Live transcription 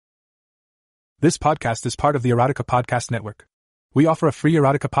This podcast is part of the Erotica Podcast Network. We offer a free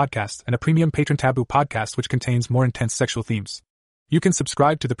Erotica podcast and a premium Patron Taboo podcast which contains more intense sexual themes. You can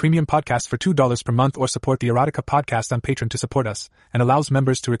subscribe to the premium podcast for $2 per month or support the Erotica Podcast on Patreon to support us, and allows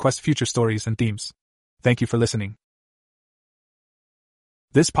members to request future stories and themes. Thank you for listening.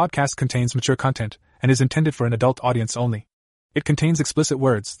 This podcast contains mature content and is intended for an adult audience only. It contains explicit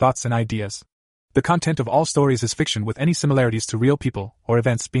words, thoughts, and ideas. The content of all stories is fiction with any similarities to real people or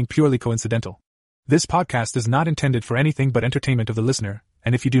events being purely coincidental. This podcast is not intended for anything but entertainment of the listener,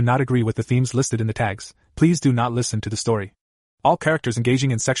 and if you do not agree with the themes listed in the tags, please do not listen to the story. All characters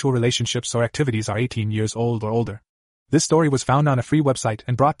engaging in sexual relationships or activities are 18 years old or older. This story was found on a free website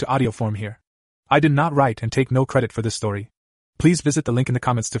and brought to audio form here. I did not write and take no credit for this story. Please visit the link in the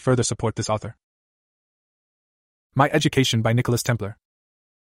comments to further support this author. My Education by Nicholas Templer.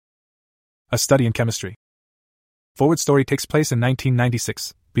 A Study in Chemistry. Forward story takes place in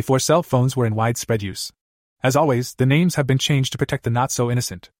 1996, before cell phones were in widespread use. As always, the names have been changed to protect the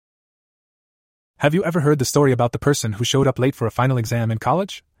not-so-innocent. Have you ever heard the story about the person who showed up late for a final exam in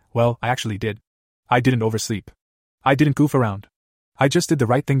college? Well, I actually did. I didn't oversleep. I didn't goof around. I just did the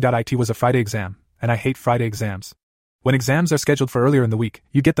right thing. It was a Friday exam, and I hate Friday exams. When exams are scheduled for earlier in the week,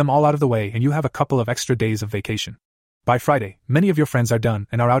 you get them all out of the way and you have a couple of extra days of vacation. By Friday, many of your friends are done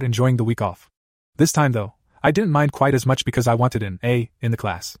and are out enjoying the week off. This time though, I didn't mind quite as much because I wanted an A in the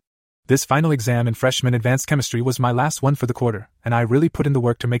class. This final exam in freshman advanced chemistry was my last one for the quarter, and I really put in the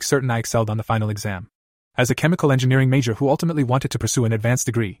work to make certain I excelled on the final exam. As a chemical engineering major who ultimately wanted to pursue an advanced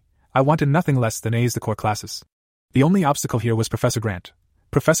degree, I wanted nothing less than A's the core classes. The only obstacle here was Professor Grant.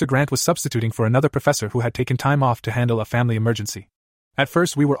 Professor Grant was substituting for another professor who had taken time off to handle a family emergency. At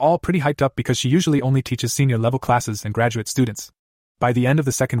first we were all pretty hyped up because she usually only teaches senior level classes and graduate students. By the end of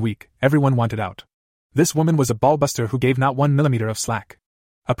the second week, everyone wanted out. This woman was a ball-buster who gave not 1 millimeter of slack.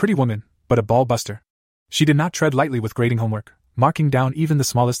 A pretty woman, but a ball-buster. She did not tread lightly with grading homework, marking down even the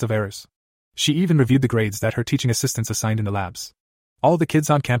smallest of errors. She even reviewed the grades that her teaching assistants assigned in the labs. All the kids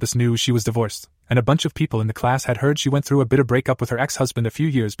on campus knew she was divorced, and a bunch of people in the class had heard she went through a bitter breakup with her ex-husband a few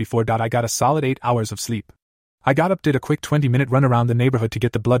years before. I got a solid 8 hours of sleep. I got up, did a quick 20-minute run around the neighborhood to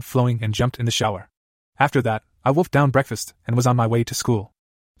get the blood flowing, and jumped in the shower. After that, I wolfed down breakfast and was on my way to school.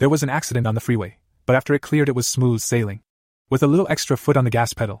 There was an accident on the freeway, but after it cleared it was smooth sailing. With a little extra foot on the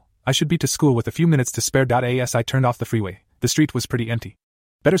gas pedal, I should be to school with a few minutes to spare. As I turned off the freeway, the street was pretty empty.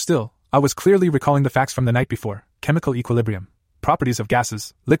 Better still, I was clearly recalling the facts from the night before: chemical equilibrium, properties of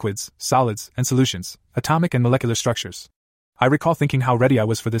gases, liquids, solids, and solutions, atomic and molecular structures. I recall thinking how ready I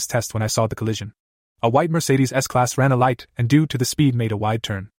was for this test when I saw the collision. A white Mercedes S-Class ran a light and, due to the speed, made a wide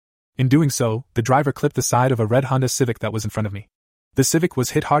turn. In doing so, the driver clipped the side of a red Honda Civic that was in front of me. The Civic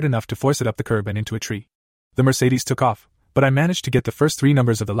was hit hard enough to force it up the curb and into a tree. The Mercedes took off, but I managed to get the first 3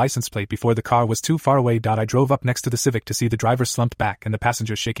 numbers of the license plate before the car was too far away. I drove up next to the Civic to see the driver slumped back and the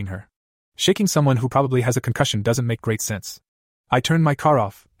passenger shaking her. Shaking someone who probably has a concussion doesn't make great sense. I turned my car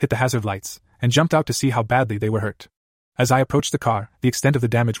off, hit the hazard lights, and jumped out to see how badly they were hurt. As I approached the car, the extent of the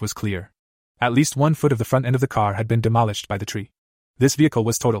damage was clear. At least 1 foot of the front end of the car had been demolished by the tree. This vehicle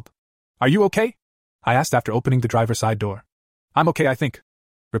was totaled. "Are you okay?" I asked after opening the driver's side door. "I'm okay, I think,"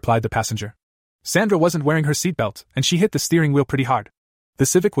 replied the passenger. "Sandra wasn't wearing her seatbelt, and she hit the steering wheel pretty hard." The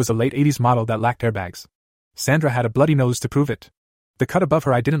Civic was a late 80s model that lacked airbags. Sandra had a bloody nose to prove it. The cut above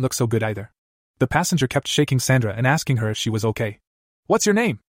her eye didn't look so good either. The passenger kept shaking Sandra and asking her if she was okay. "What's your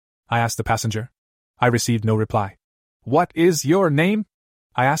name?" I asked the passenger. I received no reply. "What is your name?"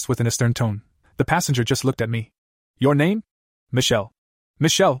 I asked with a stern tone. The passenger just looked at me. "Your name?" "Michelle."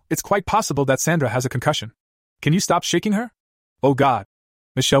 "Michelle, it's quite possible that Sandra has a concussion. Can you stop shaking her?" "Oh God,"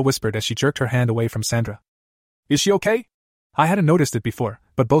 Michelle whispered as she jerked her hand away from Sandra. "Is she okay?" I hadn't noticed it before,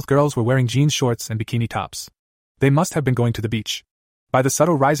 but both girls were wearing jean shorts and bikini tops. They must have been going to the beach. By the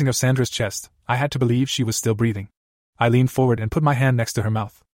subtle rising of Sandra's chest, I had to believe she was still breathing. I leaned forward and put my hand next to her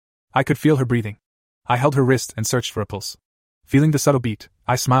mouth. I could feel her breathing. I held her wrist and searched for a pulse. Feeling the subtle beat,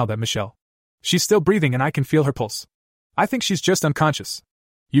 I smiled at Michelle. "She's still breathing and I can feel her pulse. I think she's just unconscious.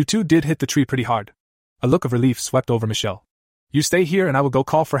 You two did hit the tree pretty hard." A look of relief swept over Michelle. "You stay here and I will go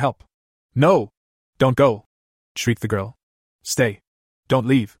call for help." "No! Don't go!" shrieked the girl. "Stay. Don't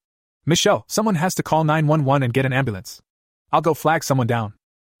leave. Michelle, someone has to call 911 and get an ambulance. I'll go flag someone down.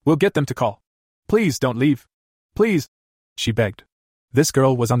 We'll get them to call. Please don't leave. Please," she begged. This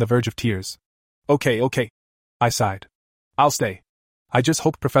girl was on the verge of tears. Okay, I sighed. "I'll stay. I just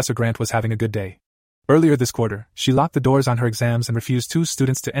hoped Professor Grant was having a good day." Earlier this quarter, she locked the doors on her exams and refused 2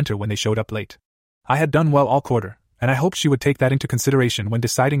 students to enter when they showed up late. I had done well all quarter, and I hoped she would take that into consideration when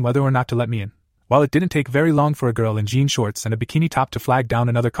deciding whether or not to let me in. While it didn't take very long for a girl in jean shorts and a bikini top to flag down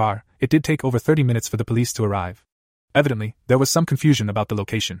another car, it did take over 30 minutes for the police to arrive. Evidently, there was some confusion about the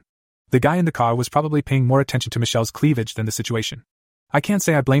location. The guy in the car was probably paying more attention to Michelle's cleavage than the situation. I can't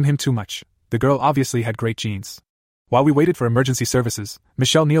say I blame him too much. The girl obviously had great genes. While we waited for emergency services,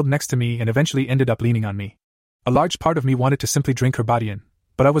 Michelle kneeled next to me and eventually ended up leaning on me. A large part of me wanted to simply drink her body in,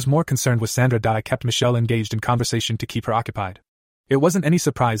 but I was more concerned with Sandra that I kept Michelle engaged in conversation to keep her occupied. It wasn't any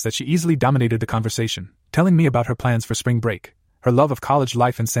surprise that she easily dominated the conversation, telling me about her plans for spring break, her love of college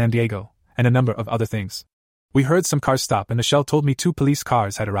life in San Diego, and a number of other things. We heard some cars stop and Michelle told me 2 police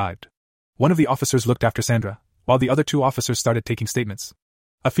cars had arrived. One of the officers looked after Sandra, while the other 2 officers started taking statements.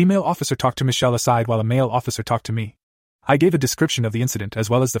 A female officer talked to Michelle aside while a male officer talked to me. I gave a description of the incident as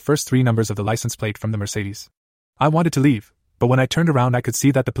well as the first 3 numbers of the license plate from the Mercedes. I wanted to leave, but when I turned around I could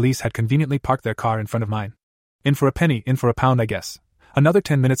see that the police had conveniently parked their car in front of mine. In for a penny, in for a pound, I guess. Another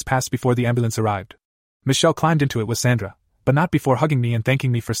 10 minutes passed before the ambulance arrived. Michelle climbed into it with Sandra, but not before hugging me and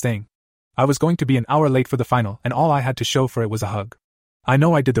thanking me for staying. I was going to be an hour late for the final and all I had to show for it was a hug. I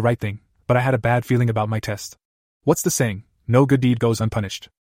know I did the right thing, but I had a bad feeling about my test. What's the saying? No good deed goes unpunished.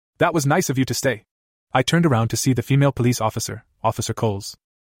 That was nice of you to stay. I turned around to see the female police officer, Officer Coles.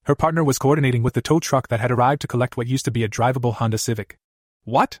 Her partner was coordinating with the tow truck that had arrived to collect what used to be a drivable Honda Civic.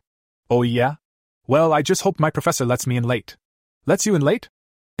 What? Oh yeah? Well, I just hope my professor lets me in late. Lets you in late?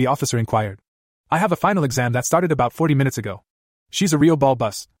 The officer inquired. I have a final exam that started about 40 minutes ago. She's a real ball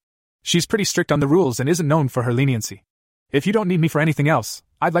bust. She's pretty strict on the rules and isn't known for her leniency. If you don't need me for anything else,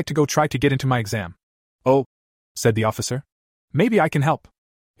 I'd like to go try to get into my exam. Oh, said the officer. Maybe I can help.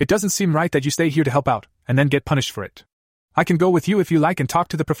 It doesn't seem right that you stay here to help out, and then get punished for it. I can go with you if you like and talk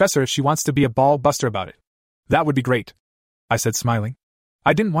to the professor if she wants to be a ball buster about it. That would be great, I said smiling.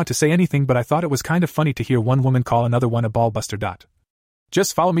 I didn't want to say anything but I thought it was kind of funny to hear one woman call another one a ball buster.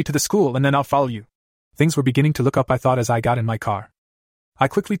 Just follow me to the school and then I'll follow you. Things were beginning to look up, I thought, as I got in my car. I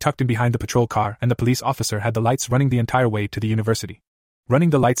quickly tucked in behind the patrol car and the police officer had the lights running the entire way to the university.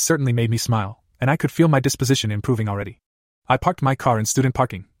 Running the lights certainly made me smile, and I could feel my disposition improving already. I parked my car in student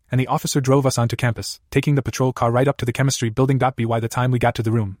parking, and the officer drove us onto campus, taking the patrol car right up to the chemistry building. By the time we got to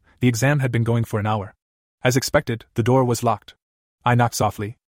the room, the exam had been going for an hour. As expected, the door was locked. I knocked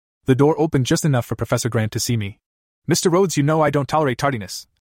softly. The door opened just enough for Professor Grant to see me. Mr. Rhodes, you know I don't tolerate tardiness,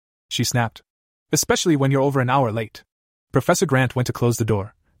 she snapped. Especially when you're over an hour late. Professor Grant went to close the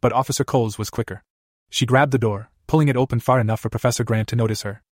door, but Officer Coles was quicker. She grabbed the door, pulling it open far enough for Professor Grant to notice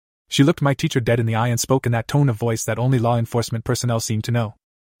her. She looked my teacher dead in the eye and spoke in that tone of voice that only law enforcement personnel seemed to know.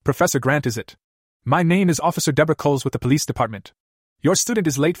 Professor Grant, is it? My name is Officer Deborah Coles with the police department. Your student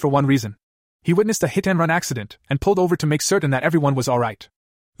is late for one reason. He witnessed a hit-and-run accident and pulled over to make certain that everyone was all right.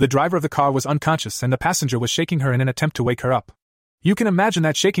 The driver of the car was unconscious and the passenger was shaking her in an attempt to wake her up. You can imagine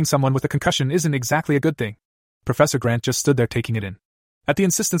that shaking someone with a concussion isn't exactly a good thing. Professor Grant just stood there taking it in. At the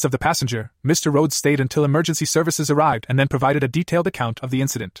insistence of the passenger, Mr. Rhodes stayed until emergency services arrived and then provided a detailed account of the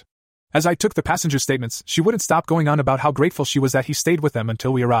incident. As I took the passenger's statements, she wouldn't stop going on about how grateful she was that he stayed with them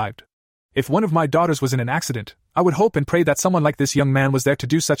until we arrived. If one of my daughters was in an accident, I would hope and pray that someone like this young man was there to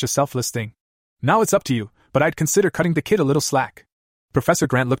do such a selfless thing. Now it's up to you, but I'd consider cutting the kid a little slack. Professor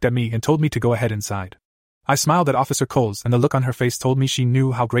Grant looked at me and told me to go ahead inside. I smiled at Officer Coles and the look on her face told me she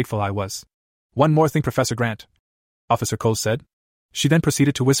knew how grateful I was. One more thing, Professor Grant, Officer Coles said. She then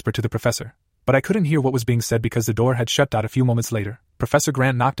proceeded to whisper to the professor, but I couldn't hear what was being said because the door had shut. A few moments later, Professor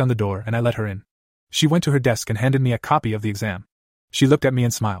Grant knocked on the door and I let her in. She went to her desk and handed me a copy of the exam. She looked at me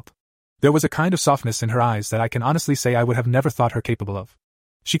and smiled. There was a kind of softness in her eyes that I can honestly say I would have never thought her capable of.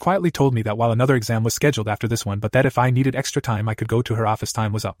 She quietly told me that while another exam was scheduled after this one, but that if I needed extra time I could go to her office.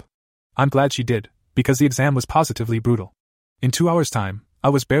 Time was up. I'm glad she did, because the exam was positively brutal. In 2 hours' time, I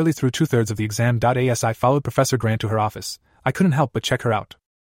was barely through 2/3 of the exam. As I followed Professor Grant to her office, I couldn't help but check her out.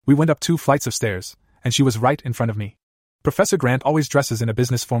 We went up 2 flights of stairs, and she was right in front of me. Professor Grant always dresses in a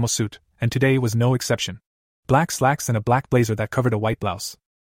business formal suit, and today was no exception. Black slacks and a black blazer that covered a white blouse.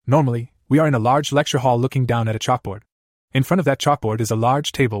 Normally, we are in a large lecture hall looking down at a chalkboard. In front of that chalkboard is a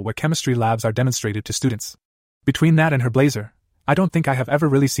large table where chemistry labs are demonstrated to students. Between that and her blazer, I don't think I have ever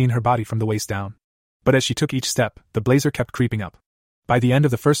really seen her body from the waist down. But as she took each step, the blazer kept creeping up. By the end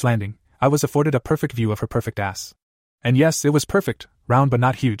of the first landing, I was afforded a perfect view of her perfect ass. And yes, it was perfect, round but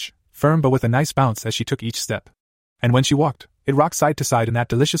not huge, firm but with a nice bounce as she took each step. And when she walked, it rocked side to side in that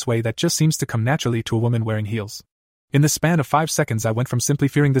delicious way that just seems to come naturally to a woman wearing heels. In the span of 5 seconds I went from simply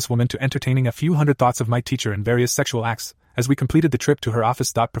fearing this woman to entertaining a few hundred thoughts of my teacher and various sexual acts, as we completed the trip to her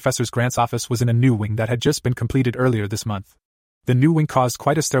office. Professor Grant's office was in a new wing that had just been completed earlier this month. The new wing caused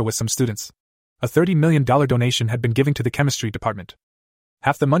quite a stir with some students. A $30 million donation had been given to the chemistry department.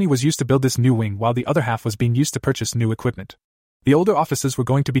 Half the money was used to build this new wing while the other half was being used to purchase new equipment. The older offices were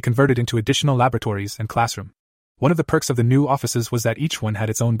going to be converted into additional laboratories and classroom. One of the perks of the new offices was that each one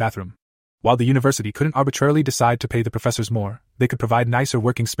had its own bathroom. While the university couldn't arbitrarily decide to pay the professors more, they could provide nicer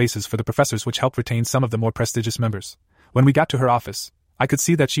working spaces for the professors, which helped retain some of the more prestigious members. When we got to her office, I could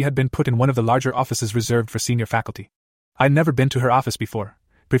see that she had been put in one of the larger offices reserved for senior faculty. I'd never been to her office before,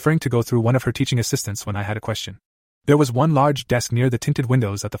 preferring to go through one of her teaching assistants when I had a question. There was one large desk near the tinted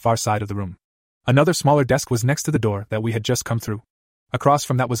windows at the far side of the room. Another smaller desk was next to the door that we had just come through. Across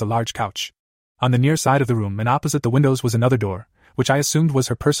from that was a large couch. On the near side of the room and opposite the windows was another door, which I assumed was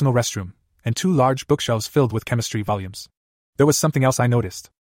her personal restroom, and 2 large bookshelves filled with chemistry volumes. There was something else I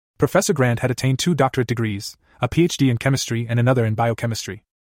noticed. Professor Grant had attained 2 doctorate degrees, a PhD in chemistry and another in biochemistry.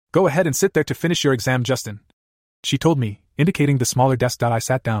 "Go ahead and sit there to finish your exam, Justin," she told me, indicating the smaller desk. I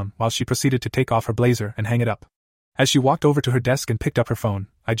sat down while she proceeded to take off her blazer and hang it up. As she walked over to her desk and picked up her phone,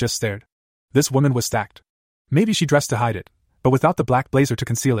 I just stared. This woman was stacked. Maybe she dressed to hide it, but without the black blazer to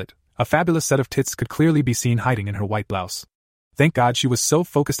conceal it, a fabulous set of tits could clearly be seen hiding in her white blouse. Thank God she was so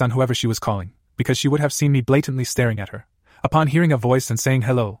focused on whoever she was calling, because she would have seen me blatantly staring at her. Upon hearing a voice and saying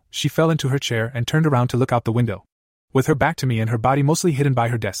hello, she fell into her chair and turned around to look out the window. With her back to me and her body mostly hidden by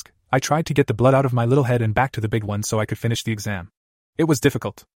her desk, I tried to get the blood out of my little head and back to the big one so I could finish the exam. It was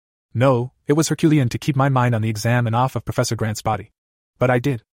difficult. No, it was Herculean to keep my mind on the exam and off of Professor Grant's body. But I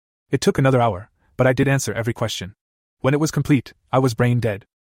did. It took another hour, but I did answer every question. When it was complete, I was brain dead.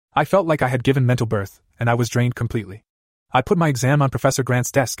 I felt like I had given mental birth, and I was drained completely. I put my exam on Professor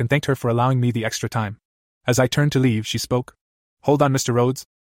Grant's desk and thanked her for allowing me the extra time. As I turned to leave, she spoke. "Hold on, Mr. Rhodes,"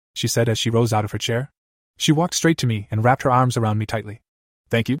 she said as she rose out of her chair. She walked straight to me and wrapped her arms around me tightly.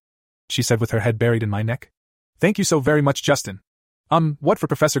 "Thank you," she said with her head buried in my neck. "Thank you so very much, Justin. What for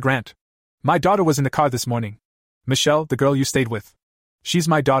Professor Grant? My daughter was in the car this morning. Michelle, the girl you stayed with. She's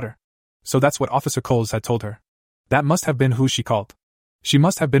my daughter." So that's what Officer Coles had told her. That must have been who she called. She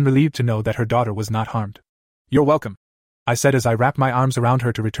must have been relieved to know that her daughter was not harmed. "You're welcome," I said as I wrapped my arms around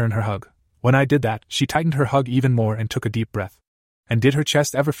her to return her hug. When I did that, she tightened her hug even more and took a deep breath. And did her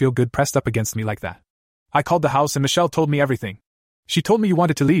chest ever feel good pressed up against me like that? "I called the house and Michelle told me everything. She told me you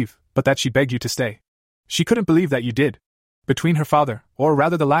wanted to leave, but that she begged you to stay. She couldn't believe that you did. Between her father, or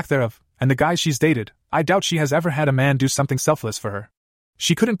rather the lack thereof, and the guys she's dated, I doubt she has ever had a man do something selfless for her.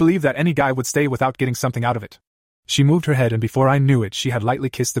 She couldn't believe that any guy would stay without getting something out of it." She moved her head and before I knew it she had lightly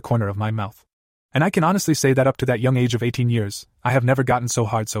kissed the corner of my mouth. And I can honestly say that up to that young age of 18 years, I have never gotten so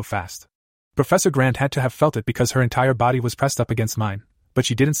hard so fast. Professor Grant had to have felt it because her entire body was pressed up against mine, but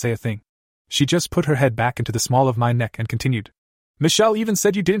she didn't say a thing. She just put her head back into the small of my neck and continued. "Michelle even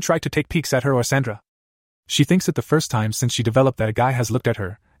said you didn't try to take peeks at her or Sandra. She thinks it the first time since she developed that a guy has looked at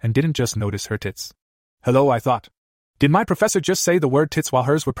her and didn't just notice her tits." Hello, I thought. Did my professor just say the word tits while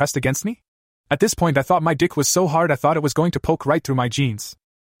hers were pressed against me? At this point I thought my dick was so hard I thought it was going to poke right through my jeans.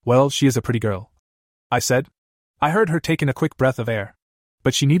 "Well, she is a pretty girl," I said. I heard her taking a quick breath of air.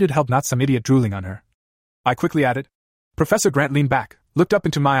 But she needed help, not some idiot drooling on her. I quickly added. Professor Grant leaned back, looked up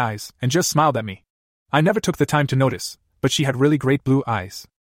into my eyes, and just smiled at me. I never took the time to notice, but she had really great blue eyes.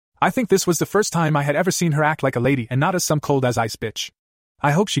 I think this was the first time I had ever seen her act like a lady and not as some cold-as-ice bitch.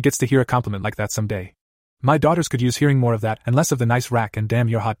 I hope she gets to hear a compliment like that someday. My daughters could use hearing more of that and less of the nice rack and damn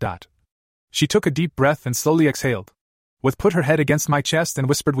you're hot dot. She took a deep breath and slowly exhaled. With put her head against my chest and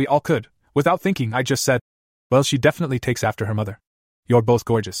whispered we all could. Without thinking, I just said, "Well, she definitely takes after her mother. You're both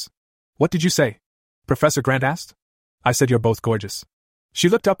gorgeous." "What did you say?" Professor Grant asked. I said you're both gorgeous. She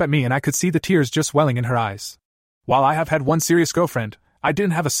looked up at me and I could see the tears just welling in her eyes. While I have had one serious girlfriend, I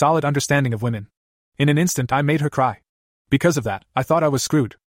didn't have a solid understanding of women. In an instant I made her cry. Because of that, I thought I was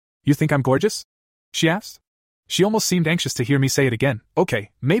screwed. "You think I'm gorgeous?" she asked. She almost seemed anxious to hear me say it again.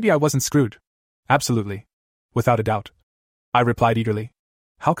 Okay, maybe I wasn't screwed. "Absolutely. Without a doubt," I replied eagerly.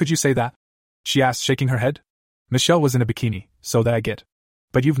 "How could you say that?" she asked, shaking her head. "Michelle was in a bikini, so that I get.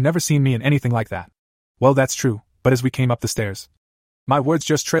 But you've never seen me in anything like that." "Well, that's true, but as we came up the stairs, my words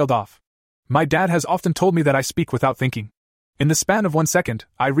just trailed off. My dad has often told me that I speak without thinking. In the span of 1 second,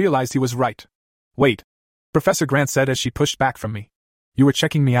 I realized he was right. "Wait," Professor Grant said as she pushed back from me. "You were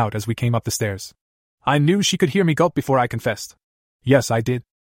checking me out as we came up the stairs." I knew she could hear me gulp before I confessed. "Yes, I did.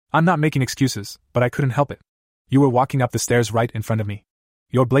 I'm not making excuses, but I couldn't help it. You were walking up the stairs right in front of me.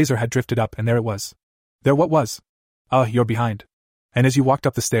 Your blazer had drifted up and there it was." "There what was?" You're behind. And as you walked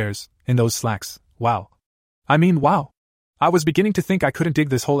up the stairs, in those slacks, wow. I mean, wow. I was beginning to think I couldn't dig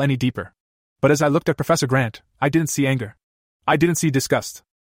this hole any deeper. But as I looked at Professor Grant, I didn't see anger. I didn't see disgust.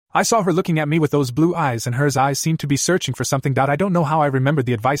 I saw her looking at me with those blue eyes and her eyes seemed to be searching for something. I don't know how I remembered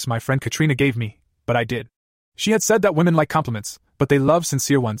the advice my friend Katrina gave me, but I did. She had said that women like compliments, but they love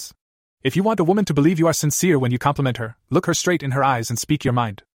sincere ones. If you want a woman to believe you are sincere when you compliment her, look her straight in her eyes and speak your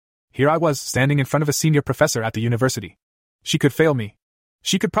mind. Here I was, standing in front of a senior professor at the university. She could fail me.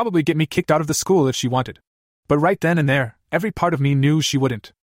 She could probably get me kicked out of the school if she wanted. But right then and there, every part of me knew she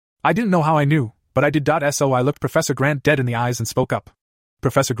wouldn't. I didn't know how I knew, but I did. So I looked Professor Grant dead in the eyes and spoke up.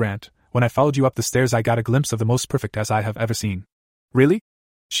 Professor Grant, when I followed you up the stairs I got a glimpse of the most perfect ass I have ever seen. Really?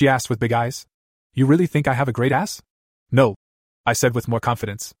 She asked with big eyes. You really think I have a great ass? No, I said with more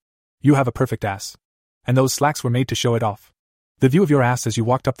confidence. You have a perfect ass. And those slacks were made to show it off. The view of your ass as you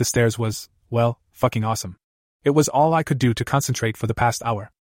walked up the stairs was, well, fucking awesome. It was all I could do to concentrate for the past hour.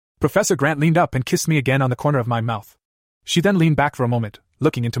 Professor Grant leaned up and kissed me again on the corner of my mouth. She then leaned back for a moment,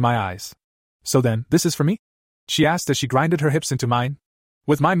 looking into my eyes. So then, this is for me? She asked as she grinded her hips into mine.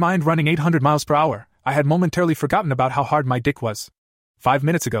 With my mind running 800 miles per hour, I had momentarily forgotten about how hard my dick was. 5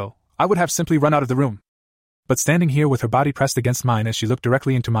 minutes ago, I would have simply run out of the room. But standing here with her body pressed against mine as she looked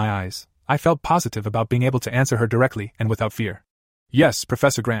directly into my eyes, I felt positive about being able to answer her directly and without fear. Yes,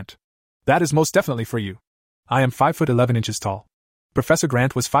 Professor Grant. That is most definitely for you. I am 5'11" tall. Professor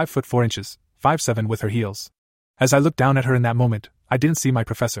Grant was 5'4", 5'7" with her heels. As I looked down at her in that moment, I didn't see my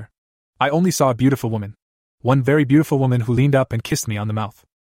professor. I only saw a beautiful woman. One very beautiful woman who leaned up and kissed me on the mouth.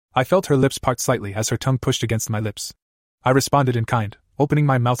 I felt her lips part slightly as her tongue pushed against my lips. I responded in kind, opening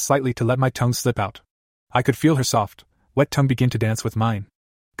my mouth slightly to let my tongue slip out. I could feel her soft, wet tongue begin to dance with mine.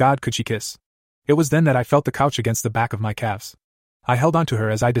 God, could she kiss. It was then that I felt the couch against the back of my calves. I held onto her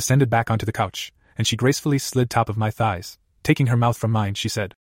as I descended back onto the couch, and she gracefully slid top of my thighs. Taking her mouth from mine, she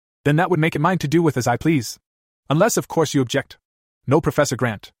said, "Then that would make it mine to do with as I please. Unless, of course, you object." "No, Professor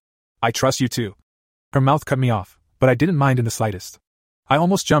Grant. I trust you too." Her mouth cut me off, but I didn't mind in the slightest. I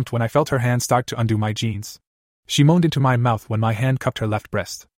almost jumped when I felt her hand start to undo my jeans. She moaned into my mouth when my hand cupped her left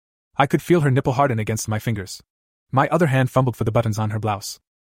breast. I could feel her nipple harden against my fingers. My other hand fumbled for the buttons on her blouse.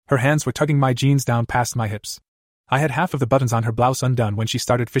 Her hands were tugging my jeans down past my hips. I had half of the buttons on her blouse undone when she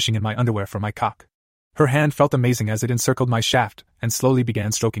started fishing in my underwear for my cock. Her hand felt amazing as it encircled my shaft and slowly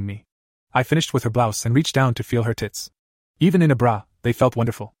began stroking me. I finished with her blouse and reached down to feel her tits. Even in a bra, they felt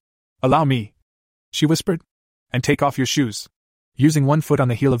wonderful. "Allow me," she whispered. "And take off your shoes." Using one foot on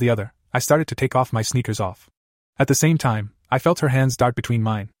the heel of the other, I started to take off my sneakers off. At the same time, I felt her hands dart between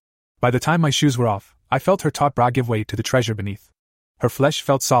mine. By the time my shoes were off, I felt her taut bra give way to the treasure beneath. Her flesh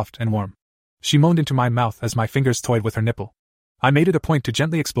felt soft and warm. She moaned into my mouth as my fingers toyed with her nipple. I made it a point to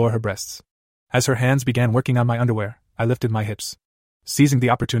gently explore her breasts. As her hands began working on my underwear, I lifted my hips. Seizing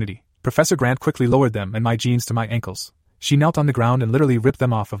the opportunity, Professor Grant quickly lowered them and my jeans to my ankles. She knelt on the ground and literally ripped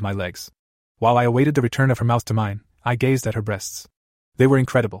them off of my legs. While I awaited the return of her mouth to mine, I gazed at her breasts. They were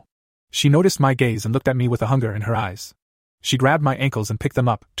incredible. She noticed my gaze and looked at me with a hunger in her eyes. She grabbed my ankles and picked them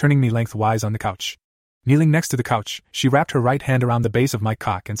up, turning me lengthwise on the couch. Kneeling next to the couch, she wrapped her right hand around the base of my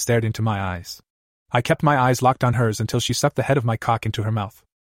cock and stared into my eyes. I kept my eyes locked on hers until she sucked the head of my cock into her mouth.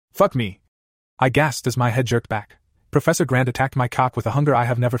 "Fuck me!" I gasped as my head jerked back. Professor Grant attacked my cock with a hunger I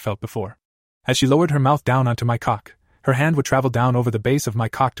have never felt before. As she lowered her mouth down onto my cock, her hand would travel down over the base of my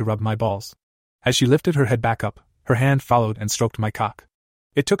cock to rub my balls. As she lifted her head back up, her hand followed and stroked my cock.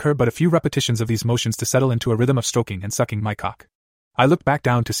 It took her but a few repetitions of these motions to settle into a rhythm of stroking and sucking my cock. I looked back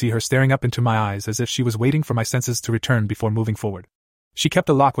down to see her staring up into my eyes as if she was waiting for my senses to return before moving forward. She kept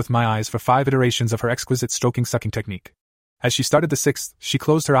a lock with my eyes for 5 iterations of her exquisite stroking-sucking technique. As she started the 6th, she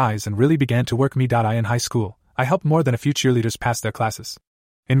closed her eyes and really began to work me. In high school, I helped more than a few cheerleaders pass their classes.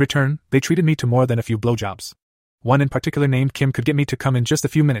 In return, they treated me to more than a few blowjobs. One in particular named Kim could get me to come in just a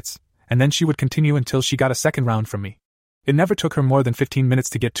few minutes, and then she would continue until she got a second round from me. It never took her more than 15 minutes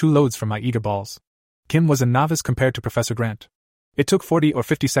to get 2 loads from my eager balls. Kim was a novice compared to Professor Grant. It took 40 or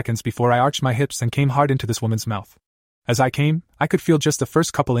 50 seconds before I arched my hips and came hard into this woman's mouth. As I came, I could feel just the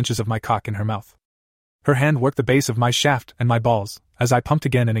first couple inches of my cock in her mouth. Her hand worked the base of my shaft and my balls, as I pumped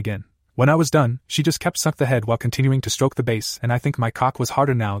again and again. When I was done, she just kept suck the head while continuing to stroke the base, and I think my cock was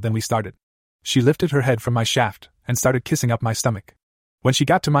harder now than we started. She lifted her head from my shaft and started kissing up my stomach. When she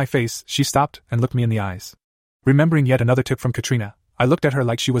got to my face, she stopped and looked me in the eyes. Remembering yet another tip from Katrina, I looked at her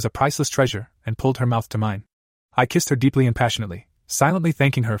like she was a priceless treasure and pulled her mouth to mine. I kissed her deeply and passionately, silently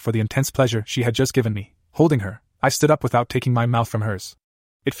thanking her for the intense pleasure she had just given me. Holding her, I stood up without taking my mouth from hers.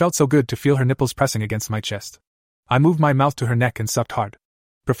 It felt so good to feel her nipples pressing against my chest. I moved my mouth to her neck and sucked hard.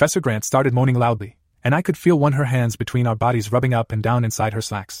 Professor Grant started moaning loudly, and I could feel her hands between our bodies rubbing up and down inside her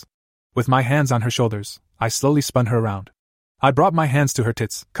slacks. With my hands on her shoulders, I slowly spun her around. I brought my hands to her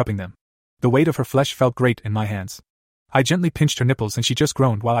tits, cupping them. The weight of her flesh felt great in my hands. I gently pinched her nipples and she just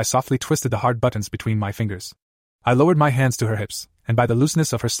groaned while I softly twisted the hard buttons between my fingers. I lowered my hands to her hips, and by the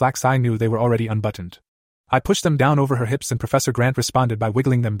looseness of her slacks I knew they were already unbuttoned. I pushed them down over her hips and Professor Grant responded by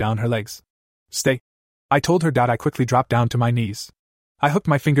wiggling them down her legs. Stay. I told her. I quickly dropped down to my knees. I hooked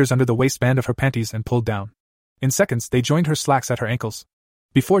my fingers under the waistband of her panties and pulled down. In seconds, they joined her slacks at her ankles.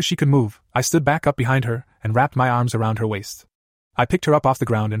 Before she could move, I stood back up behind her and wrapped my arms around her waist. I picked her up off the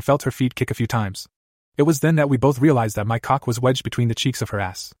ground and felt her feet kick a few times. It was then that we both realized that my cock was wedged between the cheeks of her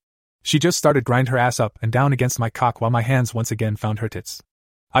ass. She just started grind her ass up and down against my cock while my hands once again found her tits.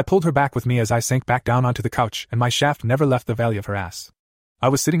 I pulled her back with me as I sank back down onto the couch and my shaft never left the valley of her ass. I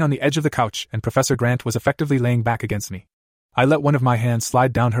was sitting on the edge of the couch and Professor Grant was effectively laying back against me. I let one of my hands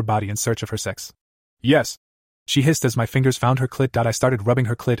slide down her body in search of her sex. Yes, she hissed as my fingers found her clit. I started rubbing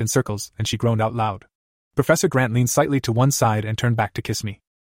her clit in circles and she groaned out loud. Professor Grant leaned slightly to one side and turned back to kiss me.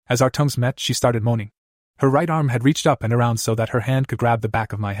 As our tongues met, she started moaning. Her right arm had reached up and around so that her hand could grab the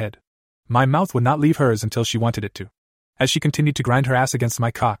back of my head. My mouth would not leave hers until she wanted it to. As she continued to grind her ass against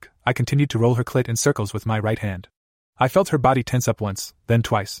my cock, I continued to roll her clit in circles with my right hand. I felt her body tense up once, then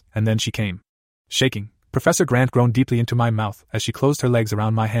twice, and then she came. Shaking, Professor Grant groaned deeply into my mouth as she closed her legs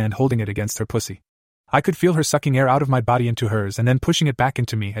around my hand holding it against her pussy. I could feel her sucking air out of my body into hers and then pushing it back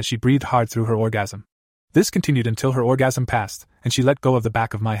into me as she breathed hard through her orgasm. This continued until her orgasm passed, and she let go of the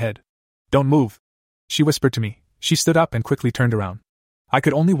back of my head. Don't move, she whispered to me. She stood up and quickly turned around. I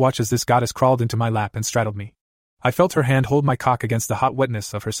could only watch as this goddess crawled into my lap and straddled me. I felt her hand hold my cock against the hot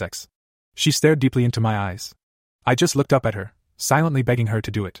wetness of her sex. She stared deeply into my eyes. I just looked up at her, silently begging her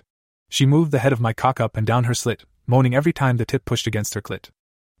to do it. She moved the head of my cock up and down her slit, moaning every time the tip pushed against her clit.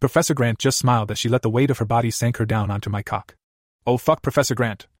 Professor Grant just smiled as she let the weight of her body sink her down onto my cock. Oh fuck, Professor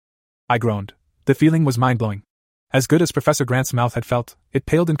Grant, I groaned. The feeling was mind-blowing. As good as Professor Grant's mouth had felt, it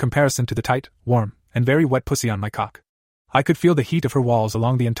paled in comparison to the tight, warm, and very wet pussy on my cock. I could feel the heat of her walls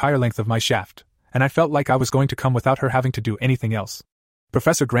along the entire length of my shaft, and I felt like I was going to come without her having to do anything else.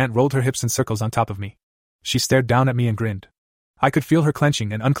 Professor Grant rolled her hips in circles on top of me. She stared down at me and grinned. I could feel her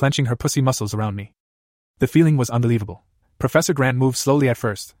clenching and unclenching her pussy muscles around me. The feeling was unbelievable. Professor Grant moved slowly at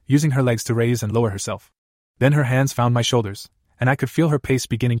first, using her legs to raise and lower herself. Then her hands found my shoulders, and I could feel her pace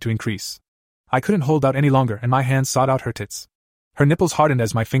beginning to increase. I couldn't hold out any longer and my hands sought out her tits. Her nipples hardened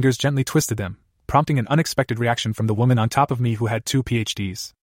as my fingers gently twisted them, prompting an unexpected reaction from the woman on top of me who had 2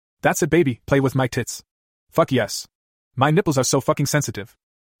 PhDs. That's it, baby, play with my tits. Fuck yes. My nipples are so fucking sensitive.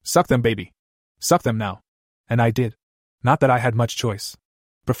 Suck them, baby. Suck them now. And I did. Not that I had much choice.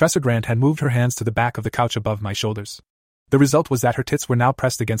 Professor Grant had moved her hands to the back of the couch above my shoulders. The result was that her tits were now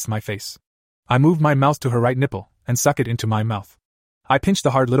pressed against my face. I moved my mouth to her right nipple and sucked it into my mouth. I pinched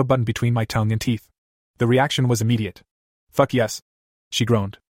the hard little button between my tongue and teeth. The reaction was immediate. Fuck yes, she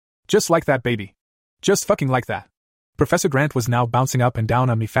groaned. Just like that, baby. Just fucking like that. Professor Grant was now bouncing up and down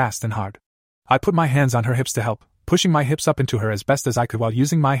on me fast and hard. I put my hands on her hips to help, pushing my hips up into her as best as I could while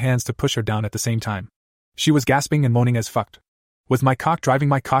using my hands to push her down at the same time. She was gasping and moaning as fucked. With my cock driving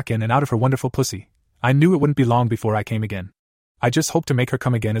my cock in and out of her wonderful pussy, I knew it wouldn't be long before I came again. I just hoped to make her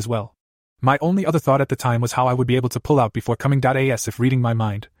come again as well. My only other thought at the time was how I would be able to pull out before coming. As if reading my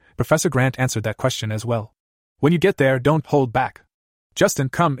mind, Professor Grant answered that question as well. When you get there, don't hold back. Justin,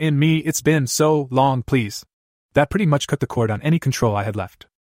 come in me, it's been so long, please. That pretty much cut the cord on any control I had left.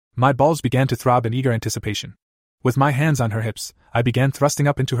 My balls began to throb in eager anticipation. With my hands on her hips, I began thrusting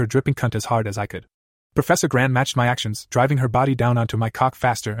up into her dripping cunt as hard as I could. Professor Grant matched my actions, driving her body down onto my cock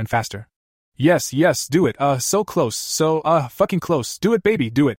faster and faster. Yes, do it, so close, so, fucking close, do it, baby,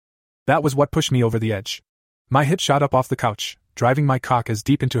 do it. That was what pushed me over the edge. My hips shot up off the couch, driving my cock as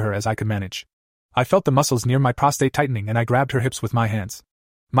deep into her as I could manage. I felt the muscles near my prostate tightening and I grabbed her hips with my hands.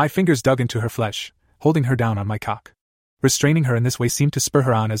 My fingers dug into her flesh, holding her down on my cock. Restraining her in this way seemed to spur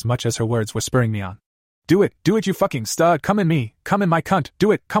her on as much as her words were spurring me on. Do it, you fucking stud, come in me, come in my cunt,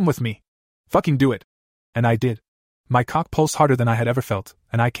 do it, come with me. Fucking do it. And I did. My cock pulsed harder than I had ever felt,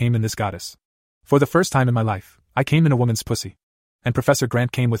 and I came in this goddess. For the first time in my life, I came in a woman's pussy. And Professor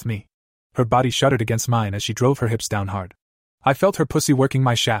Grant came with me. Her body shuddered against mine as she drove her hips down hard. I felt her pussy working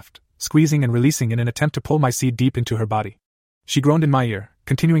my shaft, squeezing and releasing in an attempt to pull my seed deep into her body. She groaned in my ear,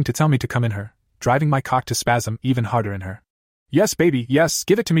 continuing to tell me to come in her, driving my cock to spasm even harder in her. Yes, baby, yes,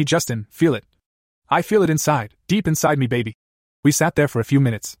 give it to me, Justin, feel it. I feel it inside, deep inside me, baby. We sat there for a few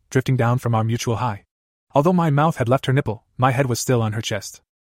minutes, drifting down from our mutual high. Although my mouth had left her nipple, my head was still on her chest.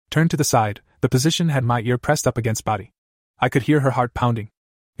 Turned to the side, the position had my ear pressed up against body. I could hear her heart pounding.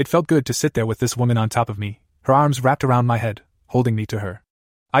 It felt good to sit there with this woman on top of me, her arms wrapped around my head, holding me to her.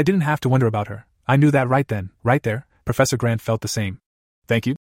 I didn't have to wonder about her. I knew that right then, right there. Professor Grant felt the same. Thank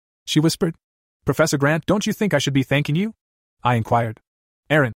you? She whispered. Professor Grant, don't you think I should be thanking you? I inquired.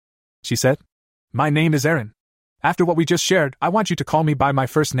 Aaron, she said. My name is Aaron. After what we just shared, I want you to call me by my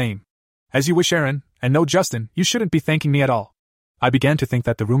first name. As you wish, Aaron, And no, Justin, you shouldn't be thanking me at all. I began to think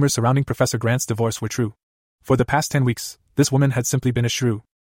that the rumors surrounding Professor Grant's divorce were true. For the past 10 weeks, this woman had simply been a shrew.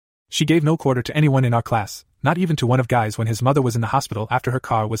 She gave no quarter to anyone in our class, not even to one of Guy's when his mother was in the hospital after her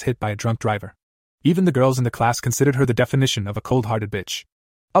car was hit by a drunk driver. Even the girls in the class considered her the definition of a cold-hearted bitch.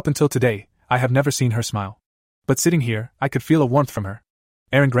 Up until today, I have never seen her smile. But sitting here, I could feel a warmth from her.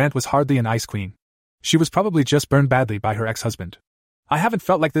 Erin Grant was hardly an ice queen. She was probably just burned badly by her ex-husband. I haven't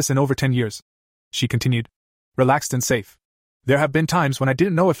felt like this in over 10 years. She continued. Relaxed and safe. There have been times when I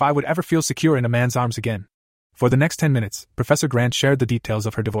didn't know if I would ever feel secure in a man's arms again. For the next 10 minutes, Professor Grant shared the details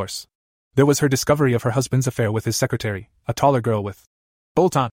of her divorce. There was her discovery of her husband's affair with his secretary, a taller girl with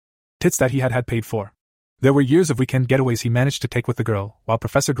bolt-on tits that he had paid for. There were years of weekend getaways he managed to take with the girl, while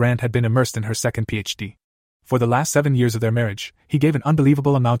Professor Grant had been immersed in her second PhD. For the last 7 years of their marriage, he gave an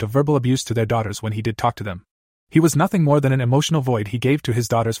unbelievable amount of verbal abuse to their daughters when he did talk to them. He was nothing more than an emotional void he gave to his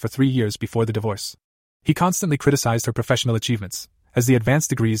daughters for 3 years before the divorce. He constantly criticized her professional achievements, as the advanced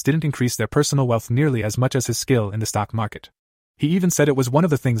degrees didn't increase their personal wealth nearly as much as his skill in the stock market. He even said it was one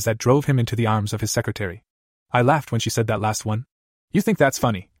of the things that drove him into the arms of his secretary. I laughed when she said that last one. You think that's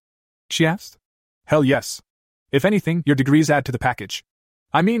funny? She asked. Hell yes. If anything, your degrees add to the package.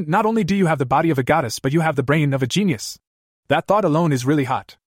 I mean, not only do you have the body of a goddess, but you have the brain of a genius. That thought alone is really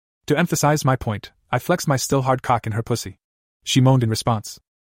hot. To emphasize my point, I flexed my still hard cock in her pussy. She moaned in response.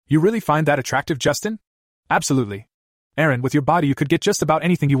 You really find that attractive, Justin? Absolutely. Erin, with your body you could get just about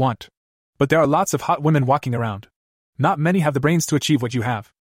anything you want. But there are lots of hot women walking around. Not many have the brains to achieve what you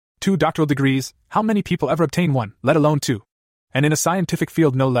have. 2 doctoral degrees, how many people ever obtain one, let alone 2? And in a scientific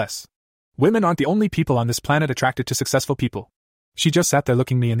field no less. Women aren't the only people on this planet attracted to successful people. She just sat there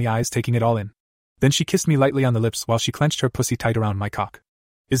looking me in the eyes, taking it all in. Then she kissed me lightly on the lips while she clenched her pussy tight around my cock.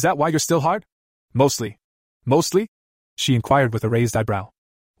 Is that why you're still hard? Mostly. Mostly? She inquired with a raised eyebrow.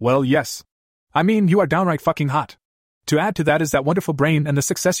 Well, yes. I mean, you are downright fucking hot. To add to that is that wonderful brain and the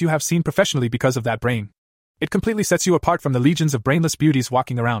success you have seen professionally because of that brain. It completely sets you apart from the legions of brainless beauties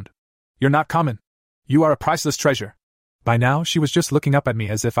walking around. You're not common. You are a priceless treasure. By now, she was just looking up at me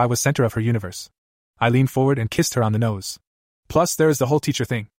as if I was center of her universe. I leaned forward and kissed her on the nose. Plus, there is the whole teacher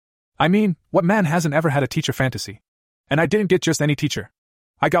thing. I mean, what man hasn't ever had a teacher fantasy? And I didn't get just any teacher.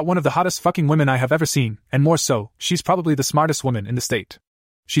 I got one of the hottest fucking women I have ever seen, and more so, she's probably the smartest woman in the state.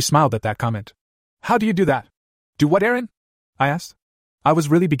 She smiled at that comment. How do you do that? Do what, Erin? I asked. I was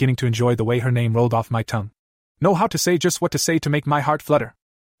really beginning to enjoy the way her name rolled off my tongue. Know how to say just what to say to make my heart flutter.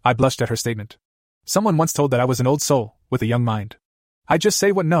 I blushed at her statement. Someone once told that I was an old soul, with a young mind. I just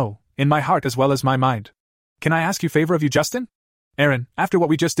say what no, in my heart as well as my mind. Can I ask you a favor of you, Justin? Erin, after what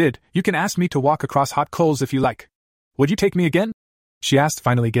we just did, you can ask me to walk across hot coals if you like. Would you take me again? She asked,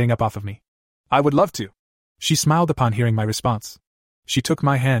 finally getting up off of me. I would love to. She smiled upon hearing my response. She took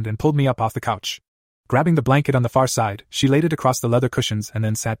my hand and pulled me up off the couch. Grabbing the blanket on the far side, she laid it across the leather cushions and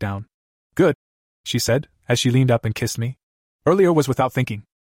then sat down. Good, she said, as she leaned up and kissed me. Earlier was without thinking.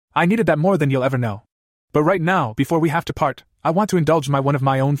 I needed that more than you'll ever know. But right now, before we have to part, I want to indulge one of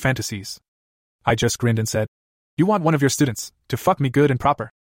my own fantasies. I just grinned and said, You want one of your students to fuck me good and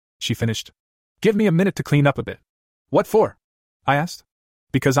proper? She finished. Give me a minute to clean up a bit. What for? I asked.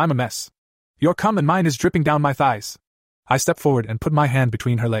 Because I'm a mess. Your cum and mine is dripping down my thighs. I stepped forward and put my hand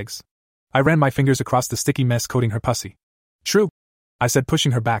between her legs. I ran my fingers across the sticky mess coating her pussy. True, I said,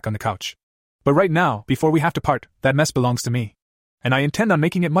 pushing her back on the couch. But right now, before we have to part, that mess belongs to me. And I intend on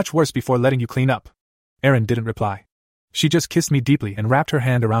making it much worse before letting you clean up. Erin didn't reply. She just kissed me deeply and wrapped her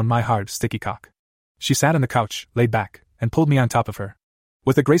hand around my hard, sticky cock. She sat on the couch, laid back, and pulled me on top of her.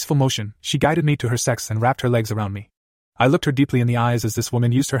 With a graceful motion, she guided me to her sex and wrapped her legs around me. I looked her deeply in the eyes as this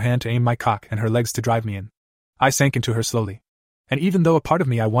woman used her hand to aim my cock and her legs to drive me in. I sank into her slowly. And even though a part of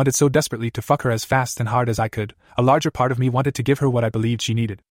me I wanted so desperately to fuck her as fast and hard as I could, a larger part of me wanted to give her what I believed she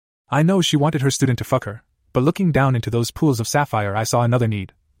needed. I know she wanted her student to fuck her, but looking down into those pools of sapphire I saw another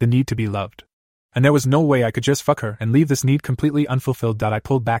need, the need to be loved. And there was no way I could just fuck her and leave this need completely unfulfilled. I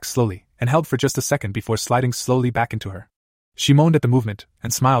pulled back slowly, and held for just a second before sliding slowly back into her. She moaned at the movement,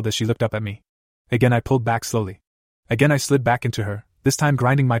 and smiled as she looked up at me. Again I pulled back slowly. Again I slid back into her, this time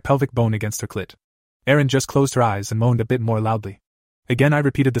grinding my pelvic bone against her clit. Erin just closed her eyes and moaned a bit more loudly. Again I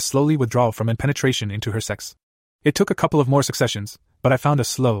repeated the slowly withdrawal from and penetration into her sex. It took a couple of more successions, but I found a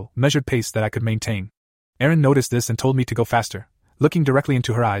slow, measured pace that I could maintain. Erin noticed this and told me to go faster. Looking directly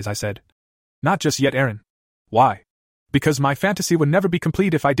into her eyes, I said, Not just yet, Erin. Why? Because my fantasy would never be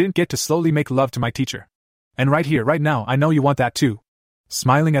complete if I didn't get to slowly make love to my teacher. And right here, right now, I know you want that too.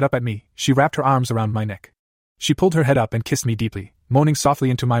 Smiling up at me, she wrapped her arms around my neck. She pulled her head up and kissed me deeply, moaning softly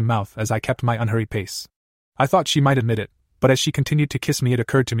into my mouth as I kept my unhurried pace. I thought she might admit it, but as she continued to kiss me it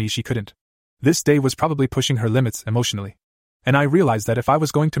occurred to me she couldn't. This day was probably pushing her limits emotionally. And I realized that if I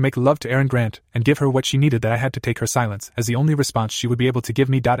was going to make love to Erin Grant and give her what she needed, that I had to take her silence as the only response she would be able to give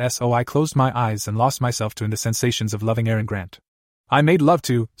me. So I closed my eyes and lost myself in the sensations of loving Erin Grant. I made love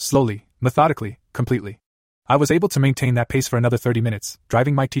to, slowly, methodically, completely. I was able to maintain that pace for another 30 minutes,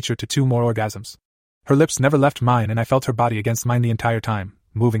 driving my teacher to 2 more orgasms. Her lips never left mine and I felt her body against mine the entire time,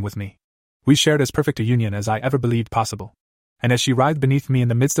 moving with me. We shared as perfect a union as I ever believed possible. And as she writhed beneath me in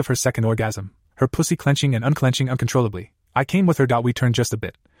the midst of her second orgasm, her pussy clenching and unclenching uncontrollably, I came with her. We turned just a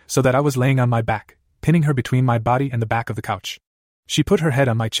bit, so that I was laying on my back, pinning her between my body and the back of the couch. She put her head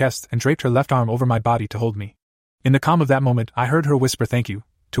on my chest and draped her left arm over my body to hold me. In the calm of that moment, I heard her whisper thank you,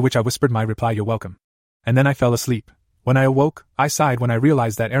 to which I whispered my reply, you're welcome. And then I fell asleep. When I awoke, I sighed when I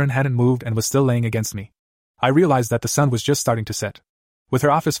realized that Erin hadn't moved and was still laying against me. I realized that the sun was just starting to set. With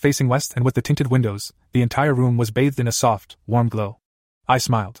her office facing west and with the tinted windows, the entire room was bathed in a soft, warm glow. I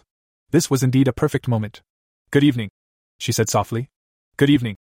smiled. This was indeed a perfect moment. Good evening, she said softly. Good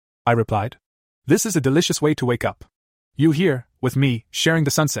evening, I replied. This is a delicious way to wake up. You here, with me, sharing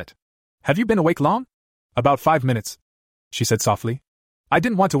the sunset. Have you been awake long? About 5 minutes, she said softly. I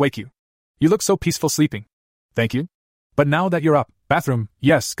didn't want to wake you. You look so peaceful sleeping. Thank you. But now that you're up, bathroom,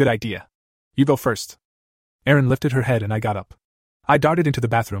 yes, good idea. You go first. Erin lifted her head and I got up. I darted into the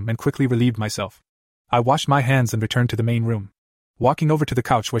bathroom and quickly relieved myself. I washed my hands and returned to the main room. Walking over to the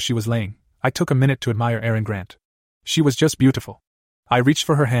couch where she was laying, I took a minute to admire Erin Grant. She was just beautiful. I reached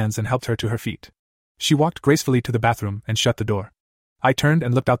for her hands and helped her to her feet. She walked gracefully to the bathroom and shut the door. I turned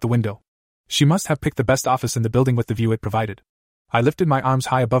and looked out the window. She must have picked the best office in the building with the view it provided. I lifted my arms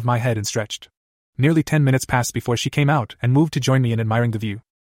high above my head and stretched. Nearly 10 minutes passed before she came out and moved to join me in admiring the view.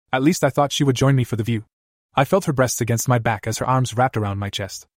 At least I thought she would join me for the view. I felt her breasts against my back as her arms wrapped around my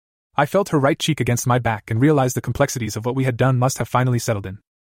chest. I felt her right cheek against my back and realized the complexities of what we had done must have finally settled in.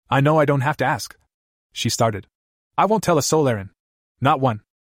 I know I don't have to ask. She started. I won't tell a soul, Erin. Not one.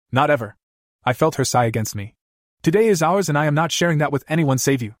 Not ever. I felt her sigh against me. Today is ours and I am not sharing that with anyone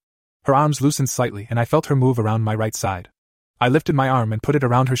save you. Her arms loosened slightly and I felt her move around my right side. I lifted my arm and put it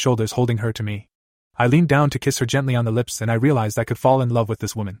around her shoulders, holding her to me. I leaned down to kiss her gently on the lips and I realized I could fall in love with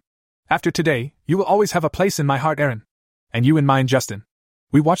this woman. After today, you will always have a place in my heart, Erin. And you in mine, Justin.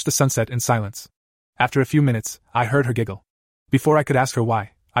 We watched the sunset in silence. After a few minutes, I heard her giggle. Before I could ask her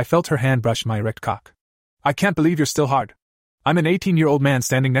why, I felt her hand brush my erect cock. I can't believe you're still hard. I'm an 18-year-old man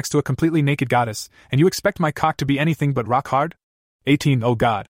standing next to a completely naked goddess, and you expect my cock to be anything but rock hard? 18, oh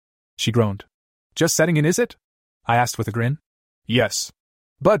God. She groaned. Just setting in, is it? I asked with a grin. Yes.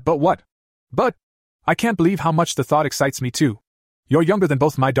 But what? But, I can't believe how much the thought excites me too. You're younger than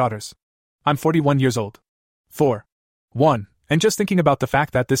both my daughters. I'm 41 years old. 1. And just thinking about the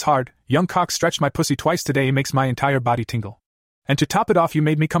fact that this hard, young cock stretched my pussy twice today makes my entire body tingle. And to top it off, you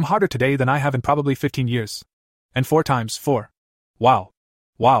made me come harder today than I have in probably 15 years. And 4 times 4. Wow.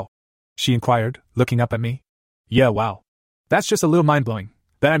 Wow. She inquired, looking up at me. Yeah, wow. That's just a little mind-blowing,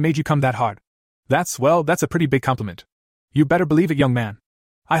 that I made you come that hard. That's a pretty big compliment. You better believe it, young man.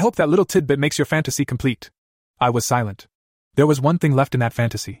 I hope that little tidbit makes your fantasy complete. I was silent. There was one thing left in that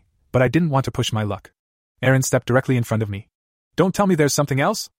fantasy, but I didn't want to push my luck. Erin stepped directly in front of me. Don't tell me there's something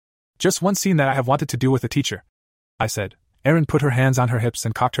else? Just one scene that I have wanted to do with a teacher, I said. Erin put her hands on her hips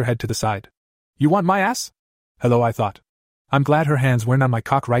and cocked her head to the side. You want my ass? Hello, I thought. I'm glad her hands weren't on my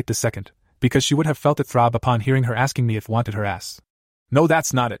cock right this second, because she would have felt it throb upon hearing her asking me if wanted her ass. No,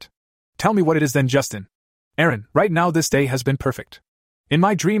 that's not it. Tell me what it is then, Justin. Erin, right now this day has been perfect. In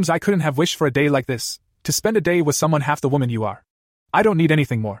my dreams I couldn't have wished for a day like this, to spend a day with someone half the woman you are. I don't need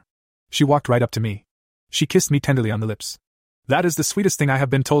anything more. She walked right up to me. She kissed me tenderly on the lips. That is the sweetest thing I have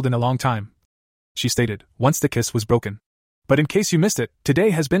been told in a long time, she stated, once the kiss was broken. But in case you missed it, today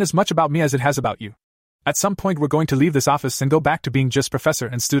has been as much about me as it has about you. At some point we're going to leave this office and go back to being just professor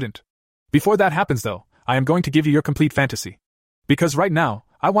and student. Before that happens though, I am going to give you your complete fantasy. Because right now,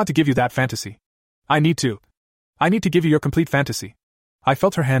 I want to give you that fantasy. I need to give you your complete fantasy. I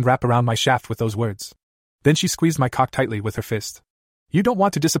felt her hand wrap around my shaft with those words. Then she squeezed my cock tightly with her fist. You don't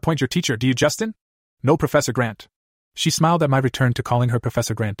want to disappoint your teacher, do you, Justin? No, Professor Grant. She smiled at my return to calling her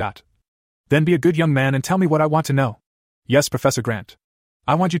Professor Grant. Then be a good young man and tell me what I want to know. Yes, Professor Grant.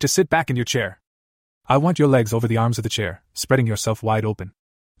 I want you to sit back in your chair. I want your legs over the arms of the chair, spreading yourself wide open.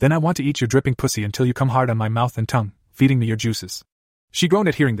 Then I want to eat your dripping pussy until you come hard on my mouth and tongue, feeding me your juices. She groaned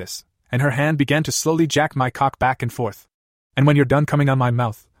at hearing this, and her hand began to slowly jack my cock back and forth. And when you're done coming on my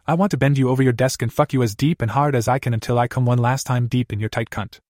mouth, I want to bend you over your desk and fuck you as deep and hard as I can until I come one last time deep in your tight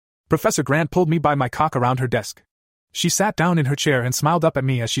cunt. Professor Grant pulled me by my cock around her desk. She sat down in her chair and smiled up at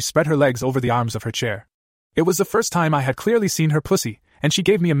me as she spread her legs over the arms of her chair. It was the first time I had clearly seen her pussy, and she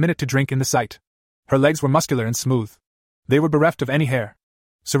gave me a minute to drink in the sight. Her legs were muscular and smooth. They were bereft of any hair.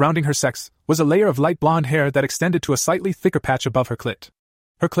 Surrounding her sex was a layer of light blonde hair that extended to a slightly thicker patch above her clit.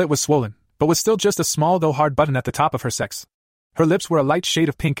 Her clit was swollen, but was still just a small though hard button at the top of her sex. Her lips were a light shade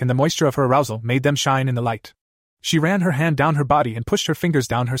of pink and the moisture of her arousal made them shine in the light. She ran her hand down her body and pushed her fingers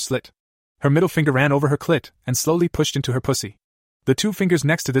down her slit. Her middle finger ran over her clit and slowly pushed into her pussy. The two fingers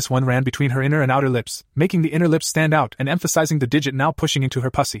next to this one ran between her inner and outer lips, making the inner lips stand out and emphasizing the digit now pushing into her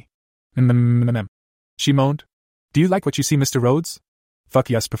pussy. She moaned. Do you like what you see, Mr. Rhodes?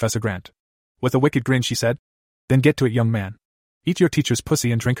 Fuck yes, Professor Grant. With a wicked grin she said. Then get to it, young man. Eat your teacher's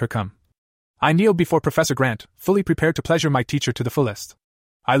pussy and drink her cum. I kneeled before Professor Grant, fully prepared to pleasure my teacher to the fullest.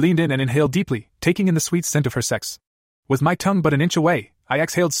 I leaned in and inhaled deeply, taking in the sweet scent of her sex. With my tongue but an inch away, I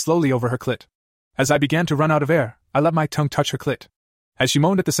exhaled slowly over her clit. As I began to run out of air, I let my tongue touch her clit. As she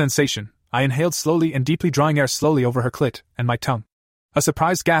moaned at the sensation, I inhaled slowly and deeply, drawing air slowly over her clit and my tongue. A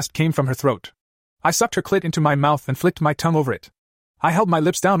surprised gasp came from her throat. I sucked her clit into my mouth and flicked my tongue over it. I held my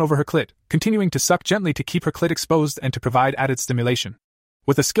lips down over her clit, continuing to suck gently to keep her clit exposed and to provide added stimulation.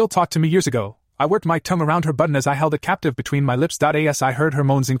 With a skill taught to me years ago, I worked my tongue around her button as I held it captive between my lips. As I heard her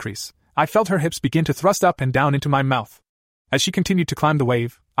moans increase, I felt her hips begin to thrust up and down into my mouth. As she continued to climb the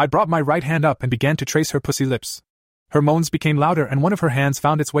wave, I brought my right hand up and began to trace her pussy lips. Her moans became louder and one of her hands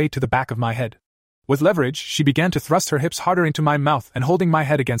found its way to the back of my head. With leverage, she began to thrust her hips harder into my mouth and holding my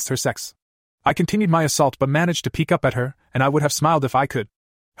head against her sex. I continued my assault but managed to peek up at her, and I would have smiled if I could.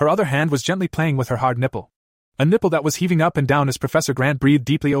 Her other hand was gently playing with her hard nipple. A nipple that was heaving up and down as Professor Grant breathed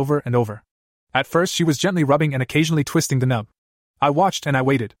deeply over and over. At first she was gently rubbing and occasionally twisting the nub. I watched and I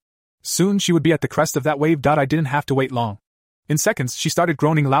waited. Soon she would be at the crest of that wave. I didn't have to wait long. In seconds she started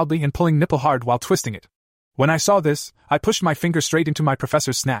groaning loudly and pulling nipple hard while twisting it. When I saw this, I pushed my finger straight into my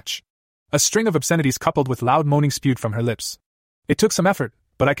professor's snatch. A string of obscenities coupled with loud moaning spewed from her lips. It took some effort,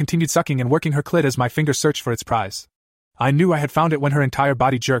 but I continued sucking and working her clit as my finger searched for its prize. I knew I had found it when her entire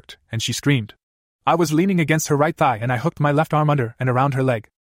body jerked, and she screamed. I was leaning against her right thigh and I hooked my left arm under and around her leg.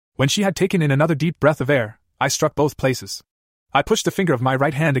 When she had taken in another deep breath of air, I struck both places. I pushed the finger of my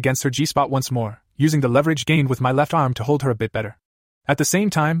right hand against her G-spot once more, using the leverage gained with my left arm to hold her a bit better. At the same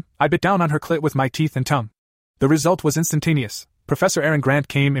time, I bit down on her clit with my teeth and tongue. The result was instantaneous. Professor Aaron Grant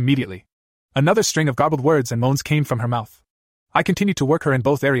came immediately. Another string of garbled words and moans came from her mouth. I continued to work her in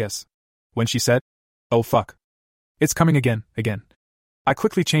both areas. When she said, "Oh fuck. It's coming again." I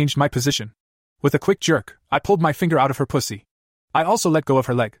quickly changed my position. With a quick jerk, I pulled my finger out of her pussy. I also let go of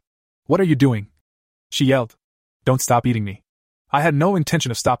her leg. "What are you doing?" she yelled. "Don't stop eating me." I had no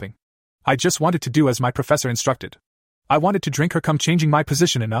intention of stopping. I just wanted to do as my professor instructed. I wanted to drink her cum. Changing my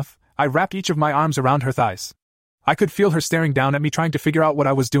position enough, I wrapped each of my arms around her thighs. I could feel her staring down at me trying to figure out what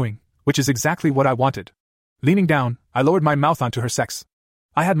I was doing, which is exactly what I wanted. Leaning down, I lowered my mouth onto her sex.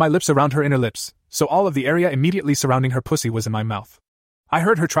 I had my lips around her inner lips, so all of the area immediately surrounding her pussy was in my mouth. I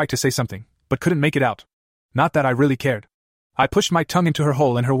heard her try to say something, but couldn't make it out. Not that I really cared. I pushed my tongue into her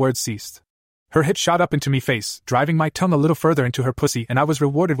hole and her words ceased. Her hips shot up into me face, driving my tongue a little further into her pussy, and I was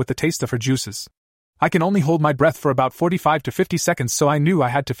rewarded with the taste of her juices. I can only hold my breath for about 45 to 50 seconds, so I knew I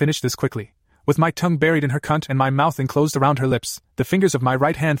had to finish this quickly. With my tongue buried in her cunt and my mouth enclosed around her lips, the fingers of my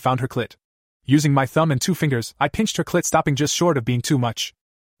right hand found her clit. Using my thumb and two fingers, I pinched her clit, stopping just short of being too much.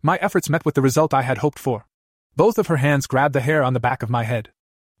 My efforts met with the result I had hoped for. Both of her hands grabbed the hair on the back of my head.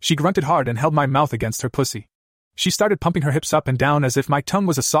 She grunted hard and held my mouth against her pussy. She started pumping her hips up and down as if my tongue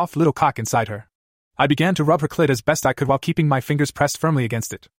was a soft little cock inside her. I began to rub her clit as best I could while keeping my fingers pressed firmly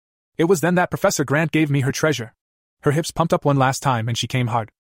against it. It was then that Professor Grant gave me her treasure. Her hips pumped up one last time and she came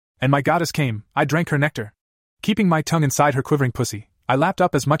hard. And my goddess came. I drank her nectar. Keeping my tongue inside her quivering pussy, I lapped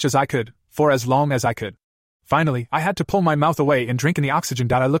up as much as I could, for as long as I could. Finally, I had to pull my mouth away and drink in the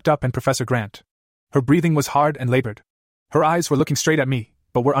oxygen. I looked up and Professor Grant. Her breathing was hard and labored. Her eyes were looking straight at me,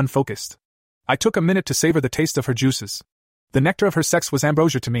 but were unfocused. I took a minute to savor the taste of her juices. The nectar of her sex was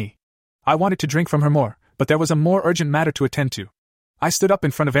ambrosia to me. I wanted to drink from her more, but there was a more urgent matter to attend to. I stood up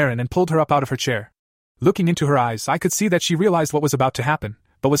in front of Erin and pulled her up out of her chair. Looking into her eyes, I could see that she realized what was about to happen,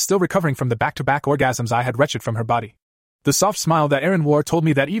 but was still recovering from the back-to-back orgasms I had wrenched from her body. The soft smile that Erin wore told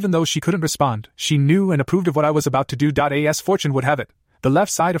me that even though she couldn't respond, she knew and approved of what I was about to do. As fortune would have it, the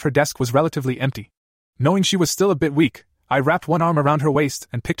left side of her desk was relatively empty. Knowing she was still a bit weak, I wrapped one arm around her waist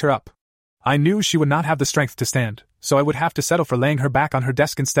and picked her up. I knew she would not have the strength to stand, so I would have to settle for laying her back on her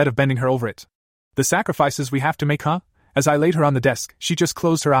desk instead of bending her over it. The sacrifices we have to make, huh? As I laid her on the desk, she just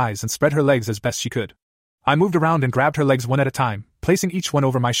closed her eyes and spread her legs as best she could. I moved around and grabbed her legs one at a time, placing each one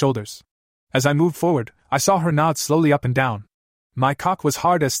over my shoulders. As I moved forward, I saw her nod slowly up and down. My cock was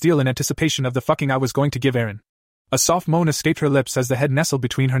hard as steel in anticipation of the fucking I was going to give Erin. A soft moan escaped her lips as the head nestled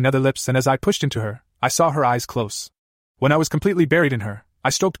between her nether lips, and as I pushed into her, I saw her eyes close. When I was completely buried in her,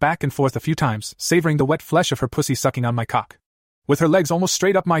 I stroked back and forth a few times, savoring the wet flesh of her pussy sucking on my cock. With her legs almost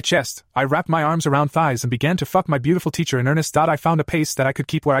straight up my chest, I wrapped my arms around thighs and began to fuck my beautiful teacher in earnest. I found a pace that I could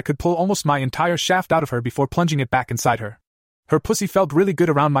keep where I could pull almost my entire shaft out of her before plunging it back inside her. Her pussy felt really good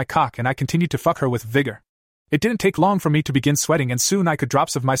around my cock, and I continued to fuck her with vigor. It didn't take long for me to begin sweating, and soon I could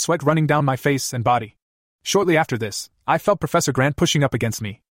drops of my sweat running down my face and body. Shortly after this, I felt Professor Grant pushing up against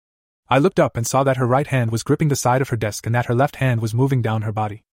me. I looked up and saw that her right hand was gripping the side of her desk and that her left hand was moving down her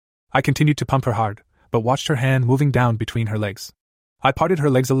body. I continued to pump her hard, but watched her hand moving down between her legs. I parted her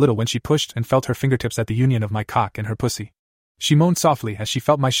legs a little when she pushed and felt her fingertips at the union of my cock and her pussy. She moaned softly as she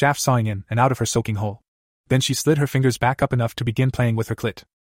felt my shaft sawing in and out of her soaking hole. Then she slid her fingers back up enough to begin playing with her clit.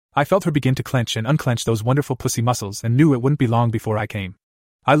 I felt her begin to clench and unclench those wonderful pussy muscles and knew it wouldn't be long before I came.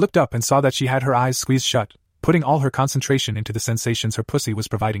 I looked up and saw that she had her eyes squeezed shut, putting all her concentration into the sensations her pussy was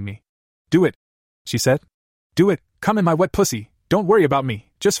providing me. "Do it," she said. "Do it, come in my wet pussy, don't worry about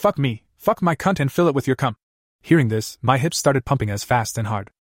me, just fuck me, fuck my cunt and fill it with your cum." Hearing this, my hips started pumping as fast and hard.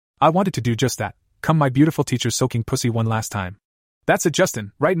 I wanted to do just that, come my beautiful teacher's soaking pussy one last time. "That's it,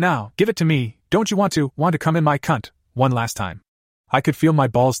 Justin, right now, give it to me, don't you want to come in my cunt, one last time?" I could feel my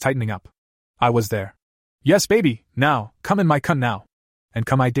balls tightening up. I was there. "Yes, baby, now, come in my cunt now." And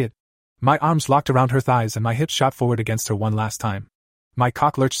come I did. My arms locked around her thighs and my hips shot forward against her one last time. My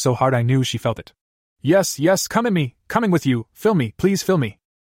cock lurched so hard I knew she felt it. "Yes, yes, come in me, coming with you, fill me, please fill me."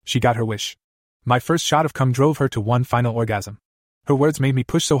 She got her wish. My first shot of cum drove her to one final orgasm. Her words made me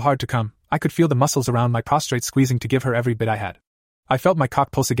push so hard to come, I could feel the muscles around my prostrate squeezing to give her every bit I had. I felt my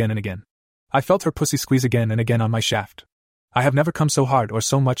cock pulse again and again. I felt her pussy squeeze again and again on my shaft. I have never come so hard or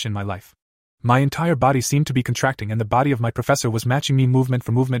so much in my life. My entire body seemed to be contracting and the body of my professor was matching me movement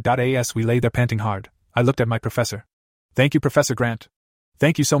for movement. As we lay there panting hard, I looked at my professor. "Thank you, Professor Grant.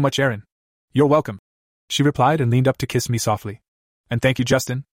 Thank you so much, Erin." "You're welcome," she replied and leaned up to kiss me softly. "And thank you,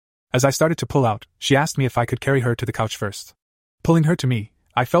 Justin." As I started to pull out, she asked me if I could carry her to the couch first. Pulling her to me,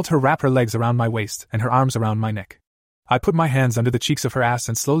 I felt her wrap her legs around my waist and her arms around my neck. I put my hands under the cheeks of her ass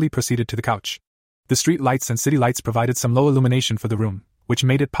and slowly proceeded to the couch. The street lights and city lights provided some low illumination for the room, which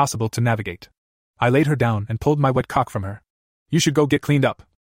made it possible to navigate. I laid her down and pulled my wet cock from her. "You should go get cleaned up,"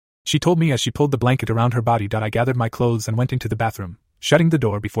 she told me as she pulled the blanket around her body. I gathered my clothes and went into the bathroom, shutting the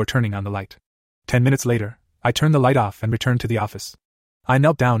door before turning on the light. 10 minutes later, I turned the light off and returned to the office. I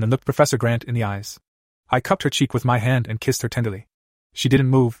knelt down and looked Professor Grant in the eyes. I cupped her cheek with my hand and kissed her tenderly. She didn't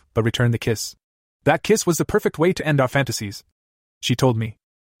move, but returned the kiss. "That kiss was the perfect way to end our fantasies," she told me.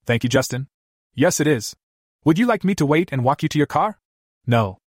 "Thank you, Justin." "Yes, it is. Would you like me to wait and walk you to your car?"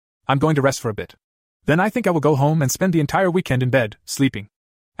 "No. I'm going to rest for a bit. Then I think I will go home and spend the entire weekend in bed, sleeping."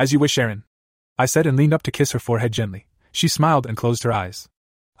 "As you wish, Erin," I said and leaned up to kiss her forehead gently. She smiled and closed her eyes.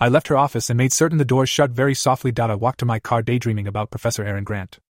 I left her office and made certain the doors shut very softly. I walked to my car daydreaming about Professor Erin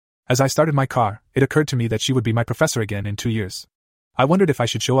Grant. As I started my car, it occurred to me that she would be my professor again in 2 years. I wondered if I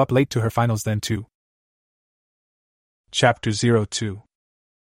should show up late to her finals then too. Chapter 02.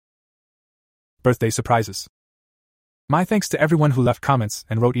 Birthday Surprises. My thanks to everyone who left comments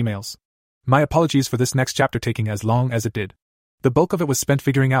and wrote emails. My apologies for this next chapter taking as long as it did. The bulk of it was spent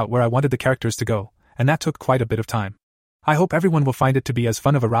figuring out where I wanted the characters to go, and that took quite a bit of time. I hope everyone will find it to be as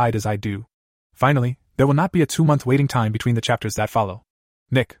fun of a ride as I do. Finally, there will not be a 2-month waiting time between the chapters that follow.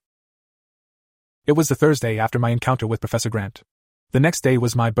 Nick. It was the Thursday after my encounter with Professor Grant. The next day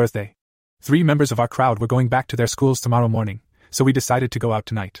was my birthday. 3 members of our crowd were going back to their schools tomorrow morning, so we decided to go out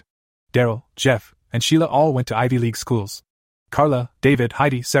tonight. Daryl, Jeff, and Sheila all went to Ivy League schools. Carla, David,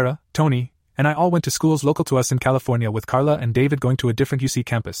 Heidi, Sarah, Tony, and I all went to schools local to us in California, with Carla and David going to a different UC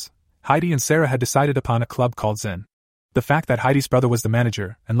campus. Heidi and Sarah had decided upon a club called Zen. The fact that Heidi's brother was the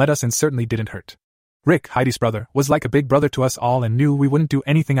manager and let us in certainly didn't hurt. Rick, Heidi's brother, was like a big brother to us all and knew we wouldn't do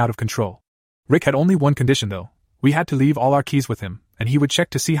anything out of control. Rick had only one condition though. We had to leave all our keys with him, and he would check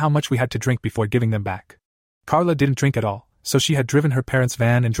to see how much we had to drink before giving them back. Carla didn't drink at all, so she had driven her parents'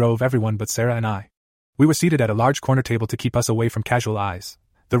 van and drove everyone but Sarah and I. We were seated at a large corner table to keep us away from casual eyes.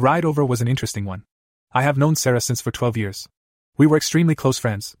 The ride over was an interesting one. I have known Sarah since for 12 years. We were extremely close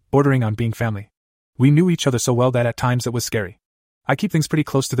friends, bordering on being family. We knew each other so well that at times it was scary. I keep things pretty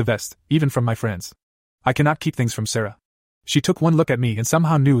close to the vest, even from my friends. I cannot keep things from Sarah. She took one look at me and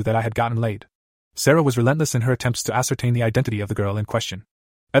somehow knew that I had gotten laid. Sarah was relentless in her attempts to ascertain the identity of the girl in question.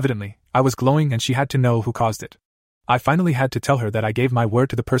 Evidently, I was glowing and she had to know who caused it. I finally had to tell her that I gave my word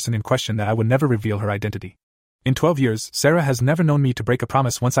to the person in question that I would never reveal her identity. In 12 years, Sarah has never known me to break a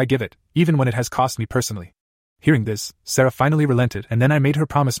promise once I give it, even when it has cost me personally. Hearing this, Sarah finally relented, and then I made her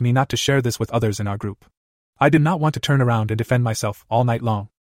promise me not to share this with others in our group. I did not want to turn around and defend myself all night long.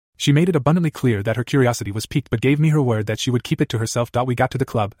 She made it abundantly clear that her curiosity was piqued but gave me her word that she would keep it to herself. We got to the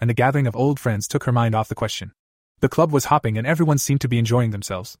club and the gathering of old friends took her mind off the question. The club was hopping and everyone seemed to be enjoying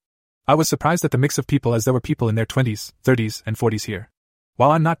themselves. I was surprised at the mix of people as there were people in their 20s, 30s, and 40s here.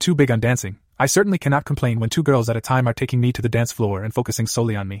 While I'm not too big on dancing, I certainly cannot complain when 2 girls at a time are taking me to the dance floor and focusing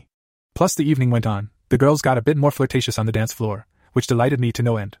solely on me. Plus the evening went on, the girls got a bit more flirtatious on the dance floor, which delighted me to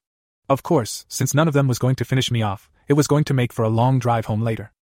no end. Of course, since none of them was going to finish me off, it was going to make for a long drive home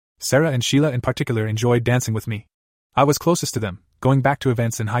later. Sarah and Sheila in particular enjoyed dancing with me. I was closest to them, going back to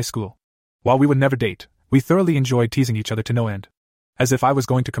events in high school. While we would never date, we thoroughly enjoyed teasing each other to no end. As if I was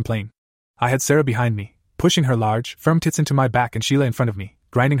going to complain. I had Sarah behind me, pushing her large, firm tits into my back and Sheila in front of me,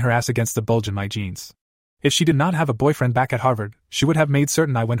 grinding her ass against the bulge in my jeans. If she did not have a boyfriend back at Harvard, she would have made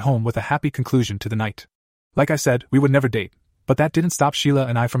certain I went home with a happy conclusion to the night. Like I said, we would never date, but that didn't stop Sheila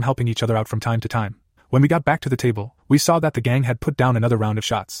and I from helping each other out from time to time. When we got back to the table, we saw that the gang had put down another round of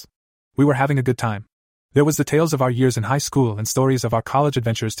shots. We were having a good time. There was the tales of our years in high school and stories of our college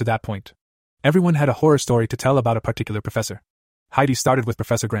adventures to that point. Everyone had a horror story to tell about a particular professor. Heidi started with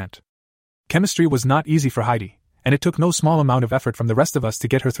Professor Grant. Chemistry was not easy for Heidi, and it took no small amount of effort from the rest of us to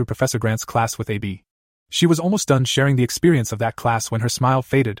get her through Professor Grant's class with AB. She was almost done sharing the experience of that class when her smile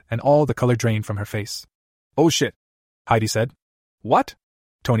faded and all the color drained from her face. "Oh shit," Heidi said. "What?"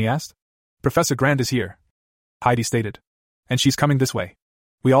 Tony asked. "Professor Grant is here," Heidi stated. "And she's coming this way."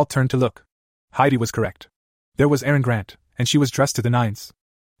 We all turned to look. Heidi was correct. There was Erin Grant, and she was dressed to the nines.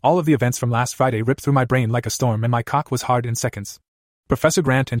 All of the events from last Friday ripped through my brain like a storm and my cock was hard in seconds. Professor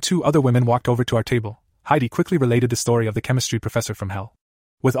Grant and 2 other women walked over to our table. Heidi quickly related the story of the chemistry professor from hell.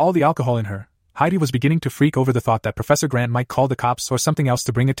 With all the alcohol in her, Heidi was beginning to freak over the thought that Professor Grant might call the cops or something else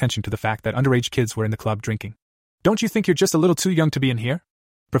to bring attention to the fact that underage kids were in the club drinking. "Don't you think you're just a little too young to be in here?"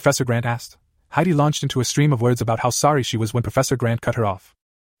 Professor Grant asked. Heidi launched into a stream of words about how sorry she was when Professor Grant cut her off.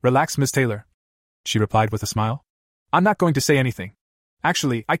 "Relax, Miss Taylor," she replied with a smile. "I'm not going to say anything.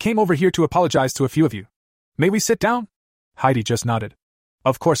 Actually, I came over here to apologize to a few of you. May we sit down?" Heidi just nodded.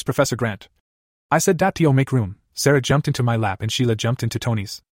 "Of course, Professor Grant." I said that to make room. Sarah jumped into my lap and Sheila jumped into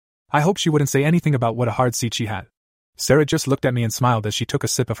Tony's. I hoped she wouldn't say anything about what a hard seat she had. Sarah just looked at me and smiled as she took a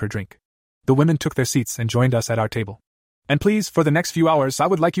sip of her drink. The women took their seats and joined us at our table. "And please, for the next few hours, I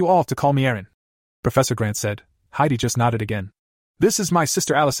would like you all to call me Erin," Professor Grant said. Heidi just nodded again. "This is my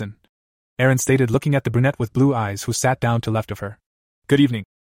sister Allison," Erin stated, looking at the brunette with blue eyes who sat down to left of her. "Good evening,"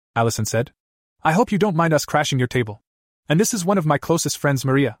 Allison said. "I hope you don't mind us crashing your table. And this is one of my closest friends,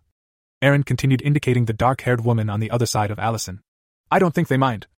 Maria." Erin continued, indicating the dark-haired woman on the other side of Allison. "I don't think they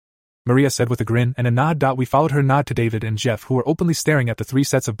mind," Maria said with a grin and a nod. We followed her nod to David and Jeff, who were openly staring at the 3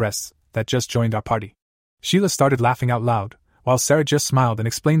 sets of breasts that just joined our party. Sheila started laughing out loud, while Sarah just smiled and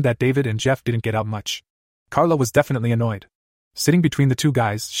explained that David and Jeff didn't get out much. Carla was definitely annoyed. Sitting between the 2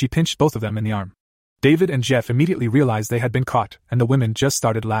 guys, she pinched both of them in the arm. David and Jeff immediately realized they had been caught, and the women just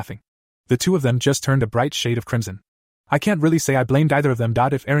started laughing. The 2 of them just turned a bright shade of crimson. I can't really say I blamed either of them.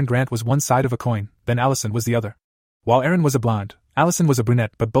 If Erin Grant was one side of a coin, then Allison was the other. While Erin was a blonde, Allison was a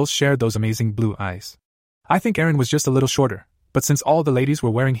brunette, but both shared those amazing blue eyes. I think Erin was just a little shorter, but since all the ladies were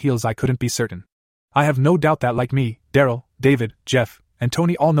wearing heels, I couldn't be certain. I have no doubt that, like me, Daryl, David, Jeff, and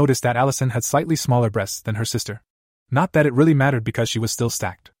Tony all noticed that Allison had slightly smaller breasts than her sister. Not that it really mattered because she was still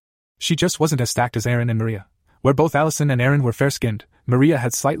stacked. She just wasn't as stacked as Erin and Maria. Where both Allison and Erin were fair-skinned, Maria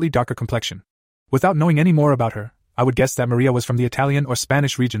had slightly darker complexion. Without knowing any more about her, I would guess that Maria was from the Italian or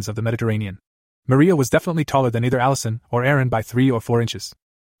Spanish regions of the Mediterranean. Maria was definitely taller than either Allison or Erin by 3 or 4 inches.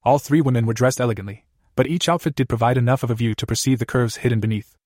 All 3 women were dressed elegantly, but each outfit did provide enough of a view to perceive the curves hidden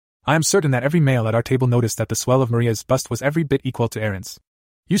beneath. I am certain that every male at our table noticed that the swell of Maria's bust was every bit equal to Erin's.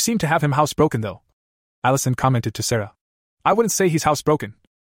 "You seem to have him housebroken though," Allison commented to Sarah. "I wouldn't say he's housebroken,"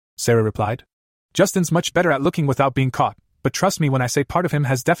 Sarah replied. "Justin's much better at looking without being caught, but trust me when I say part of him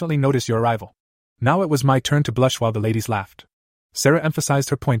has definitely noticed your arrival." Now it was my turn to blush while the ladies laughed. Sarah emphasized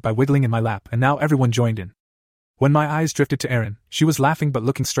her point by wiggling in my lap, and now everyone joined in. When my eyes drifted to Erin, she was laughing but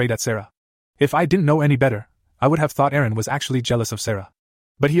looking straight at Sarah. If I didn't know any better, I would have thought Erin was actually jealous of Sarah.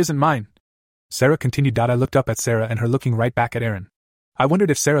 "But he isn't mine," Sarah continued. I looked up at Sarah and her looking right back at Erin. I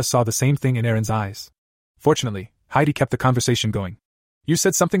wondered if Sarah saw the same thing in Erin's eyes. Fortunately, Heidi kept the conversation going. "You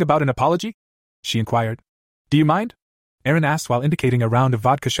said something about an apology?" she inquired. "Do you mind?" Erin asked while indicating a round of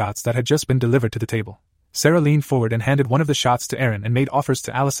vodka shots that had just been delivered to the table. Sarah leaned forward and handed one of the shots to Erin and made offers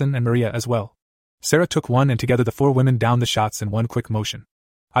to Allison and Maria as well. Sarah took one and together the 4 women downed the shots in one quick motion.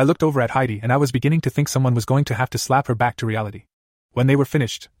 I looked over at Heidi and I was beginning to think someone was going to have to slap her back to reality. When they were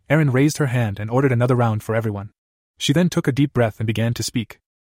finished, Erin raised her hand and ordered another round for everyone. She then took a deep breath and began to speak.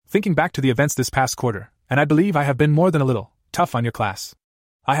 "Thinking back to the events this past quarter, And I believe I have been more than a little tough on your class.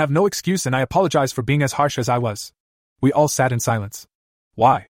 I have no excuse and I apologize for being as harsh as I was. We all sat in silence.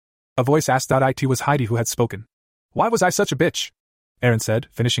 Why? A voice asked. It was Heidi who had spoken. Why was I such a bitch? Erin said,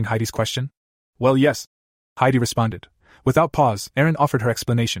 finishing Heidi's question. Well, yes, Heidi responded. Without pause, Erin offered her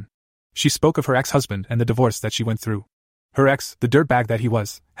explanation. She spoke of her ex-husband and the divorce that she went through. Her ex, the dirtbag that he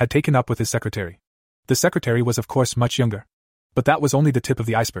was, had taken up with his secretary. The secretary was of course much younger. But that was only the tip of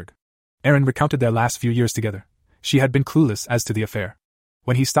the iceberg. Erin recounted their last few years together. She had been clueless as to the affair.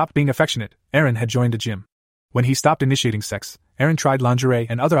 When he stopped being affectionate, Erin had joined a gym. When he stopped initiating sex, Erin tried lingerie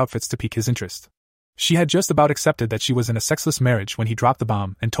and other outfits to pique his interest. She had just about accepted that she was in a sexless marriage when he dropped the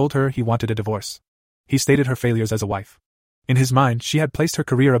bomb and told her he wanted a divorce. He stated her failures as a wife. In his mind, she had placed her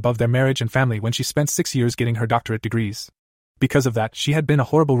career above their marriage and family when she spent 6 years getting her doctorate degrees. Because of that, she had been a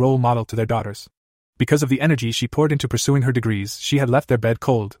horrible role model to their daughters. Because of the energy she poured into pursuing her degrees, she had left their bed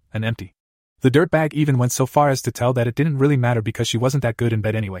cold and empty. The dirtbag even went so far as to tell that it didn't really matter because she wasn't that good in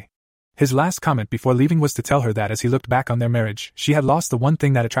bed anyway. His last comment before leaving was to tell her that as he looked back on their marriage, she had lost the one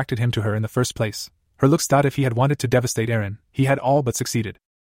thing that attracted him to her in the first place. Her looks. If he had wanted to devastate Erin, he had all but succeeded.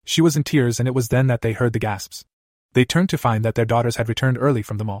 She was in tears and it was then that they heard the gasps. They turned to find that their daughters had returned early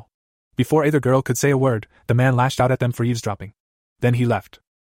from the mall. Before either girl could say a word, the man lashed out at them for eavesdropping. Then he left.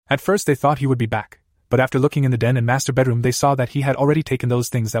 At first they thought he would be back, but after looking in the den and master bedroom they saw that he had already taken those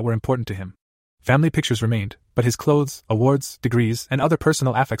things that were important to him. Family pictures remained, but his clothes, awards, degrees, and other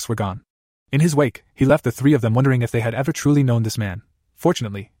personal affects were gone. In his wake, he left the three of them wondering if they had ever truly known this man.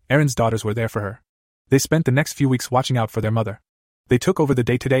 Fortunately, Erin's daughters were there for her. They spent the next few weeks watching out for their mother. They took over the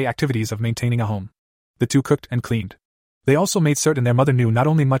day-to-day activities of maintaining a home. The two cooked and cleaned. They also made certain their mother knew not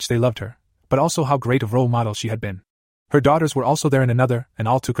only much they loved her, but also how great of role model she had been. Her daughters were also there in another, and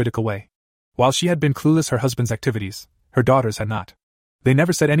all too critical way. While she had been clueless her husband's activities, her daughters had not. They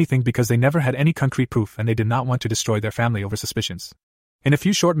never said anything because they never had any concrete proof and they did not want to destroy their family over suspicions. In a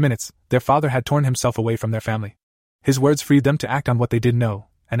few short minutes, their father had torn himself away from their family. His words freed them to act on what they did know,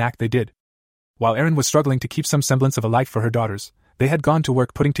 and act they did. While Erin was struggling to keep some semblance of a life for her daughters, they had gone to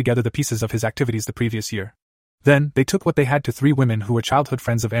work putting together the pieces of his activities the previous year. Then, they took what they had to 3 women who were childhood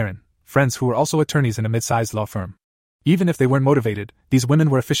friends of Erin, friends who were also attorneys in a mid-sized law firm. Even if they weren't motivated, these women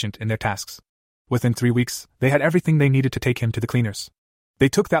were efficient in their tasks. Within 3 weeks, they had everything they needed to take him to the cleaners. They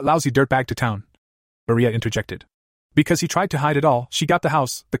took that lousy dirtbag to town. Maria interjected. Because he tried to hide it all, she got the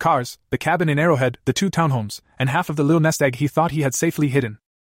house, the cars, the cabin in Arrowhead, the 2 townhomes, and half of the little nest egg he thought he had safely hidden.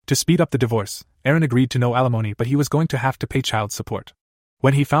 To speed up the divorce, Erin agreed to no alimony, but he was going to have to pay child support.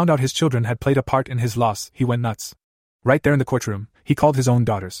 When he found out his children had played a part in his loss, he went nuts. Right there in the courtroom, he called his own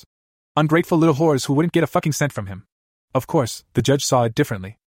daughters ungrateful little whores who wouldn't get a fucking cent from him. Of course, the judge saw it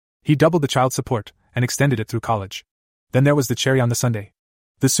differently. He doubled the child support, and extended it through college. Then there was the cherry on the sundae.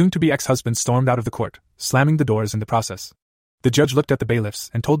 The soon-to-be ex-husband stormed out of the court, slamming the doors in the process. The judge looked at the bailiffs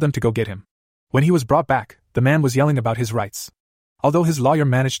and told them to go get him. When he was brought back, the man was yelling about his rights. Although his lawyer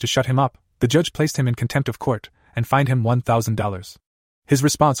managed to shut him up, the judge placed him in contempt of court and fined him $1,000. His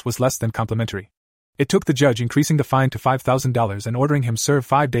response was less than complimentary. It took the judge increasing the fine to $5,000 and ordering him serve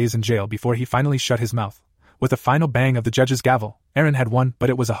 5 days in jail before he finally shut his mouth. With a final bang of the judge's gavel, Erin had won, but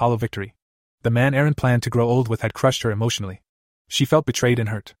it was a hollow victory. The man Erin planned to grow old with had crushed her emotionally. She felt betrayed and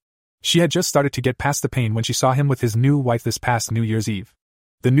hurt. She had just started to get past the pain when she saw him with his new wife this past New Year's Eve.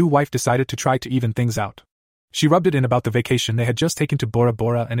 The new wife decided to try to even things out. She rubbed it in about the vacation they had just taken to Bora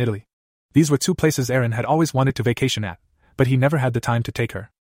Bora and Italy. These were 2 places Erin had always wanted to vacation at, but he never had the time to take her.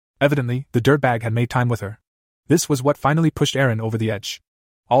 Evidently, the dirtbag had made time with her. This was what finally pushed Erin over the edge.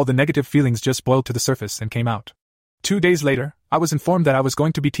 All the negative feelings just boiled to the surface and came out. 2 days later, I was informed that I was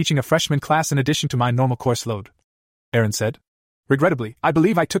going to be teaching a freshman class in addition to my normal course load, Erin said. Regrettably, I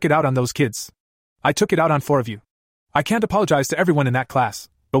believe I took it out on those kids. I took it out on 4 of you. I can't apologize to everyone in that class,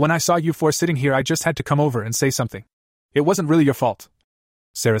 but when I saw you 4 sitting here I just had to come over and say something. It wasn't really your fault,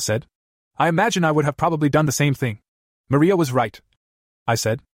 Sarah said. I imagine I would have probably done the same thing. Maria was right, I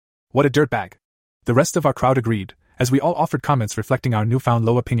said. What a dirtbag. The rest of our crowd agreed, as we all offered comments reflecting our newfound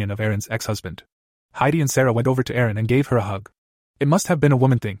low opinion of Erin's ex-husband. Heidi and Sarah went over to Erin and gave her a hug. It must have been a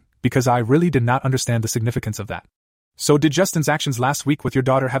woman thing, because I really did not understand the significance of that. So did Justin's actions last week with your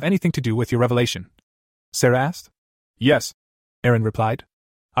daughter have anything to do with your revelation? Sarah asked. Yes, Erin replied.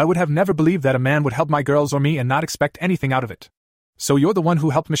 I would have never believed that a man would help my girls or me and not expect anything out of it. So you're the one who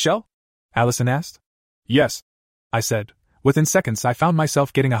helped Michelle? Allison asked. Yes, I said. Within seconds I found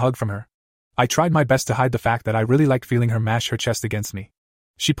myself getting a hug from her. I tried my best to hide the fact that I really liked feeling her mash her chest against me.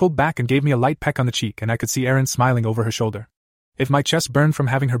 She pulled back and gave me a light peck on the cheek and I could see Erin smiling over her shoulder. If my chest burned from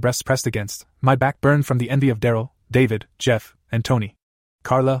having her breasts pressed against, my back burned from the envy of Daryl, David, Jeff, and Tony.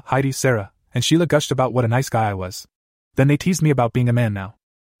 Carla, Heidi, Sarah, and Sheila gushed about what a nice guy I was. Then they teased me about being a man now.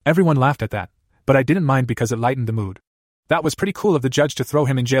 Everyone laughed at that, but I didn't mind because it lightened the mood. That was pretty cool of the judge to throw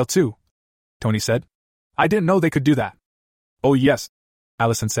him in jail too, Tony said. I didn't know they could do that. Oh yes,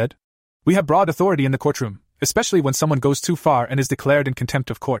 Allison said. We have broad authority in the courtroom, especially when someone goes too far and is declared in contempt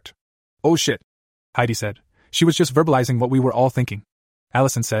of court. Oh shit, Heidi said. She was just verbalizing what we were all thinking.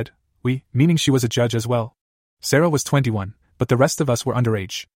 Allison said, we, meaning she was a judge as well. Sarah was 21, but the rest of us were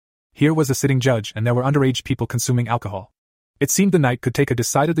underage. Here was a sitting judge and there were underage people consuming alcohol. It seemed the night could take a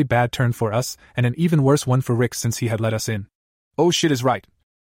decidedly bad turn for us, and an even worse one for Rick since he had let us in. Oh shit is right,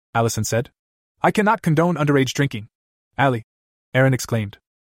 Allison said. I cannot condone underage drinking. Allie, Aaron exclaimed.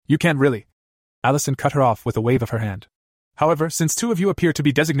 You can't really. Allison cut her off with a wave of her hand. However, since two of you appear to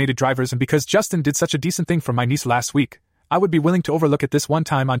be designated drivers and because Justin did such a decent thing for my niece last week, I would be willing to overlook it this one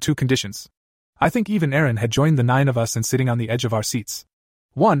time on two conditions. I think even Aaron had joined the 9 of us in sitting on the edge of our seats.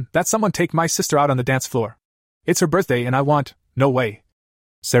 1, that someone take my sister out on the dance floor. It's her birthday and I want— No way.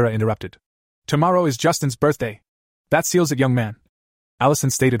 Sarah interrupted. Tomorrow is Justin's birthday. That seals it, young man. Allison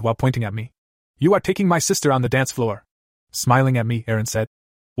stated while pointing at me. You are taking my sister on the dance floor. Smiling at me, Aaron said.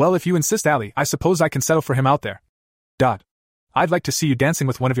 Well, if you insist, Allie, I suppose I can settle for him out there. I'd like to see you dancing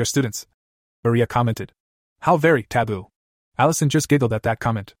with one of your students, Maria commented. How very taboo. Allison just giggled at that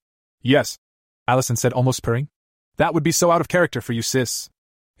comment. Yes, Allison said, almost purring. That would be so out of character for you, sis.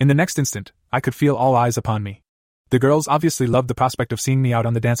 In the next instant, I could feel all eyes upon me. The girls obviously loved the prospect of seeing me out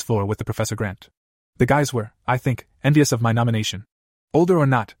on the dance floor with the Professor Grant. The guys were, I think, envious of my nomination. Older or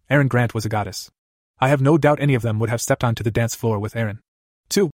not, Erin Grant was a goddess. I have no doubt any of them would have stepped onto the dance floor with Erin.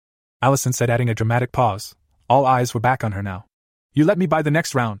 2, Allison said, adding a dramatic pause. All eyes were back on her now. You let me by the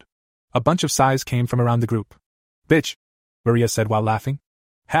next round. A bunch of sighs came from around the group. Bitch, Maria said while laughing.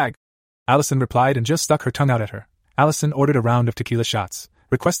 Hag, Allison replied and just stuck her tongue out at her. Allison ordered a round of tequila shots,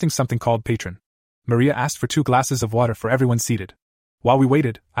 requesting something called Patron. Maria asked for 2 glasses of water for everyone seated. While we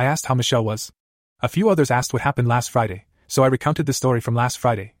waited, I asked how Michelle was. A few others asked what happened last Friday, so I recounted the story from last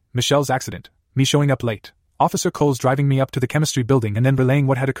Friday, Michelle's accident, me showing up late, Officer Coles driving me up to the chemistry building and then relaying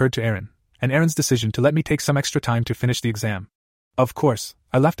what had occurred to Erin, and Erin's decision to let me take some extra time to finish the exam. Of course,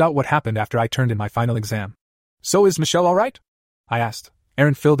 I left out what happened after I turned in my final exam. So is Michelle alright? I asked.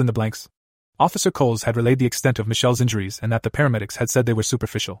 Erin filled in the blanks. Officer Coles had relayed the extent of Michelle's injuries and that the paramedics had said they were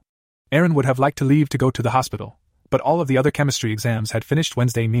superficial. Erin would have liked to leave to go to the hospital, but all of the other chemistry exams had finished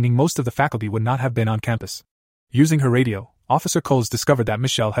Wednesday, meaning most of the faculty would not have been on campus. Using her radio, Officer Coles discovered that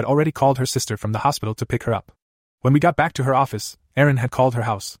Michelle had already called her sister from the hospital to pick her up. When we got back to her office, Erin had called her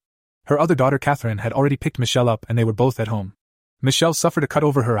house. Her other daughter Catherine had already picked Michelle up and they were both at home. Michelle suffered a cut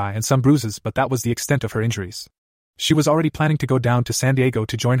over her eye and some bruises, but that was the extent of her injuries. She was already planning to go down to San Diego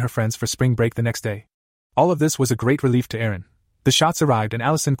to join her friends for spring break the next day. All of this was a great relief to Erin. The shots arrived and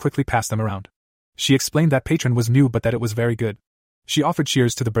Allison quickly passed them around. She explained that Patron was new but that it was very good. She offered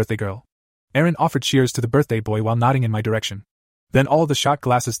cheers to the birthday girl. Erin offered cheers to the birthday boy while nodding in my direction. Then all the shot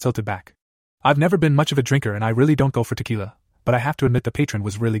glasses tilted back. I've never been much of a drinker and I really don't go for tequila, but I have to admit the Patron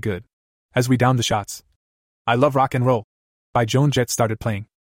was really good. As we downed the shots, I Love Rock and Roll by Joan Jett started playing.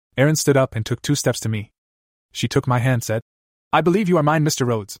 Erin stood up and took 2 steps to me. She took my hand, said, I believe you are mine, Mr.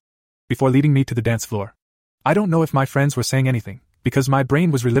 Rhodes, before leading me to the dance floor. I don't know if my friends were saying anything, because my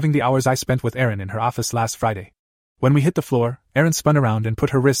brain was reliving the hours I spent with Erin in her office last Friday. When we hit the floor, Erin spun around and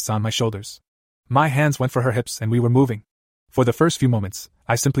put her wrists on my shoulders. My hands went for her hips and we were moving. For the first few moments,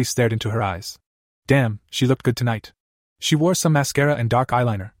 I simply stared into her eyes. Damn, she looked good tonight. She wore some mascara and dark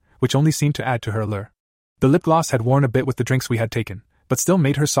eyeliner, which only seemed to add to her allure. The lip gloss had worn a bit with the drinks we had taken, but still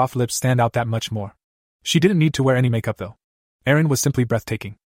made her soft lips stand out that much more. She didn't need to wear any makeup though. Erin was simply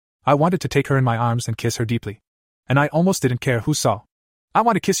breathtaking. I wanted to take her in my arms and kiss her deeply. And I almost didn't care who saw. I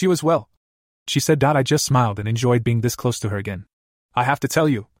want to kiss you as well, she said. I just smiled and enjoyed being this close to her again. I have to tell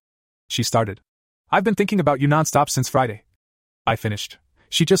you, she started. I've been thinking about you nonstop since Friday. I finished.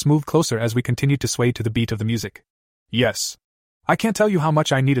 She just moved closer as we continued to sway to the beat of the music. Yes. I can't tell you how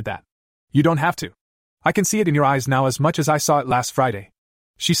much I needed that. You don't have to. I can see it in your eyes now as much as I saw it last Friday.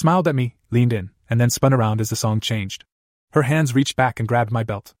 She smiled at me, leaned in, and then spun around as the song changed. Her hands reached back and grabbed my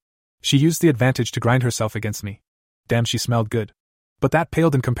belt. She used the advantage to grind herself against me. Damn, she smelled good. But that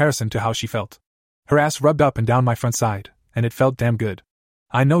paled in comparison to how she felt. Her ass rubbed up and down my front side, and it felt damn good.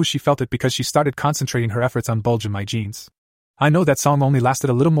 I know she felt it because she started concentrating her efforts on bulging my jeans. I know that song only lasted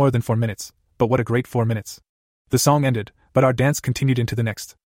a little more than 4 minutes, but what a great 4 minutes. The song ended, but our dance continued into the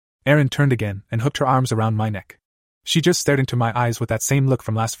next. Erin turned again and hooked her arms around my neck. She just stared into my eyes with that same look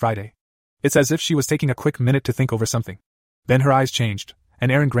from last Friday. It's as if she was taking a quick minute to think over something. Then her eyes changed,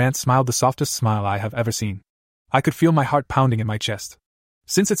 and Erin Grant smiled the softest smile I have ever seen. I could feel my heart pounding in my chest.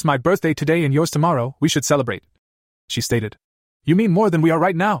 Since it's my birthday today and yours tomorrow, we should celebrate, she stated. You mean more than we are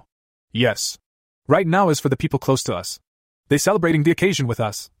right now? Yes. Right now is for the people close to us. They celebrating the occasion with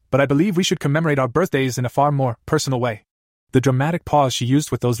us, but I believe we should commemorate our birthdays in a far more personal way. The dramatic pause she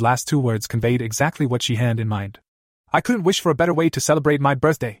used with those last two words conveyed exactly what she had in mind. I couldn't wish for a better way to celebrate my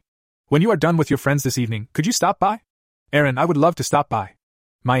birthday. When you are done with your friends this evening, could you stop by? Aaron, I would love to stop by.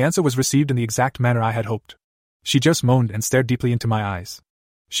 My answer was received in the exact manner I had hoped. She just moaned and stared deeply into my eyes.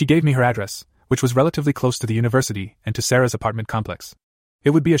 She gave me her address, which was relatively close to the university and to Sarah's apartment complex. It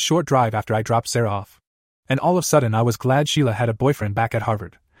would be a short drive after I dropped Sarah off. And all of a sudden I was glad Sheila had a boyfriend back at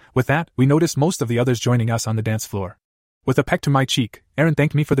Harvard. With that, we noticed most of the others joining us on the dance floor. With a peck to my cheek, Erin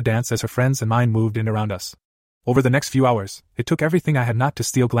thanked me for the dance as her friends and mine moved in around us. Over the next few hours, it took everything I had not to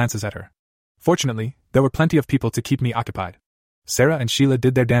steal glances at her. Fortunately, there were plenty of people to keep me occupied. Sarah and Sheila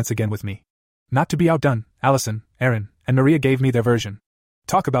did their dance again with me. Not to be outdone, Allison, Erin, and Maria gave me their version.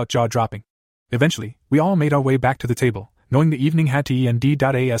 Talk about jaw-dropping. Eventually, we all made our way back to the table. Knowing the evening had to end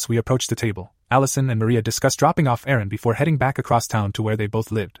as we approached the table, Allison and Maria discussed dropping off Erin before heading back across town to where they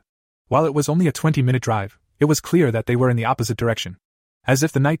both lived. While it was only a 20-minute drive, it was clear that they were in the opposite direction. As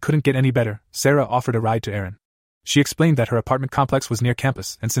if the night couldn't get any better, Sarah offered a ride to Erin. She explained that her apartment complex was near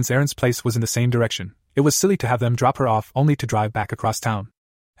campus, and since Erin's place was in the same direction, it was silly to have them drop her off only to drive back across town.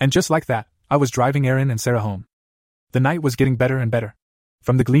 And just like that, I was driving Erin and Sarah home. The night was getting better and better.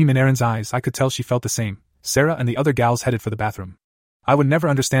 From the gleam in Erin's eyes, I could tell she felt the same. Sarah and the other gals headed for the bathroom. I would never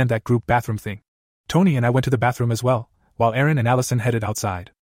understand that group bathroom thing. Tony and I went to the bathroom as well, while Erin and Allison headed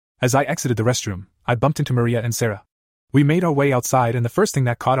outside. As I exited the restroom, I bumped into Maria and Sarah. We made our way outside and the first thing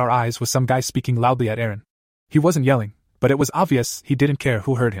that caught our eyes was some guy speaking loudly at Erin. He wasn't yelling, but it was obvious he didn't care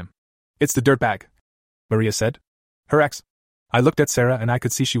who heard him. It's the dirtbag, Maria said. Her ex. I looked at Sarah and I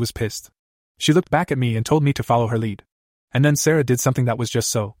could see she was pissed. She looked back at me and told me to follow her lead. And then Sarah did something that was just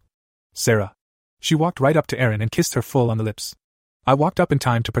so. Sarah. She walked right up to Erin and kissed her full on the lips. I walked up in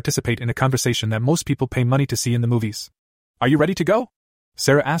time to participate in a conversation that most people pay money to see in the movies. Are you ready to go?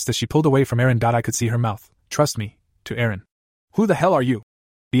 Sarah asked as she pulled away from Erin. I could see her mouth. Trust me, to Erin. Who the hell are you?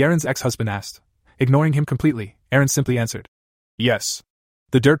 The Erin's ex-husband asked. Ignoring him completely, Erin simply answered. Yes.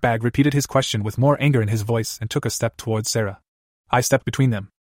 The dirtbag repeated his question with more anger in his voice and took a step towards Sarah. I stepped between them.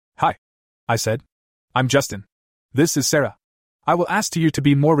 Hi, I said. I'm Justin. This is Sarah. I will ask you to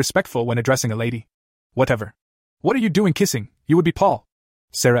be more respectful when addressing a lady. Whatever. What are you doing kissing? You would be Paul.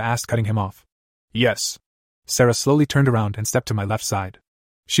 Sarah asked, cutting him off. Yes. Sarah slowly turned around and stepped to my left side.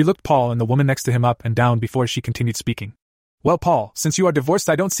 She looked Paul and the woman next to him up and down before she continued speaking. Well, Paul, since you are divorced,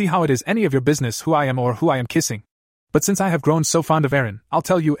 I don't see how it is any of your business who I am or who I am kissing. But since I have grown so fond of Erin, I'll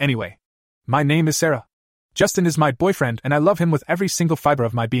tell you anyway. My name is Sarah. Justin is my boyfriend and I love him with every single fiber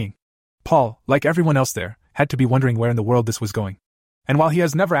of my being. Paul, like everyone else there, had to be wondering where in the world this was going. And while he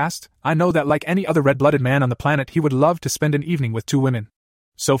has never asked, I know that like any other red-blooded man on the planet he would love to spend an evening with two women.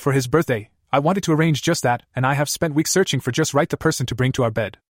 So for his birthday, I wanted to arrange just that, and I have spent weeks searching for just the person to bring to our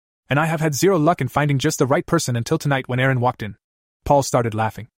bed. And I have had zero luck in finding just the right person until tonight when Erin walked in. Paul started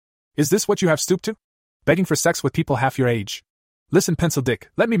laughing. Is this what you have stooped to? Begging for sex with people half your age? Listen, Pencil Dick,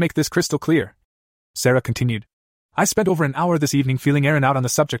 let me make this crystal clear. Sarah continued. I spent over an hour this evening feeling Erin out on the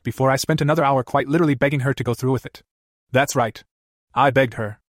subject before I spent another hour quite literally begging her to go through with it. That's right. I begged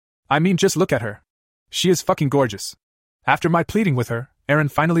her. I mean, just look at her. She is fucking gorgeous. After my pleading with her, Erin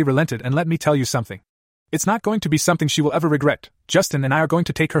finally relented, and let me tell you something. It's not going to be something she will ever regret. Justin and I are going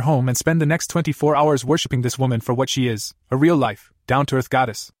to take her home and spend the next 24 hours worshipping this woman for what she is, a real-life, down-to-earth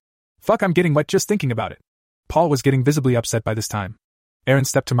goddess. Fuck, I'm getting wet just thinking about it. Paul was getting visibly upset by this time. Erin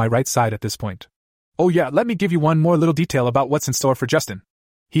stepped to my right side at this point. Oh yeah, let me give you one more little detail about what's in store for Justin.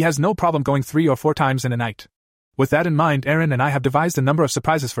 He has no problem going 3 or 4 times in a night. With that in mind, Erin and I have devised a number of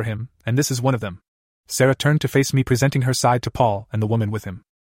surprises for him, and this is one of them. Sarah turned to face me, presenting her side to Paul and the woman with him.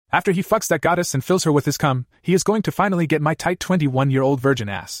 After he fucks that goddess and fills her with his cum, he is going to finally get my tight 21-year-old virgin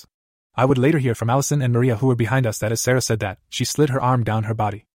ass. I would later hear from Allison and Maria, who were behind us, that as Sarah said that, she slid her arm down her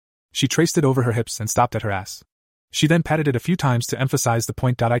body. She traced it over her hips and stopped at her ass. She then patted it a few times to emphasize the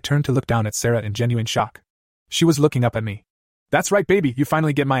point. I turned to look down at Sarah in genuine shock. She was looking up at me. That's right, baby, you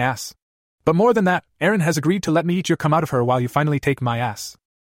finally get my ass. But more than that, Erin has agreed to let me eat your cum out of her while you finally take my ass.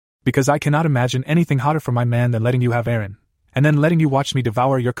 Because I cannot imagine anything hotter for my man than letting you have Erin, and then letting you watch me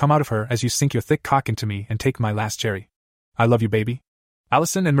devour your cum out of her as you sink your thick cock into me and take my last cherry. I love you, baby.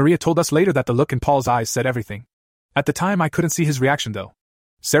 Allison and Maria told us later that the look in Paul's eyes said everything. At the time I couldn't see his reaction though.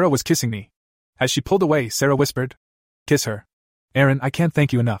 Sarah was kissing me. As she pulled away, Sarah whispered, "Kiss her. Erin, I can't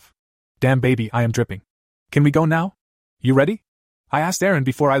thank you enough. Damn baby, I am dripping. Can we go now? You ready?" I asked Erin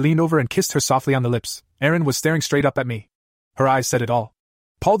before I leaned over and kissed her softly on the lips. Erin was staring straight up at me. Her eyes said it all.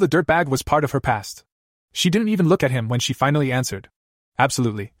 Paul the dirtbag was part of her past. She didn't even look at him when she finally answered.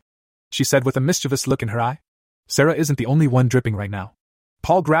 Absolutely, she said with a mischievous look in her eye. Sarah isn't the only one dripping right now.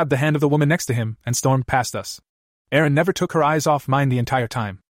 Paul grabbed the hand of the woman next to him and stormed past us. Erin never took her eyes off mine the entire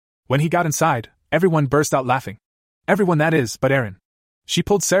time. When he got inside, everyone burst out laughing. Everyone, that is, but Erin. She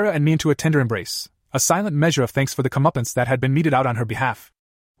pulled Sarah and me into a tender embrace, a silent measure of thanks for the comeuppance that had been meted out on her behalf.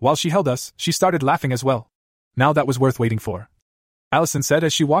 While she held us, she started laughing as well. Now that was worth waiting for. Allison said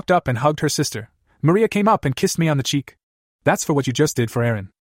as she walked up and hugged her sister. Maria came up and kissed me on the cheek. That's for what you just did for Erin.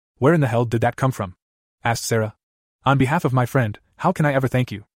 Where in the hell did that come from? Asked Sarah. On behalf of my friend, how can I ever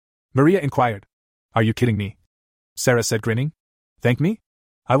thank you? Maria inquired. Are you kidding me? Sarah said, grinning. Thank me?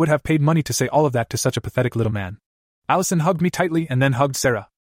 I would have paid money to say all of that to such a pathetic little man. Allison hugged me tightly and then hugged Sarah.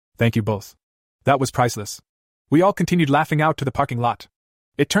 Thank you both. That was priceless. We all continued laughing out to the parking lot.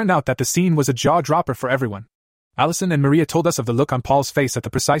 It turned out that the scene was a jaw-dropper for everyone. Allison and Maria told us of the look on Paul's face at the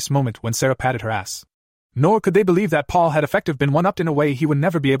precise moment when Sarah patted her ass. Nor could they believe that Paul had effectively been one-upped in a way he would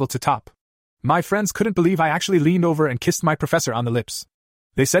never be able to top. My friends couldn't believe I actually leaned over and kissed my professor on the lips.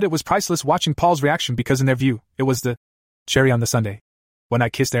 They said it was priceless watching Paul's reaction because in their view, it was the cherry on the sundae. When I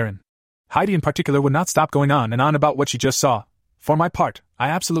kissed Erin, Heidi in particular would not stop going on and on about what she just saw. For my part, I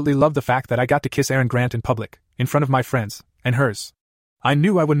absolutely loved the fact that I got to kiss Erin Grant in public, in front of my friends, and hers. I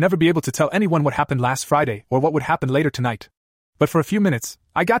knew I would never be able to tell anyone what happened last Friday or what would happen later tonight. But for a few minutes,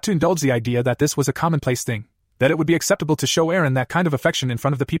 I got to indulge the idea that this was a commonplace thing, that it would be acceptable to show Erin that kind of affection in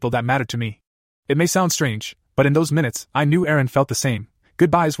front of the people that mattered to me. It may sound strange, but in those minutes, I knew Erin felt the same.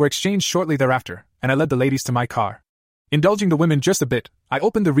 Goodbyes were exchanged shortly thereafter, and I led the ladies to my car. Indulging the women just a bit, I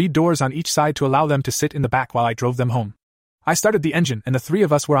opened the reed doors on each side to allow them to sit in the back while I drove them home. I started the engine and the three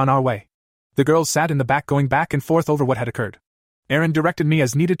of us were on our way. The girls sat in the back going back and forth over what had occurred. Erin directed me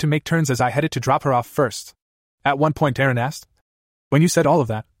as needed to make turns as I headed to drop her off first. At one point Erin asked, when you said all of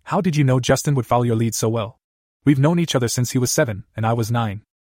that, how did you know Justin would follow your lead so well? We've known each other since he was 7 and I was 9.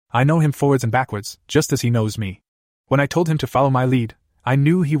 I know him forwards and backwards, just as he knows me. When I told him to follow my lead, I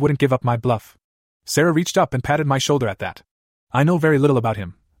knew he wouldn't give up my bluff. Sarah reached up and patted my shoulder at that. I know very little about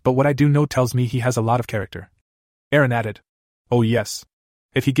him, but what I do know tells me he has a lot of character. Erin added. Oh yes.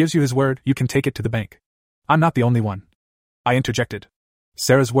 If he gives you his word, you can take it to the bank. I'm not the only one. I interjected.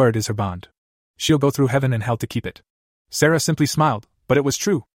 Sarah's word is her bond. She'll go through heaven and hell to keep it. Sarah simply smiled, but it was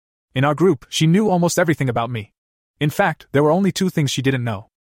true. In our group, she knew almost everything about me. In fact, there were only 2 things she didn't know.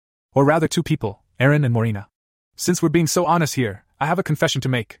 Or rather 2 people, Erin and Morena. Since we're being so honest here, I have a confession to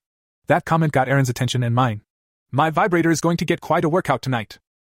make. That comment got Erin's attention and mine. My vibrator is going to get quite a workout tonight.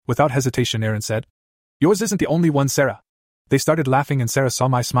 Without hesitation, Erin said. Yours isn't the only one, Sarah. They started laughing and Sarah saw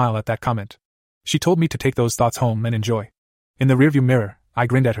my smile at that comment. She told me to take those thoughts home and enjoy. In the rearview mirror, I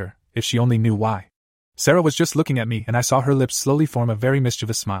grinned at her, if she only knew why. Sarah was just looking at me and I saw her lips slowly form a very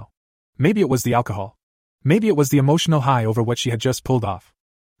mischievous smile. Maybe it was the alcohol. Maybe it was the emotional high over what she had just pulled off.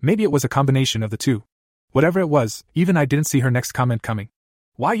 Maybe it was a combination of the two. Whatever it was, even I didn't see her next comment coming.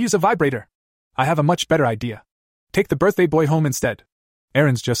 Why use a vibrator? I have a much better idea. Take the birthday boy home instead.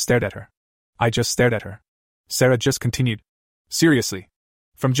 Erin's just stared at her. I just stared at her. Sarah just continued. Seriously.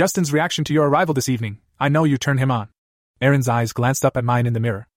 From Justin's reaction to your arrival this evening, I know you turned him on. Erin's eyes glanced up at mine in the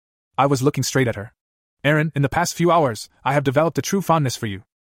mirror. I was looking straight at her. Erin, in the past few hours, I have developed a true fondness for you.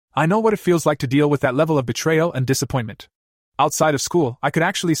 I know what it feels like to deal with that level of betrayal and disappointment. Outside of school, I could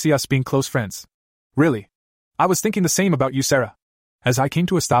actually see us being close friends. Really. I was thinking the same about you, Sarah. As I came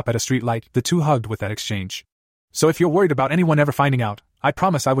to a stop at a street light, the two hugged with that exchange. So if you're worried about anyone ever finding out, I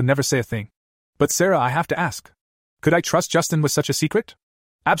promise I would never say a thing. But Sarah, I have to ask. Could I trust Justin with such a secret?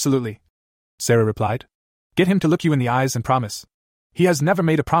 Absolutely. Sarah replied. Get him to look you in the eyes and promise. He has never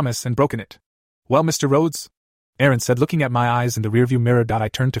made a promise and broken it. Well, Mr. Rhodes? Erin said, looking at my eyes in the rearview mirror. I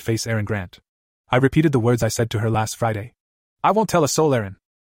turned to face Erin Grant. I repeated the words I said to her last Friday. I won't tell a soul, Erin.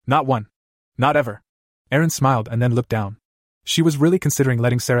 Not one. Not ever. Erin smiled and then looked down. She was really considering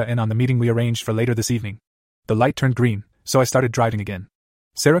letting Sarah in on the meeting we arranged for later this evening. The light turned green, so I started driving again.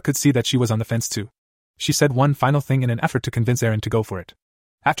 Sarah could see that she was on the fence too. She said one final thing in an effort to convince Erin to go for it.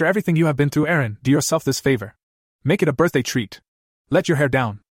 After everything you have been through, Erin, do yourself this favor. Make it a birthday treat. Let your hair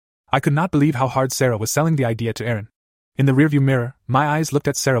down. I could not believe how hard Sarah was selling the idea to Erin. In the rearview mirror, my eyes looked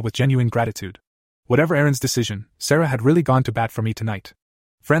at Sarah with genuine gratitude. Whatever Erin's decision, Sarah had really gone to bat for me tonight.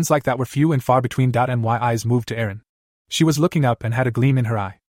 Friends like that were few and far between. And my eyes moved to Erin. She was looking up and had a gleam in her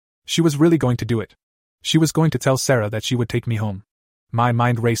eye. She was really going to do it. She was going to tell Sarah that she would take me home. My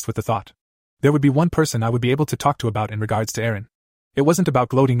mind raced with the thought. There would be one person I would be able to talk to about in regards to Erin. It wasn't about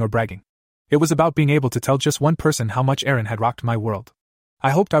gloating or bragging. It was about being able to tell just one person how much Erin had rocked my world.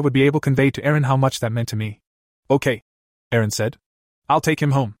 I hoped I would be able to convey to Erin how much that meant to me. Okay, Erin said. I'll take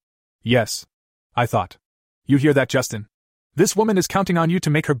him home. Yes. I thought. You hear that, Justin? This woman is counting on you to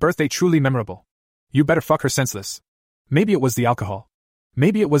make her birthday truly memorable. You better fuck her senseless. Maybe it was the alcohol.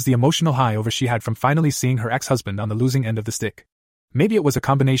 Maybe it was the emotional high over she had from finally seeing her ex-husband on the losing end of the stick. Maybe it was a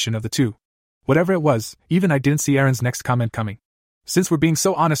combination of the two. Whatever it was, even I didn't see Aaron's next comment coming. Since we're being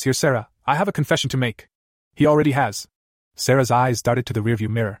so honest here, Sarah, I have a confession to make. He already has. Sarah's eyes darted to the rearview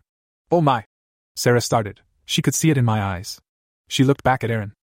mirror. Oh my. Sarah started. She could see it in my eyes. She looked back at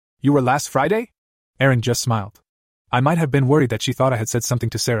Aaron. You were last Friday? Aaron just smiled. I might have been worried that she thought I had said something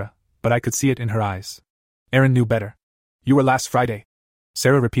to Sarah, but I could see it in her eyes. Aaron knew better. You were last Friday.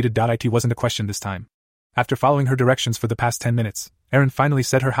 Sarah repeated. It wasn't a question this time. After following her directions for the past 10 minutes, Aaron finally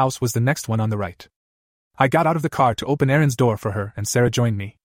said her house was the next one on the right. I got out of the car to open Aaron's door for her, and Sarah joined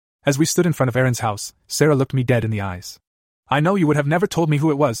me. As we stood in front of Aaron's house, Sarah looked me dead in the eyes. I know you would have never told me who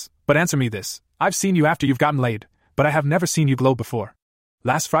it was, but answer me this. I've seen you after you've gotten laid, but I have never seen you glow before.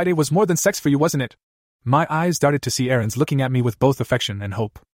 Last Friday was more than sex for you, wasn't it? My eyes darted to see Aaron's looking at me with both affection and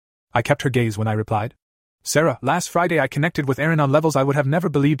hope. I kept her gaze when I replied. Sarah, last Friday I connected with Aaron on levels I would have never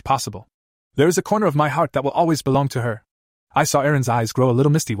believed possible. There is a corner of my heart that will always belong to her. I saw Aaron's eyes grow a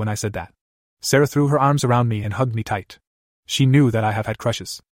little misty when I said that. Sarah threw her arms around me and hugged me tight. She knew that I have had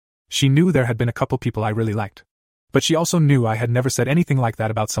crushes. She knew there had been a couple people I really liked. But she also knew I had never said anything like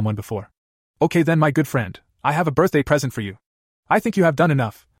that about someone before. Okay then, my good friend, I have a birthday present for you. I think you have done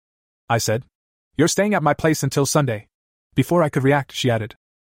enough, I said. You're staying at my place until Sunday. Before I could react, she added.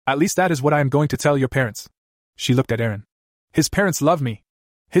 At least that is what I am going to tell your parents. She looked at Aaron. His parents love me.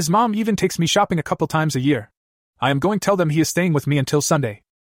 His mom even takes me shopping a couple times a year. I am going to tell them he is staying with me until Sunday.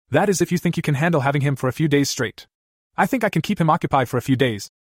 That is if you think you can handle having him for a few days straight. I think I can keep him occupied for a few days,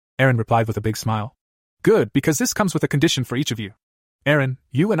 Aaron replied with a big smile. Good, because this comes with a condition for each of you. Aaron,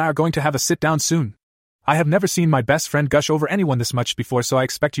 you and I are going to have a sit-down soon. I have never seen my best friend gush over anyone this much before, so I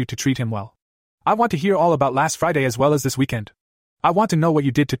expect you to treat him well. I want to hear all about last Friday as well as this weekend. I want to know what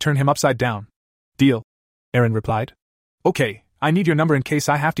you did to turn him upside down. Deal, Aaron replied. Okay, I need your number in case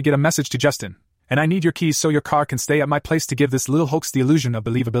I have to get a message to Justin, and I need your keys so your car can stay at my place to give this little hoax the illusion of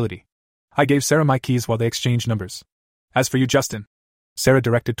believability. I gave Sarah my keys while they exchanged numbers. As for you, Justin, Sarah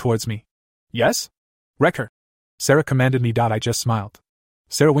directed towards me. Yes? Wreck her, Sarah commanded me. I just smiled.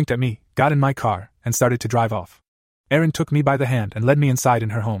 Sarah winked at me, got in my car, and started to drive off. Aaron took me by the hand and led me inside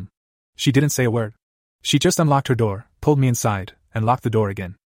in her home. She didn't say a word. She just unlocked her door, pulled me inside, and locked the door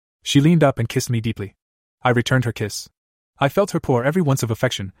again. She leaned up and kissed me deeply. I returned her kiss. I felt her pour every ounce of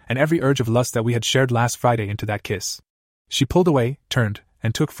affection and every urge of lust that we had shared last Friday into that kiss. She pulled away, turned,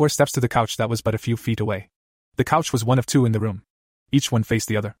 and took 4 steps to the couch that was but a few feet away. The couch was one of 2 in the room. Each one faced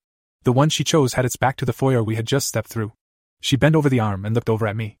the other. The one she chose had its back to the foyer we had just stepped through. She bent over the arm and looked over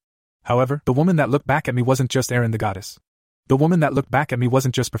at me. However, the woman that looked back at me wasn't just Erin the goddess. The woman that looked back at me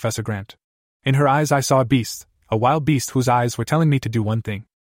wasn't just Professor Grant. In her eyes I saw a beast, a wild beast whose eyes were telling me to do one thing.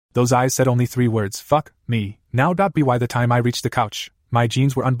 Those eyes said only 3 words: fuck me. Now. By the time I reached the couch, my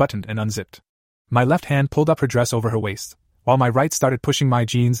jeans were unbuttoned and unzipped. My left hand pulled up her dress over her waist, while my right started pushing my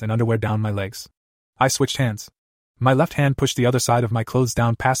jeans and underwear down my legs. I switched hands. My left hand pushed the other side of my clothes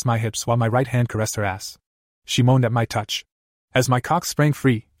down past my hips while my right hand caressed her ass. She moaned at my touch. As my cock sprang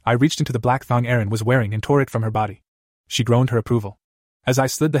free, I reached into the black thong Erin was wearing and tore it from her body. She groaned her approval. As I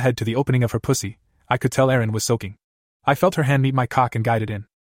slid the head to the opening of her pussy, I could tell Erin was soaking. I felt her hand meet my cock and guide it in.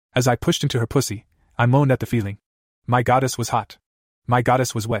 As I pushed into her pussy, I moaned at the feeling. My goddess was hot. My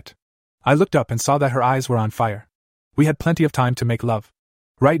goddess was wet. I looked up and saw that her eyes were on fire. We had plenty of time to make love.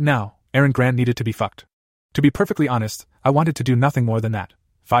 Right now, Erin Grant needed to be fucked. To be perfectly honest, I wanted to do nothing more than that.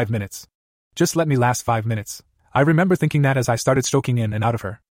 5 minutes. Just let me last 5 minutes. I remember thinking that as I started stroking in and out of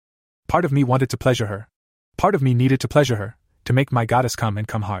her. Part of me wanted to pleasure her. Part of me needed to pleasure her, to make my goddess come and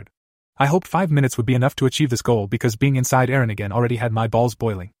come hard. I hoped 5 minutes would be enough to achieve this goal because being inside Erin again already had my balls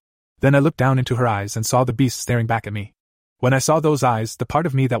boiling. Then I looked down into her eyes and saw the beast staring back at me. When I saw those eyes, the part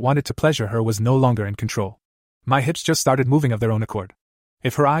of me that wanted to pleasure her was no longer in control. My hips just started moving of their own accord.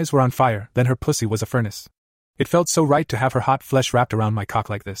 If her eyes were on fire, then her pussy was a furnace. It felt so right to have her hot flesh wrapped around my cock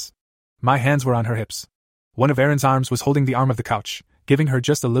like this. My hands were on her hips. One of Erin's arms was holding the arm of the couch, giving her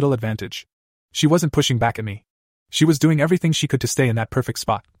just a little advantage. She wasn't pushing back at me. She was doing everything she could to stay in that perfect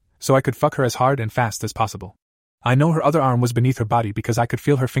spot, so I could fuck her as hard and fast as possible. I know her other arm was beneath her body because I could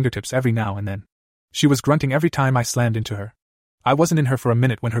feel her fingertips every now and then. She was grunting every time I slammed into her. I wasn't in her for a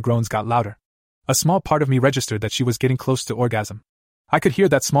minute when her groans got louder. A small part of me registered that she was getting close to orgasm. I could hear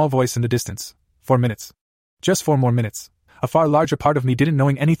that small voice in the distance. 4 minutes. Just 4 more minutes. A far larger part of me didn't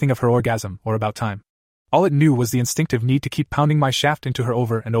knowing anything of her orgasm or about time. All it knew was the instinctive need to keep pounding my shaft into her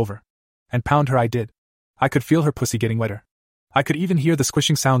over and over. And pound her I did. I could feel her pussy getting wetter. I could even hear the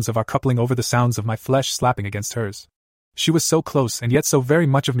squishing sounds of our coupling over the sounds of my flesh slapping against hers. She was so close and yet so very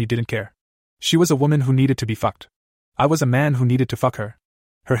much of me didn't care. She was a woman who needed to be fucked. I was a man who needed to fuck her.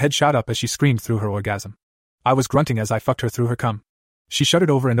 Her head shot up as she screamed through her orgasm. I was grunting as I fucked her through her cum. She shuddered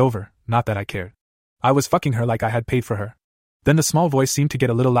over and over, not that I cared. I was fucking her like I had paid for her. Then the small voice seemed to get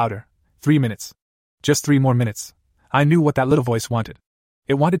a little louder. 3 minutes. Just 3 more minutes. I knew what that little voice wanted.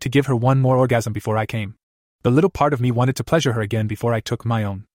 It wanted to give her one more orgasm before I came. The little part of me wanted to pleasure her again before I took my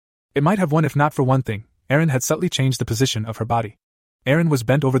own. It might have won if not for one thing. Erin had subtly changed the position of her body. Erin was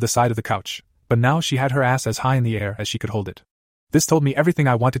bent over the side of the couch, but now she had her ass as high in the air as she could hold it. This told me everything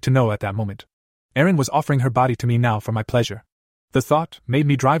I wanted to know at that moment. Erin was offering her body to me now for my pleasure. The thought made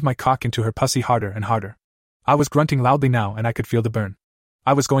me drive my cock into her pussy harder and harder. I was grunting loudly now and I could feel the burn.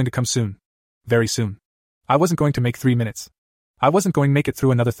 I was going to come soon. Very soon. I wasn't going to make 3 minutes. I wasn't going to make it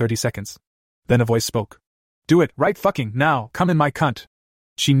through another 30 seconds. Then a voice spoke. Do it, right fucking now, come in my cunt.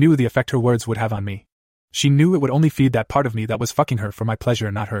 She knew the effect her words would have on me. She knew it would only feed that part of me that was fucking her for my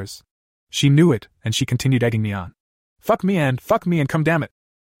pleasure, not hers. She knew it, and she continued egging me on. Fuck me and come damn it,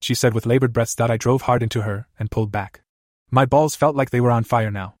 she said with labored breaths. I drove hard into her and pulled back. My balls felt like they were on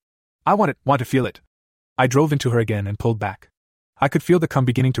fire now. I want to feel it. I drove into her again and pulled back. I could feel the cum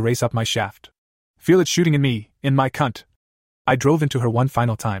beginning to race up my shaft. Feel it shooting in me, in my cunt. I drove into her one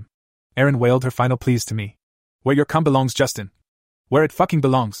final time. Erin wailed her final pleas to me. Where your cum belongs, Justin. Where it fucking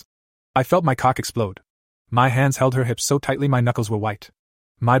belongs. I felt my cock explode. My hands held her hips so tightly my knuckles were white.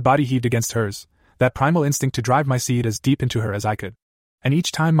 My body heaved against hers, that primal instinct to drive my seed as deep into her as I could. And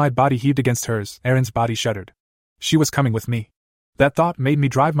each time my body heaved against hers, Erin's body shuddered. She was coming with me. That thought made me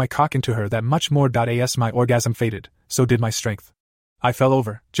drive my cock into her that much more. As my orgasm faded, so did my strength. I fell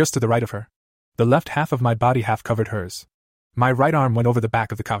over, just to the right of her. The left half of my body half covered hers. My right arm went over the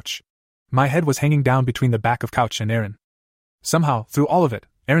back of the couch. My head was hanging down between the back of couch and Erin. Somehow, through all of it,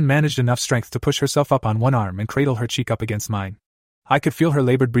 Erin managed enough strength to push herself up on one arm and cradle her cheek up against mine. I could feel her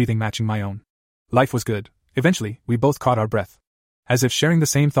labored breathing matching my own. Life was good. Eventually, we both caught our breath. As if sharing the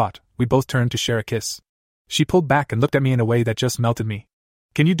same thought, we both turned to share a kiss. She pulled back and looked at me in a way that just melted me.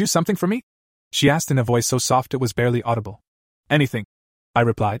 Can you do something for me? She asked in a voice so soft it was barely audible. Anything, I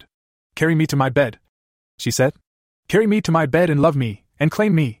replied. Carry me to my bed, she said. Carry me to my bed and love me, and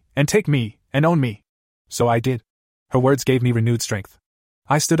claim me, and take me, and own me. So I did. Her words gave me renewed strength.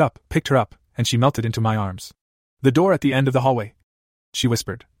 I stood up, picked her up, and she melted into my arms. The door at the end of the hallway, she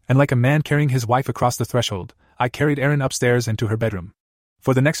whispered, and like a man carrying his wife across the threshold, I carried Erin upstairs and to her bedroom.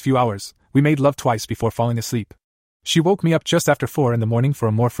 For the next few hours, we made love twice before falling asleep. She woke me up just after 4 in the morning for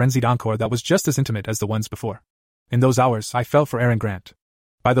a more frenzied encore that was just as intimate as the ones before. In those hours, I fell for Erin Grant.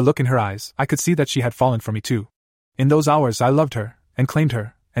 By the look in her eyes, I could see that she had fallen for me too. In those hours, I loved her, and claimed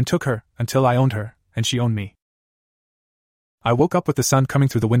her, and took her, until I owned her, and she owned me. I woke up with the sun coming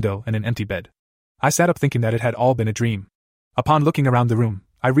through the window and an empty bed. I sat up thinking that it had all been a dream. Upon looking around the room,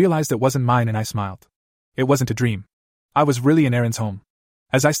 I realized it wasn't mine and I smiled. It wasn't a dream. I was really in Erin's home.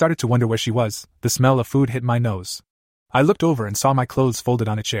 As I started to wonder where she was, the smell of food hit my nose. I looked over and saw my clothes folded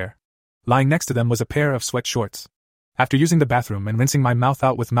on a chair. Lying next to them was a pair of sweat shorts. After using the bathroom and rinsing my mouth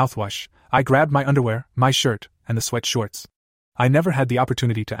out with mouthwash, I grabbed my underwear, my shirt, and the sweat shorts. I never had the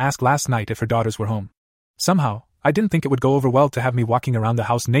opportunity to ask last night if her daughters were home. Somehow, I didn't think it would go over well to have me walking around the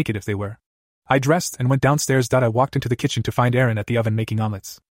house naked if they were. I dressed and went downstairs. I walked into the kitchen to find Erin at the oven making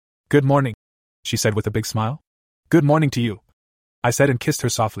omelets. Good morning, she said with a big smile. Good morning to you, I said and kissed her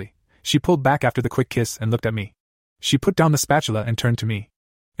softly. She pulled back after the quick kiss and looked at me. She put down the spatula and turned to me.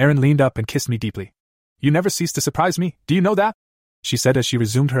 Erin leaned up and kissed me deeply. You never cease to surprise me, do you know that? She said as she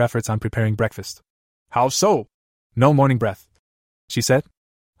resumed her efforts on preparing breakfast. How so? No morning breath, she said.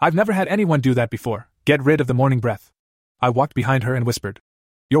 I've never had anyone do that before. Get rid of the morning breath. I walked behind her and whispered,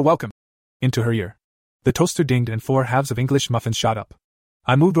 You're welcome, into her ear. The toaster dinged and 4 halves of English muffins shot up.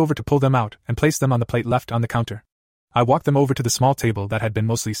 I moved over to pull them out and place them on the plate left on the counter. I walked them over to the small table that had been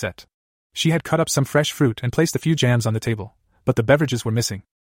mostly set. She had cut up some fresh fruit and placed a few jams on the table, but the beverages were missing.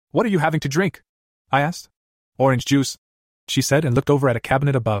 What are you having to drink? I asked. Orange juice, she said and looked over at a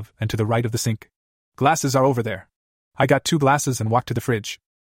cabinet above and to the right of the sink. Glasses are over there. I got 2 glasses and walked to the fridge.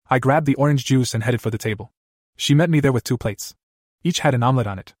 I grabbed the orange juice and headed for the table. She met me there with 2 plates. Each had an omelet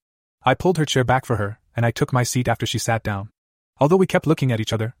on it. I pulled her chair back for her, and I took my seat after she sat down. Although we kept looking at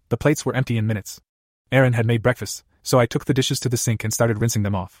each other, the plates were empty in minutes. Erin had made breakfast, so I took the dishes to the sink and started rinsing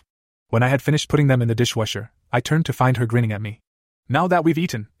them off. When I had finished putting them in the dishwasher, I turned to find her grinning at me. Now that we've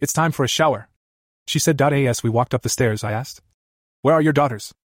eaten, it's time for a shower, she said. As we walked up the stairs, I asked, Where are your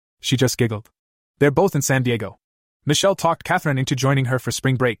daughters? She just giggled. They're both in San Diego. Michelle talked Catherine into joining her for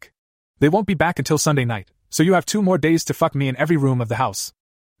spring break. They won't be back until Sunday night, So you have 2 more days to fuck me in every room of the house.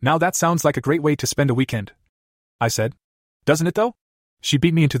 Now that sounds like a great way to spend a weekend, I said. Doesn't it though? She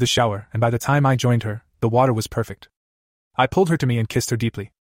beat me into the shower, and by the time I joined her, the water was perfect. I pulled her to me and kissed her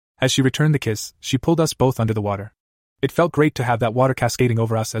deeply. As she returned the kiss, she pulled us both under the water. It felt great to have that water cascading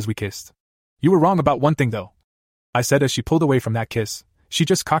over us as we kissed. You were wrong about one thing though, I said as she pulled away from that kiss. She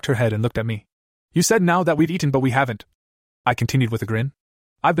just cocked her head and looked at me. You said now that we've eaten but we haven't, I continued with a grin.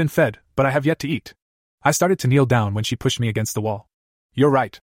 I've been fed, but I have yet to eat. I started to kneel down when she pushed me against the wall. You're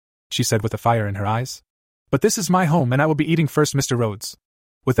right, she said with a fire in her eyes. But this is my home and I will be eating first, Mr. Rhodes.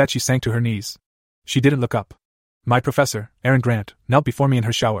 With that she sank to her knees. She didn't look up. My professor, Erin Grant, knelt before me in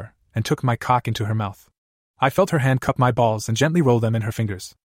her shower, and took my cock into her mouth. I felt her hand cup my balls and gently roll them in her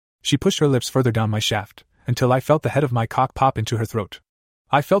fingers. She pushed her lips further down my shaft, until I felt the head of my cock pop into her throat.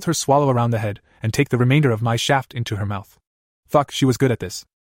 I felt her swallow around the head, and take the remainder of my shaft into her mouth. Fuck, she was good at this.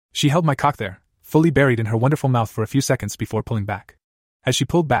 She held my cock there, fully buried in her wonderful mouth for a few seconds before pulling back. As she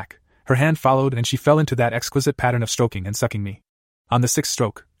pulled back, her hand followed and she fell into that exquisite pattern of stroking and sucking me. On the 6th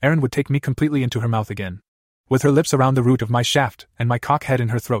stroke, Erin would take me completely into her mouth again. With her lips around the root of my shaft and my cock head in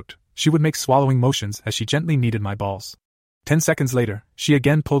her throat, she would make swallowing motions as she gently kneaded my balls. 10 seconds later, she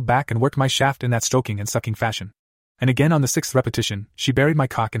again pulled back and worked my shaft in that stroking and sucking fashion. And again on the 6th repetition, she buried my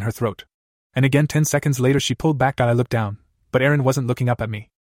cock in her throat. And again 10 seconds later she pulled back and I looked down, but Erin wasn't looking up at me.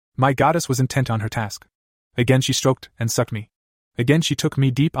 My goddess was intent on her task. Again she stroked and sucked me. Again she took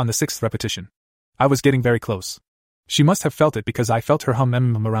me deep on the 6th repetition. I was getting very close. She must have felt it because I felt her hum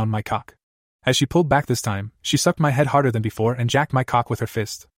around my cock. As she pulled back this time, she sucked my head harder than before and jacked my cock with her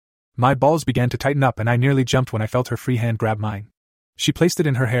fist. My balls began to tighten up and I nearly jumped when I felt her free hand grab mine. She placed it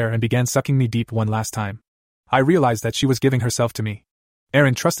in her hair and began sucking me deep one last time. I realized that she was giving herself to me.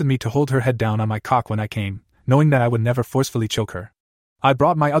 Erin trusted me to hold her head down on my cock when I came, knowing that I would never forcefully choke her. I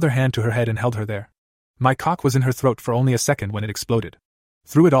brought my other hand to her head and held her there. My cock was in her throat for only a second when it exploded.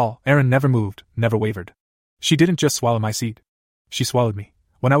 Through it all, Erin never moved, never wavered. She didn't just swallow my seed. She swallowed me.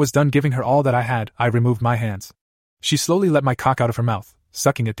 When I was done giving her all that I had, I removed my hands. She slowly let my cock out of her mouth,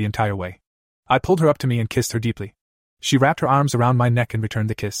 sucking it the entire way. I pulled her up to me and kissed her deeply. She wrapped her arms around my neck and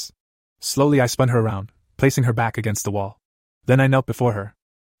returned the kiss. Slowly I spun her around, placing her back against the wall. Then I knelt before her.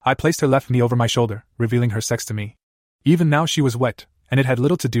 I placed her left knee over my shoulder, revealing her sex to me. Even now she was wet, and it had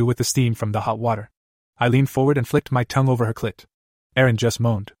little to do with the steam from the hot water. I leaned forward and flicked my tongue over her clit. Erin just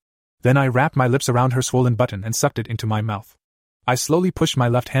moaned. Then I wrapped my lips around her swollen button and sucked it into my mouth. I slowly pushed my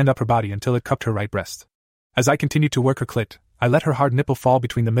left hand up her body until it cupped her right breast. As I continued to work her clit, I let her hard nipple fall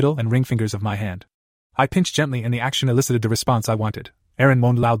between the middle and ring fingers of my hand. I pinched gently and the action elicited the response I wanted. Erin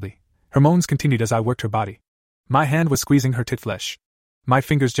moaned loudly. Her moans continued as I worked her body. My hand was squeezing her tit flesh. My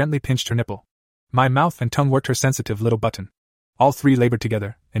fingers gently pinched her nipple. My mouth and tongue worked her sensitive little button. All three labored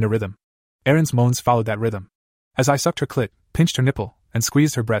together, in a rhythm. Erin's moans followed that rhythm. As I sucked her clit, pinched her nipple, and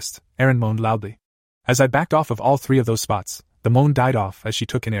squeezed her breast, Erin moaned loudly. As I backed off of all three of those spots, the moan died off as she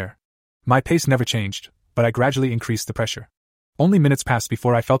took in air. My pace never changed, but I gradually increased the pressure. Only minutes passed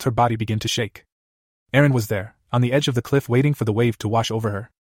before I felt her body begin to shake. Erin was there, on the edge of the cliff waiting for the wave to wash over her.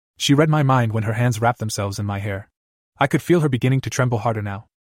 She read my mind when her hands wrapped themselves in my hair. I could feel her beginning to tremble harder now.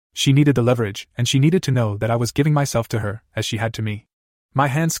 She needed the leverage, and she needed to know that I was giving myself to her, as she had to me. My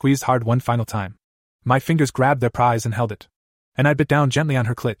hand squeezed hard one final time. My fingers grabbed their prize and held it. And I bit down gently on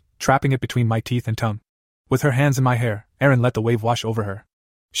her clit, trapping it between my teeth and tongue. With her hands in my hair, Erin let the wave wash over her.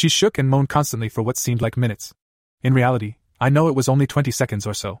 She shook and moaned constantly for what seemed like minutes. In reality, I know it was only 20 seconds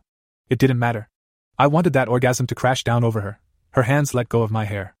or so. It didn't matter. I wanted that orgasm to crash down over her. Her hands let go of my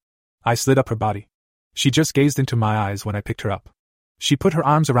hair. I slid up her body. She just gazed into my eyes when I picked her up. She put her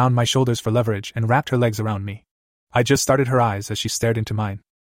arms around my shoulders for leverage and wrapped her legs around me. I just started her eyes as she stared into mine.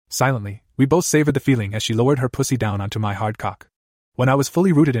 Silently, we both savored the feeling as she lowered her pussy down onto my hard cock. When I was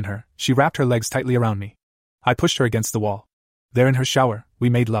fully rooted in her, she wrapped her legs tightly around me. I pushed her against the wall. There in her shower, we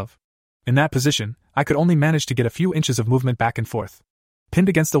made love. In that position, I could only manage to get a few inches of movement back and forth. Pinned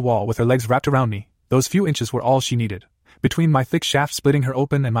against the wall with her legs wrapped around me, those few inches were all she needed. Between my thick shaft splitting her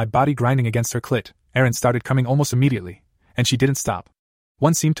open and my body grinding against her clit, Erin started coming almost immediately, and she didn't stop.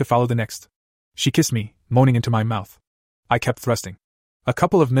 One seemed to follow the next. She kissed me, moaning into my mouth. I kept thrusting. A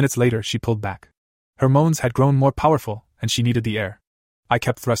couple of minutes later she pulled back. Her moans had grown more powerful, and she needed the air. I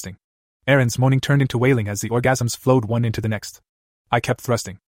kept thrusting. Erin's moaning turned into wailing as the orgasms flowed one into the next. I kept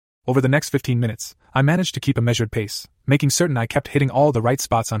thrusting. Over the next 15 minutes, I managed to keep a measured pace, making certain I kept hitting all the right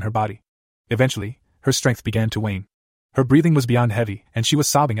spots on her body. Eventually, her strength began to wane. Her breathing was beyond heavy, and she was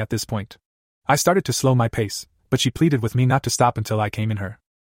sobbing at this point. I started to slow my pace, but she pleaded with me not to stop until I came in her.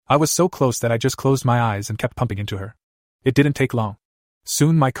 I was so close that I just closed my eyes and kept pumping into her. It didn't take long.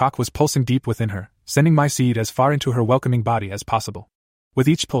 Soon my cock was pulsing deep within her, sending my seed as far into her welcoming body as possible. With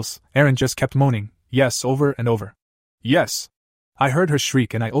each pulse, Erin just kept moaning, yes, over and over. Yes. I heard her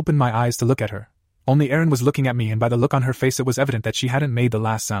shriek and I opened my eyes to look at her. Only Erin was looking at me, and by the look on her face it was evident that she hadn't made the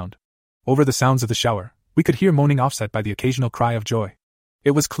last sound. Over the sounds of the shower, we could hear moaning offset by the occasional cry of joy.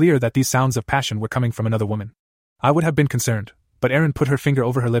 It was clear that these sounds of passion were coming from another woman. I would have been concerned, but Erin put her finger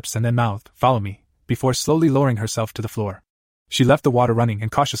over her lips and then mouthed, "Follow me," before slowly lowering herself to the floor. She left the water running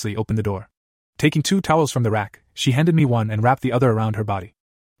and cautiously opened the door. Taking 2 towels from the rack, she handed me one and wrapped the other around her body.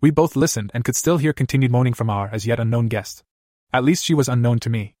 We both listened and could still hear continued moaning from our as yet unknown guest. At least she was unknown to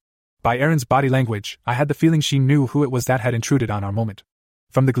me. By Erin's body language, I had the feeling she knew who it was that had intruded on our moment.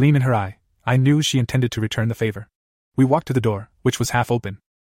 From the gleam in her eye, I knew she intended to return the favor. We walked to the door, which was half open.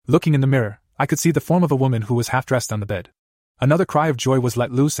 Looking in the mirror, I could see the form of a woman who was half dressed on the bed. Another cry of joy was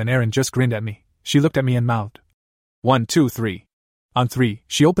let loose and Erin just grinned at me. She looked at me and mouthed, 1, 2, 3. On 3,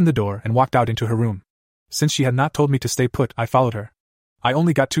 she opened the door and walked out into her room. Since she had not told me to stay put, I followed her. I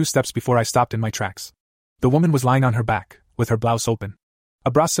only got 2 steps before I stopped in my tracks. The woman was lying on her back, with her blouse open.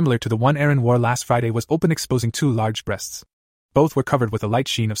 A bra similar to the one Erin wore last Friday was open, exposing 2 large breasts. Both were covered with a light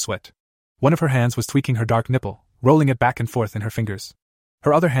sheen of sweat. One of her hands was tweaking her dark nipple, rolling it back and forth in her fingers.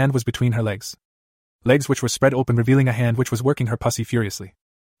 Her other hand was between her legs. Legs which were spread open, revealing a hand which was working her pussy furiously.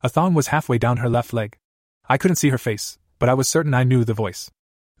 A thong was halfway down her left leg. I couldn't see her face, but I was certain I knew the voice.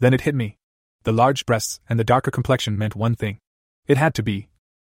 Then it hit me. The large breasts and the darker complexion meant one thing. It had to be.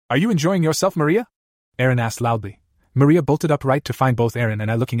 "Are you enjoying yourself, Maria?" Erin asked loudly. Maria bolted upright to find both Erin and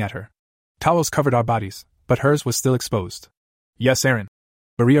I looking at her. Towels covered our bodies, but hers was still exposed. "Yes, Erin,"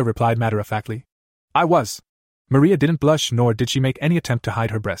 Maria replied matter-of-factly. "I was." Maria didn't blush, nor did she make any attempt to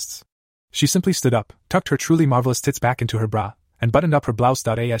hide her breasts. She simply stood up, tucked her truly marvelous tits back into her bra, and buttoned up her blouse.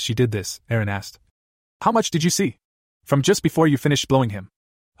 As she did this, Erin asked, "How much did you see?" "From just before you finished blowing him.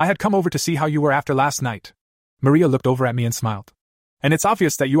 I had come over to see how you were after last night." Maria looked over at me and smiled. "And it's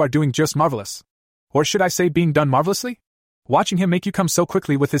obvious that you are doing just marvelous. Or should I say being done marvelously? Watching him make you come so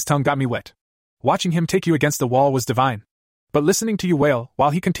quickly with his tongue got me wet. Watching him take you against the wall was divine. But listening to you wail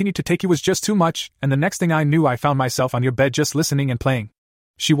while he continued to take you was just too much, and the next thing I knew I found myself on your bed just listening and playing."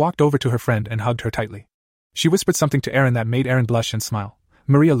 She walked over to her friend and hugged her tightly. She whispered something to Erin that made Erin blush and smile.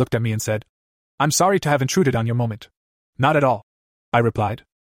 Maria looked at me and said, "I'm sorry to have intruded on your moment." "Not at all," I replied.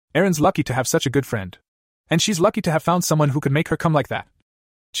 "Erin's lucky to have such a good friend. And she's lucky to have found someone who could make her come like that,"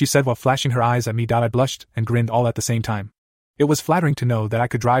 she said while flashing her eyes at me. I blushed and grinned all at the same time. It was flattering to know that I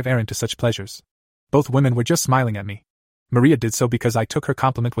could drive Erin to such pleasures. Both women were just smiling at me. Maria did so because I took her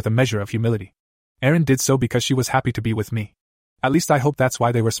compliment with a measure of humility. Erin did so because she was happy to be with me. At least I hope that's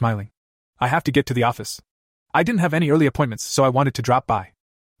why they were smiling. "I have to get to the office. I didn't have any early appointments, so I wanted to drop by.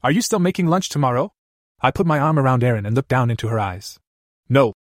 Are you still making lunch tomorrow?" I put my arm around Erin and looked down into her eyes.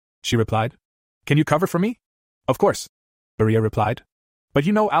 "No," she replied. "Can you cover for me?" "Of course," Maria replied. "But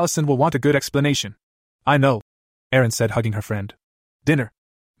you know Allison will want a good explanation." "I know," Erin said, hugging her friend. "Dinner.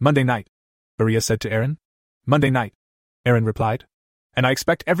 Monday night," Maria said to Erin. "Monday night," Erin replied. "And I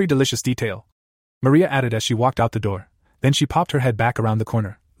expect every delicious detail," Maria added as she walked out the door. Then she popped her head back around the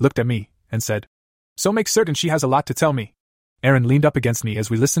corner, looked at me, and said, "So make certain she has a lot to tell me." Erin leaned up against me as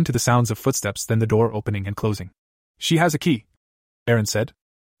we listened to the sounds of footsteps, then the door opening and closing. "She has a key," Erin said.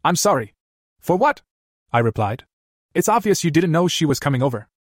 "I'm sorry." "For what?" I replied. "It's obvious you didn't know she was coming over."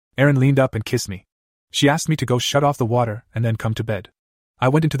 Erin leaned up and kissed me. She asked me to go shut off the water and then come to bed. I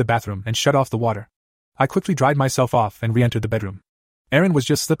went into the bathroom and shut off the water. I quickly dried myself off and re-entered the bedroom. Erin was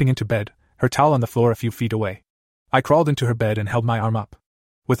just slipping into bed, her towel on the floor a few feet away. I crawled into her bed and held my arm up.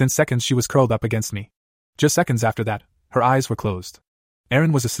 Within seconds she was curled up against me. Just seconds after that, her eyes were closed.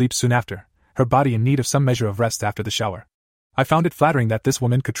 Erin was asleep soon after, her body in need of some measure of rest after the shower. I found it flattering that this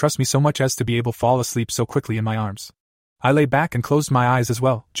woman could trust me so much as to be able to fall asleep so quickly in my arms. I lay back and closed my eyes as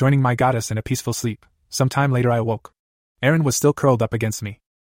well, joining my goddess in a peaceful sleep. Some time later I awoke. Erin was still curled up against me.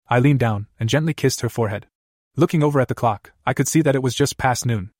 I leaned down and gently kissed her forehead. Looking over at the clock, I could see that it was just past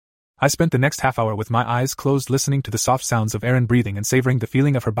noon. I spent the next half hour with my eyes closed, listening to the soft sounds of Erin breathing and savoring the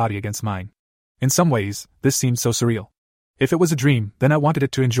feeling of her body against mine. In some ways, this seemed so surreal. If it was a dream, then I wanted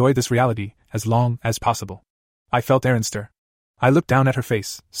it to enjoy this reality as long as possible. I felt Erin stir. I looked down at her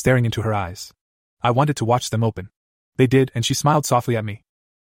face, staring into her eyes. I wanted to watch them open. They did, and she smiled softly at me.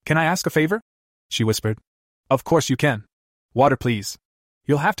 "Can I ask a favor?" she whispered. "Of course you can. Water, please.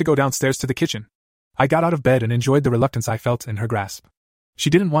 You'll have to go downstairs to the kitchen." I got out of bed and enjoyed the reluctance I felt in her grasp. She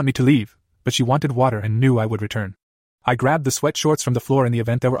didn't want me to leave, but she wanted water and knew I would return. I grabbed the sweat shorts from the floor in the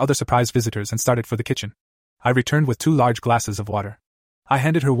event there were other surprise visitors and started for the kitchen. I returned with 2 large glasses of water. I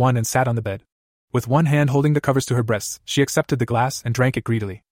handed her one and sat on the bed. With one hand holding the covers to her breasts, she accepted the glass and drank it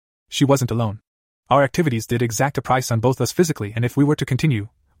greedily. She wasn't alone. Our activities did exact a price on both us physically, and if we were to continue,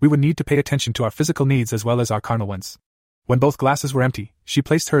 we would need to pay attention to our physical needs as well as our carnal ones. When both glasses were empty, she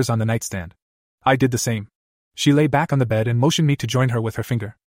placed hers on the nightstand. I did the same. She lay back on the bed and motioned me to join her with her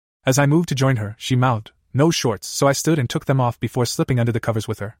finger. As I moved to join her, she mouthed, "No shorts," so I stood and took them off before slipping under the covers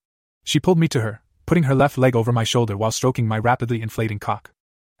with her. She pulled me to her, putting her left leg over my shoulder while stroking my rapidly inflating cock.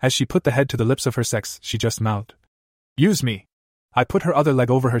 As she put the head to the lips of her sex, she just mouthed, "Use me." I put her other leg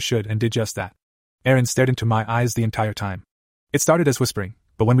over her should and did just that. Erin stared into my eyes the entire time. It started as whispering,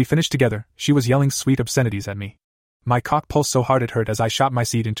 but when we finished together, she was yelling sweet obscenities at me. My cock pulsed so hard it hurt as I shot my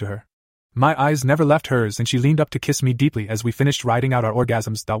seed into her. My eyes never left hers and she leaned up to kiss me deeply as we finished riding out our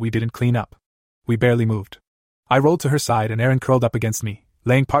orgasms that we didn't clean up. We barely moved. I rolled to her side and Erin curled up against me,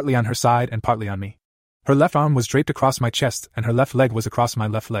 laying partly on her side and partly on me. Her left arm was draped across my chest and her left leg was across my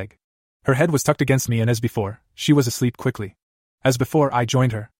left leg. Her head was tucked against me and as before, she was asleep quickly. As before, I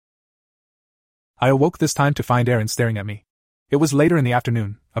joined her. I awoke this time to find Erin staring at me. It was later in the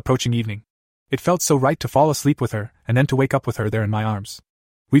afternoon, approaching evening. It felt so right to fall asleep with her and then to wake up with her there in my arms.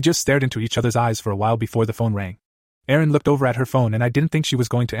 We just stared into each other's eyes for a while before the phone rang. Erin looked over at her phone and I didn't think she was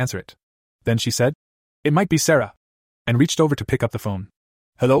going to answer it. Then she said, "It might be Sarah," and reached over to pick up the phone.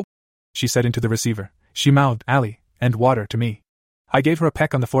 "Hello?" she said into the receiver. She mouthed, "Allie," and "water" to me. I gave her a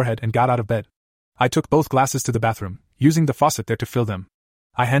peck on the forehead and got out of bed. I took both glasses to the bathroom, using the faucet there to fill them.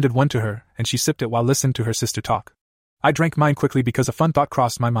 I handed one to her, and she sipped it while listening to her sister talk. I drank mine quickly because a fun thought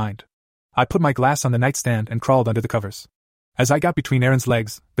crossed my mind. I put my glass on the nightstand and crawled under the covers. As I got between Erin's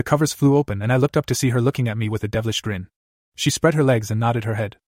legs, the covers flew open and I looked up to see her looking at me with a devilish grin. She spread her legs and nodded her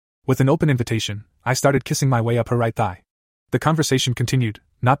head. With an open invitation, I started kissing my way up her right thigh. The conversation continued,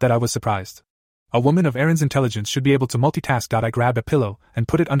 not that I was surprised. A woman of Erin's intelligence should be able to multitask. I grabbed a pillow and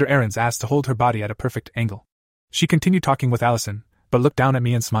put it under Erin's ass to hold her body at a perfect angle. She continued talking with Allison, but looked down at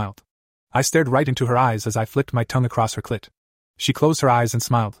me and smiled. I stared right into her eyes as I flicked my tongue across her clit. She closed her eyes and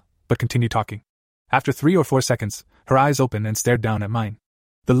smiled, but continued talking. After 3 or 4 seconds, her eyes opened and stared down at mine.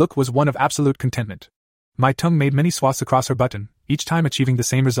 The look was one of absolute contentment. My tongue made many swaths across her button, each time achieving the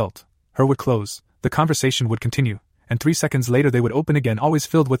same result. Her would close, the conversation would continue, and 3 seconds later they would open again, always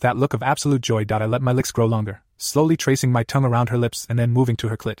filled with that look of absolute joy. I let my licks grow longer, slowly tracing my tongue around her lips and then moving to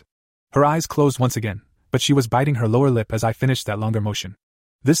her clit. Her eyes closed once again, but she was biting her lower lip as I finished that longer motion.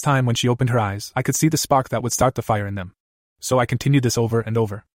 This time when she opened her eyes, I could see the spark that would start the fire in them. So I continued this over and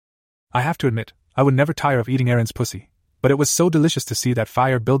over. I have to admit, I would never tire of eating Erin's pussy, but it was so delicious to see that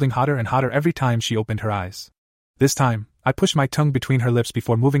fire building hotter and hotter every time she opened her eyes. This time, I pushed my tongue between her lips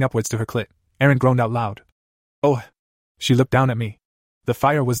before moving upwards to her clit. Erin groaned out loud. "Oh!" She looked down at me. The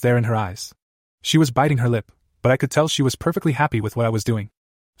fire was there in her eyes. She was biting her lip, but I could tell she was perfectly happy with what I was doing.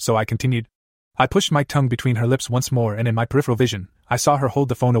 So I continued. I pushed my tongue between her lips once more and in my peripheral vision, I saw her hold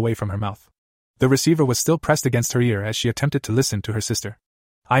the phone away from her mouth. The receiver was still pressed against her ear as she attempted to listen to her sister.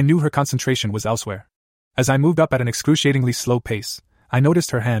 I knew her concentration was elsewhere. As I moved up at an excruciatingly slow pace, I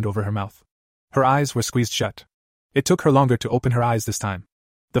noticed her hand over her mouth. Her eyes were squeezed shut. It took her longer to open her eyes this time.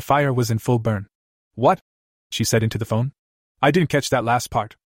 The fire was in full burn. "What?" she said into the phone. "I didn't catch that last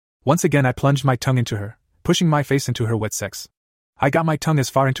part." Once again I plunged my tongue into her, pushing my face into her wet sex. I got my tongue as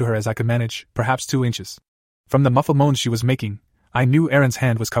far into her as I could manage, perhaps 2 inches. From the muffled moans she was making, I knew Erin's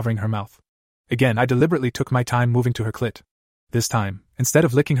hand was covering her mouth. Again I deliberately took my time moving to her clit. This time, instead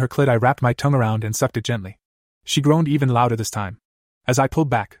of licking her clit, I wrapped my tongue around and sucked it gently. She groaned even louder this time. As I pulled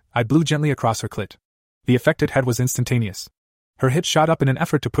back, I blew gently across her clit. The affected head was instantaneous. Her hips shot up in an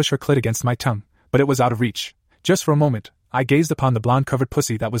effort to push her clit against my tongue, but it was out of reach. Just for a moment, I gazed upon the blonde-covered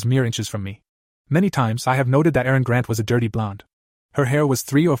pussy that was mere inches from me. Many times I have noted that Erin Grant was a dirty blonde. Her hair was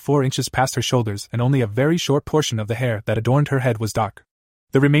 3 or 4 inches past her shoulders and only a very short portion of the hair that adorned her head was dark.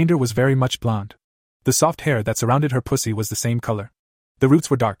 The remainder was very much blonde. The soft hair that surrounded her pussy was the same color. The roots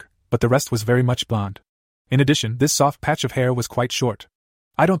were dark, but the rest was very much blonde. In addition, this soft patch of hair was quite short.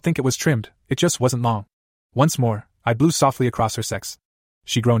 I don't think it was trimmed, it just wasn't long. Once more, I blew softly across her sex.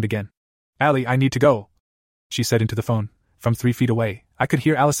 She groaned again. "Allie, I need to go," she said into the phone. From 3 feet away, I could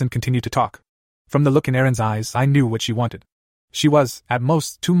hear Allison continue to talk. From the look in Erin's eyes, I knew what she wanted. She was, at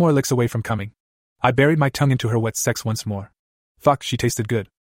most, 2 more licks away from coming. I buried my tongue into her wet sex once more. Fuck, she tasted good.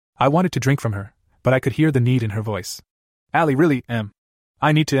 I wanted to drink from her, but I could hear the need in her voice. "Allie, really,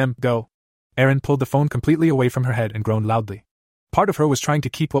 I need to, go." Erin pulled the phone completely away from her head and groaned loudly. Part of her was trying to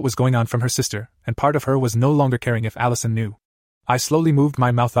keep what was going on from her sister, and part of her was no longer caring if Allison knew. I slowly moved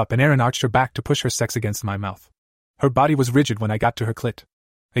my mouth up and Erin arched her back to push her sex against my mouth. Her body was rigid when I got to her clit.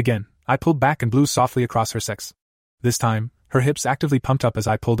 Again, I pulled back and blew softly across her sex. This time, her hips actively pumped up as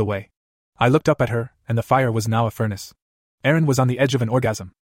I pulled away. I looked up at her, and the fire was now a furnace. Erin was on the edge of an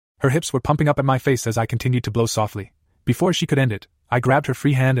orgasm. Her hips were pumping up at my face as I continued to blow softly. Before she could end it, I grabbed her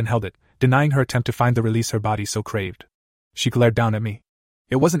free hand and held it, denying her attempt to find the release her body so craved. She glared down at me.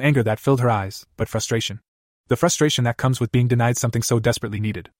 It wasn't anger that filled her eyes, but frustration. The frustration that comes with being denied something so desperately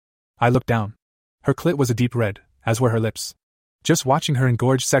needed. I looked down. Her clit was a deep red, as were her lips. Just watching her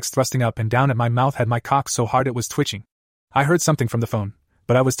engorged sex thrusting up and down at my mouth had my cock so hard it was twitching. I heard something from the phone,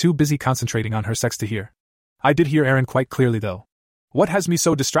 but I was too busy concentrating on her sex to hear. I did hear Erin quite clearly though. "What has me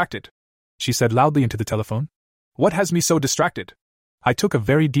so distracted?" she said loudly into the telephone. "What has me so distracted?" I took a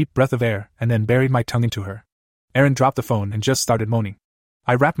very deep breath of air and then buried my tongue into her. Erin dropped the phone and just started moaning.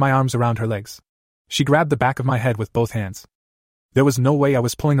 I wrapped my arms around her legs. She grabbed the back of my head with both hands. There was no way I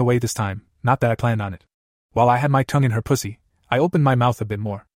was pulling away this time, not that I planned on it. While I had my tongue in her pussy, I opened my mouth a bit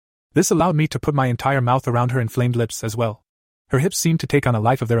more. This allowed me to put my entire mouth around her inflamed lips as well. Her hips seemed to take on a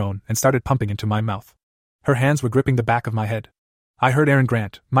life of their own and started pumping into my mouth. Her hands were gripping the back of my head. I heard Erin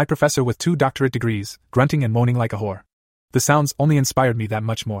Grant, my professor with 2 doctorate degrees, grunting and moaning like a whore. The sounds only inspired me that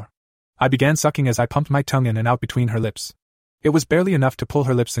much more. I began sucking as I pumped my tongue in and out between her lips. It was barely enough to pull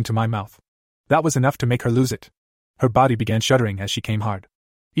her lips into my mouth. That was enough to make her lose it. Her body began shuddering as she came hard.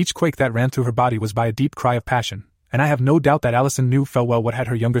 Each quake that ran through her body was by a deep cry of passion, and I have no doubt that Allison knew full well what had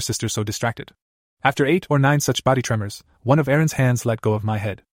her younger sister so distracted. After 8 or 9 such body tremors, one of Erin's hands let go of my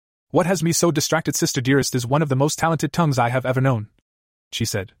head. "What has me so distracted, sister dearest, is one of the most talented tongues I have ever known," she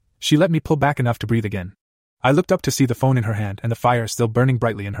said. She let me pull back enough to breathe again. I looked up to see the phone in her hand and the fire still burning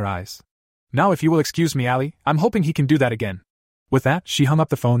brightly in her eyes. "Now if you will excuse me, Allie, I'm hoping he can do that again." With that, she hung up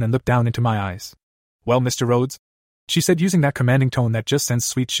the phone and looked down into my eyes. "Well, Mr. Rhodes?" she said using that commanding tone that just sends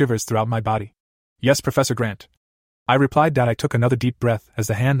sweet shivers throughout my body. "Yes, Professor Grant." I replied that I took another deep breath as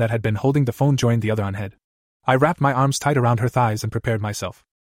the hand that had been holding the phone joined the other on head. I wrapped my arms tight around her thighs and prepared myself.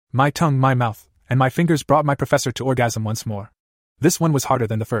 My tongue, my mouth, and my fingers brought my professor to orgasm once more. This one was harder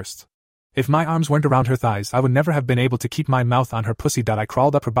than the first. If my arms weren't around her thighs, I would never have been able to keep my mouth on her pussy. I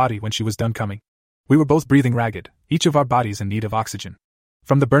crawled up her body when she was done coming. We were both breathing ragged, each of our bodies in need of oxygen.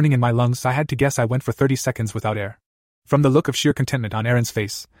 From the burning in my lungs, I had to guess I went for 30 seconds without air. From the look of sheer contentment on Erin's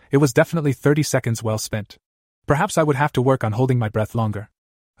face, it was definitely 30 seconds well spent. Perhaps I would have to work on holding my breath longer.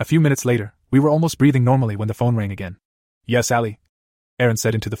 A few minutes later, we were almost breathing normally when the phone rang again. "Yes, Allie," Erin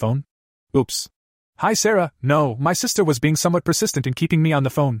said into the phone. "Oops. Hi, Sarah. No, my sister was being somewhat persistent in keeping me on the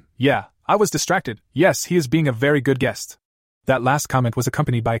phone. Yeah, I was distracted. Yes, he is being a very good guest." That last comment was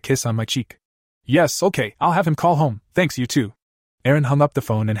accompanied by a kiss on my cheek. "Yes, okay, I'll have him call home. Thanks, you too." Erin hung up the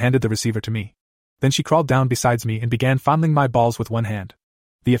phone and handed the receiver to me. Then she crawled down beside me and began fondling my balls with one hand.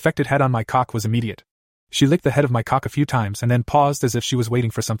 The effect it had on my cock was immediate. She licked the head of my cock a few times and then paused as if she was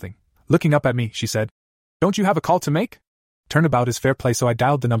waiting for something. Looking up at me, she said, "Don't you have a call to make?" Turnabout is fair play, so I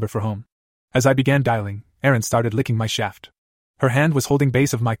dialed the number for home. As I began dialing, Erin started licking my shaft. Her hand was holding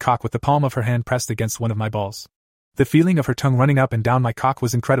base of my cock with the palm of her hand pressed against one of my balls. The feeling of her tongue running up and down my cock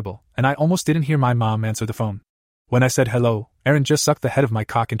was incredible, and I almost didn't hear my mom answer the phone. When I said hello, Erin just sucked the head of my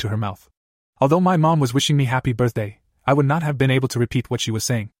cock into her mouth. Although my mom was wishing me happy birthday, I would not have been able to repeat what she was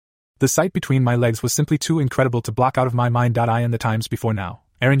saying. The sight between my legs was simply too incredible to block out of my mind. In the times before now,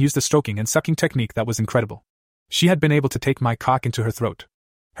 Erin used a stroking and sucking technique that was incredible. She had been able to take my cock into her throat.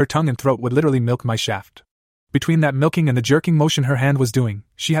 Her tongue and throat would literally milk my shaft. Between that milking and the jerking motion her hand was doing,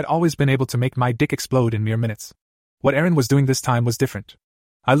 she had always been able to make my dick explode in mere minutes. What Erin was doing this time was different.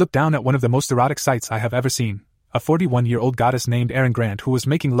 I looked down at one of the most erotic sights I have ever seen, a 41-year-old goddess named Erin Grant who was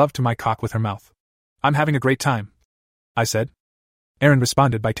making love to my cock with her mouth. "I'm having a great time," I said. Erin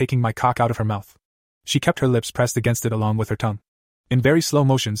responded by taking my cock out of her mouth. She kept her lips pressed against it along with her tongue. In very slow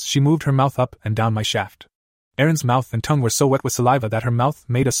motions, she moved her mouth up and down my shaft. Erin's mouth and tongue were so wet with saliva that her mouth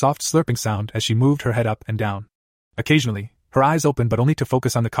made a soft slurping sound as she moved her head up and down. Occasionally, her eyes opened but only to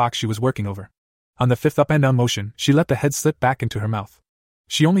focus on the cock she was working over. On the 5th up and down motion, she let the head slip back into her mouth.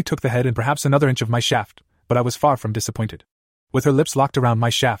 She only took the head and perhaps another inch of my shaft, but I was far from disappointed. With her lips locked around my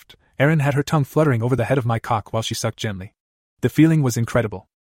shaft, Erin had her tongue fluttering over the head of my cock while she sucked gently. The feeling was incredible.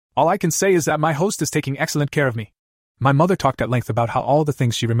 All I can say is that my host is taking excellent care of me. My mother talked at length about how all the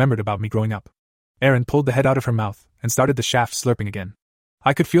things she remembered about me growing up. Erin pulled the head out of her mouth and started the shaft slurping again.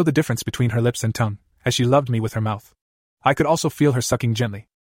 I could feel the difference between her lips and tongue, as she loved me with her mouth. I could also feel her sucking gently.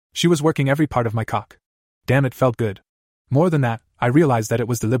 She was working every part of my cock. Damn, it felt good. More than that, I realized that it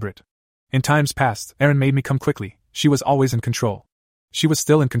was deliberate. In times past, Erin made me come quickly. She was always in control. She was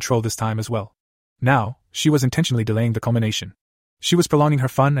still in control this time as well. Now, she was intentionally delaying the culmination. She was prolonging her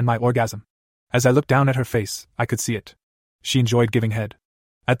fun and my orgasm. As I looked down at her face, I could see it. She enjoyed giving head.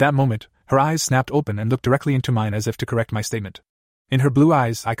 At that moment, her eyes snapped open and looked directly into mine as if to correct my statement. In her blue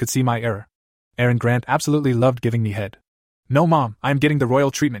eyes, I could see my error. Erin Grant absolutely loved giving me head. No, Mom, I am getting the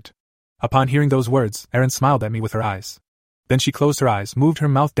royal treatment. Upon hearing those words, Erin smiled at me with her eyes. Then she closed her eyes, moved her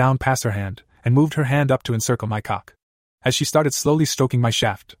mouth down past her hand, and moved her hand up to encircle my cock. As she started slowly stroking my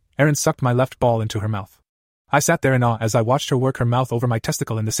shaft, Erin sucked my left ball into her mouth. I sat there in awe as I watched her work her mouth over my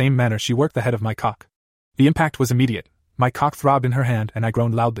testicle in the same manner she worked the head of my cock. The impact was immediate. My cock throbbed in her hand and I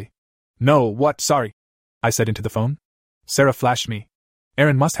groaned loudly. No, what, sorry, I said into the phone. Sarah flashed me.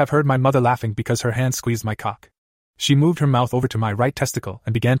 Erin must have heard my mother laughing because her hand squeezed my cock. She moved her mouth over to my right testicle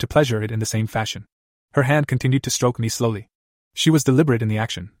and began to pleasure it in the same fashion. Her hand continued to stroke me slowly. She was deliberate in the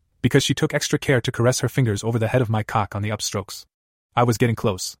action, because she took extra care to caress her fingers over the head of my cock on the upstrokes. I was getting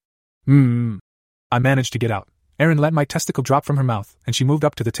close. I managed to get out. Erin let my testicle drop from her mouth, and she moved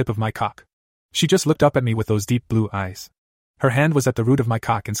up to the tip of my cock. She just looked up at me with those deep blue eyes. Her hand was at the root of my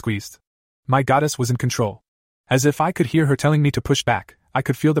cock and squeezed. My goddess was in control. As if I could hear her telling me to push back, I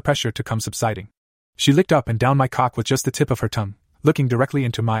could feel the pressure to come subsiding. She licked up and down my cock with just the tip of her tongue, looking directly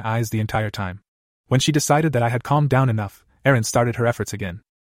into my eyes the entire time. When she decided that I had calmed down enough, Erin started her efforts again.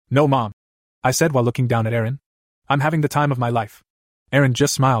 No, Mom, I said while looking down at Erin. I'm having the time of my life. Erin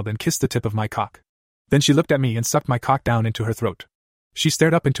just smiled and kissed the tip of my cock. Then she looked at me and sucked my cock down into her throat. She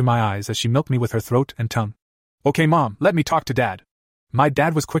stared up into my eyes as she milked me with her throat and tongue. Okay, Mom, let me talk to Dad. My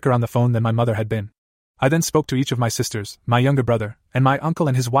dad was quicker on the phone than my mother had been. I then spoke to each of my sisters, my younger brother, and my uncle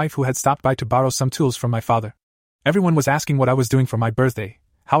and his wife who had stopped by to borrow some tools from my father. Everyone was asking what I was doing for my birthday,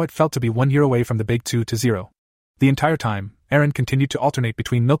 how it felt to be 1 year away from the big 2-0. The entire time, Erin continued to alternate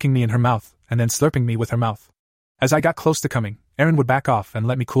between milking me in her mouth and then slurping me with her mouth. As I got close to coming, Erin would back off and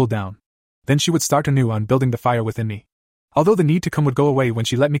let me cool down. Then she would start anew on building the fire within me. Although the need to come would go away when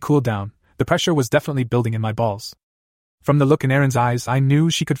she let me cool down, the pressure was definitely building in my balls. From the look in Erin's eyes, I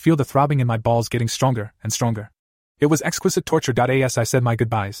knew she could feel the throbbing in my balls getting stronger and stronger. It was exquisite torture. As I said my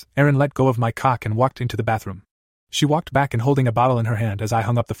goodbyes, Erin let go of my cock and walked into the bathroom. She walked back and holding a bottle in her hand as I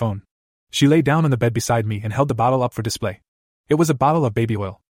hung up the phone. She lay down on the bed beside me and held the bottle up for display. It was a bottle of baby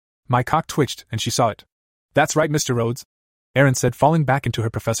oil. My cock twitched and she saw it. That's right, Mr. Rhodes, Erin said, falling back into her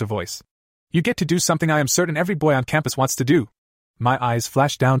professor voice. You get to do something I am certain every boy on campus wants to do. My eyes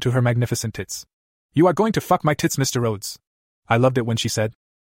flashed down to her magnificent tits. You are going to fuck my tits, Mr. Rhodes. I loved it when she said,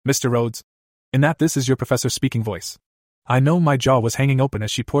 Mr. Rhodes. In that this is your professor speaking voice. I know my jaw was hanging open as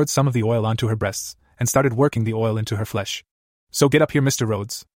she poured some of the oil onto her breasts and started working the oil into her flesh. So get up here, Mr.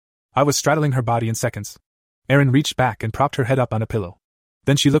 Rhodes. I was straddling her body in seconds. Erin reached back and propped her head up on a pillow.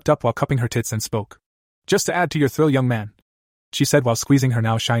 Then she looked up while cupping her tits and spoke. Just to add to your thrill, young man, she said while squeezing her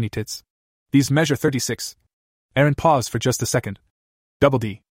now shiny tits. These measure 36. Erin paused for just a second. Double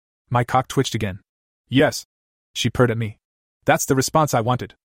D. My cock twitched again. Yes. She purred at me. That's the response I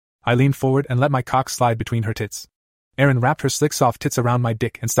wanted. I leaned forward and let my cock slide between her tits. Erin wrapped her slick soft tits around my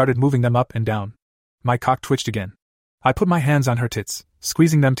dick and started moving them up and down. My cock twitched again. I put my hands on her tits,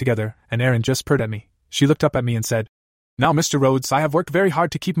 squeezing them together, and Erin just purred at me. She looked up at me and said, Now, Mr. Rhodes, I have worked very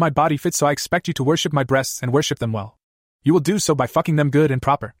hard to keep my body fit, so I expect you to worship my breasts and worship them well. You will do so by fucking them good and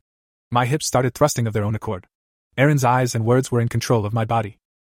proper. My hips started thrusting of their own accord. Erin's eyes and words were in control of my body.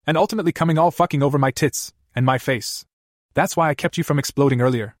 And ultimately coming all fucking over my tits and my face. That's why I kept you from exploding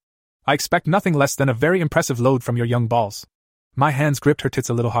earlier. I expect nothing less than a very impressive load from your young balls. My hands gripped her tits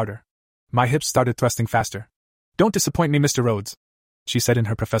a little harder. My hips started thrusting faster. Don't disappoint me, Mr. Rhodes, she said in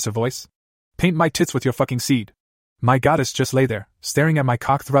her professor voice. Paint my tits with your fucking seed. My goddess just lay there, staring at my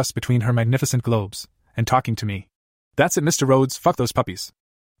cock thrust between her magnificent globes, and talking to me. That's it, Mr. Rhodes, fuck those puppies.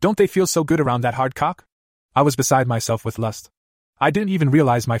 Don't they feel so good around that hard cock? I was beside myself with lust. I didn't even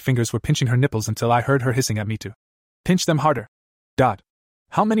realize my fingers were pinching her nipples until I heard her hissing at me to pinch them harder.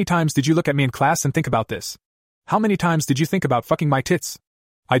 How many times did you look at me in class and think about this? How many times did you think about fucking my tits?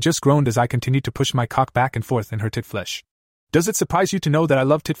 I just groaned as I continued to push my cock back and forth in her tit flesh. Does it surprise you to know that I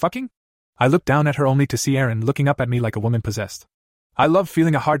love tit fucking? I looked down at her only to see Erin looking up at me like a woman possessed. I love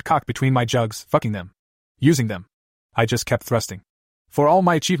feeling a hard cock between my jugs, fucking them. Using them. I just kept thrusting. For all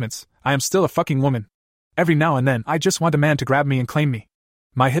my achievements, I am still a fucking woman. Every now and then, I just want a man to grab me and claim me.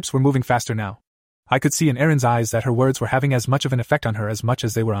 My hips were moving faster now. I could see in Erin's eyes that her words were having as much of an effect on her as much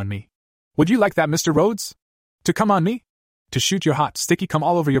as they were on me. Would you like that, Mr. Rhodes? To come on me? To shoot your hot, sticky cum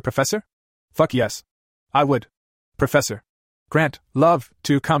all over your professor? Fuck yes. I would. Professor Grant, love,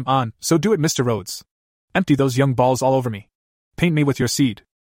 to come on, so do it, Mr. Rhodes. Empty those young balls all over me. Paint me with your seed.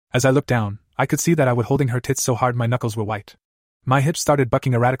 As I looked down, I could see that I was holding her tits so hard my knuckles were white. My hips started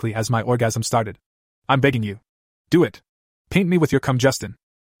bucking erratically as my orgasm started. I'm begging you. Do it. Paint me with your cum, Justin.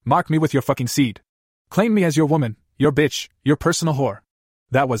 Mark me with your fucking seed. Claim me as your woman, your bitch, your personal whore.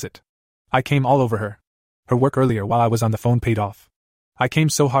 That was it. I came all over her. Her work earlier while I was on the phone paid off. I came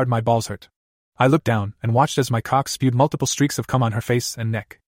so hard my balls hurt. I looked down and watched as my cock spewed multiple streaks of cum on her face and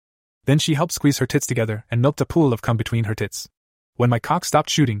neck. Then she helped squeeze her tits together and milked a pool of cum between her tits. When my cock stopped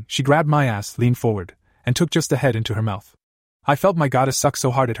shooting, she grabbed my ass, leaned forward, and took just the head into her mouth. I felt my goddess suck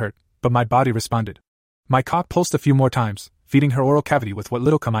so hard it hurt, but my body responded. My cock pulsed a few more times, feeding her oral cavity with what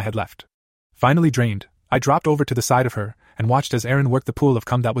little cum I had left. Finally drained, I dropped over to the side of her and watched as Erin worked the pool of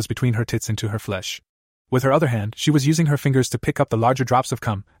cum that was between her tits into her flesh. With her other hand, she was using her fingers to pick up the larger drops of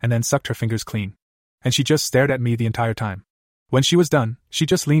cum and then sucked her fingers clean. And she just stared at me the entire time. When she was done, she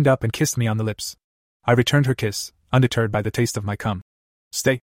just leaned up and kissed me on the lips. I returned her kiss, undeterred by the taste of my cum.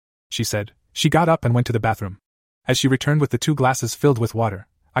 "Stay," she said. She got up and went to the bathroom. As she returned with the 2 glasses filled with water,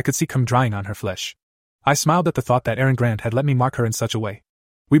 I could see cum drying on her flesh. I smiled at the thought that Erin Grant had let me mark her in such a way.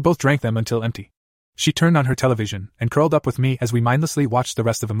 We both drank them until empty. She turned on her television and curled up with me as we mindlessly watched the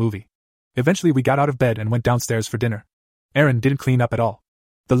rest of a movie. Eventually we got out of bed and went downstairs for dinner. Erin didn't clean up at all.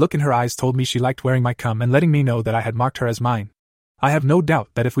 The look in her eyes told me she liked wearing my cum and letting me know that I had marked her as mine. I have no doubt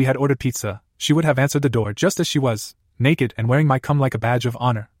that if we had ordered pizza, she would have answered the door just as she was, naked and wearing my cum like a badge of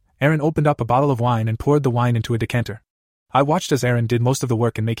honor. Erin opened up a bottle of wine and poured the wine into a decanter. I watched as Erin did most of the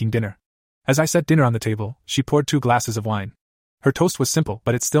work in making dinner. As I set dinner on the table, she poured 2 glasses of wine. Her toast was simple,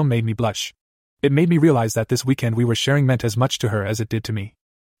 but it still made me blush. It made me realize that this weekend we were sharing meant as much to her as it did to me.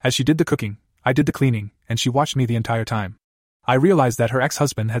 As she did the cooking, I did the cleaning, and she watched me the entire time. I realized that her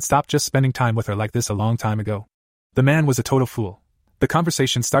ex-husband had stopped just spending time with her like this a long time ago. The man was a total fool. The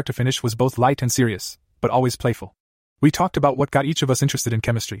conversation start to finish was both light and serious, but always playful. We talked about what got each of us interested in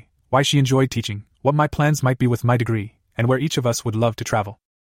chemistry, why she enjoyed teaching, what my plans might be with my degree, and where each of us would love to travel.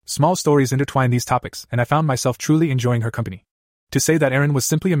 Small stories intertwined these topics, and I found myself truly enjoying her company. To say that Erin was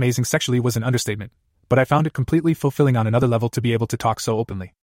simply amazing sexually was an understatement, but I found it completely fulfilling on another level to be able to talk so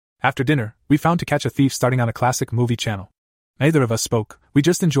openly. After dinner, we found To Catch a Thief starting on a classic movie channel. Neither of us spoke, we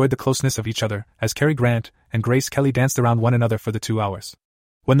just enjoyed the closeness of each other, as Cary Grant and Grace Kelly danced around one another for the 2 hours.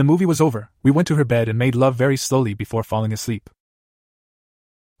 When the movie was over, we went to her bed and made love very slowly before falling asleep.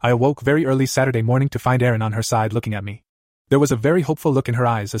 I awoke very early Saturday morning to find Erin on her side looking at me. There was a very hopeful look in her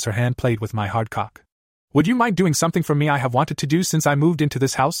eyes as her hand played with my hard cock. "Would you mind doing something for me I have wanted to do since I moved into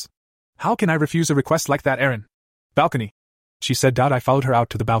this house? How can I refuse a request like that, Erin?" "Balcony," she said. I followed her out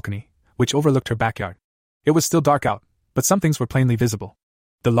to the balcony, which overlooked her backyard. It was still dark out, but some things were plainly visible.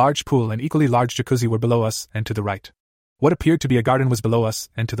 The large pool and equally large jacuzzi were below us and to the right. What appeared to be a garden was below us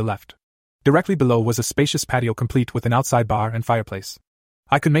and to the left. Directly below was a spacious patio complete with an outside bar and fireplace.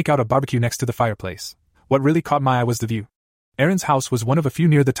 I could make out a barbecue next to the fireplace. What really caught my eye was the view. Erin's house was one of a few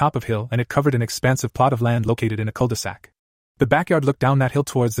near the top of hill, and it covered an expansive plot of land located in a cul-de-sac. The backyard looked down that hill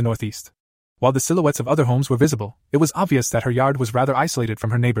towards the northeast. While the silhouettes of other homes were visible, it was obvious that her yard was rather isolated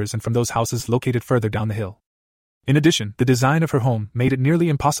from her neighbors and from those houses located further down the hill. In addition, the design of her home made it nearly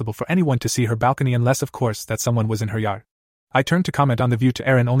impossible for anyone to see her balcony unless, of course, that someone was in her yard. I turned to comment on the view to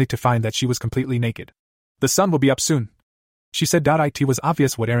Erin only to find that she was completely naked. "The sun will be up soon," she said. It was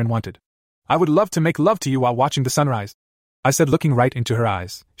obvious what Erin wanted. "I would love to make love to you while watching the sunrise," I said, looking right into her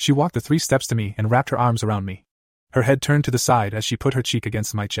eyes. She walked the 3 steps to me and wrapped her arms around me. Her head turned to the side as she put her cheek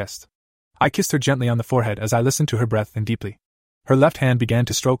against my chest. I kissed her gently on the forehead as I listened to her breath in deeply. Her left hand began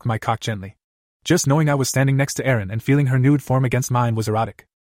to stroke my cock gently. Just knowing I was standing next to Erin and feeling her nude form against mine was erotic.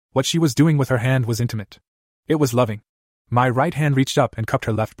 What she was doing with her hand was intimate. It was loving. My right hand reached up and cupped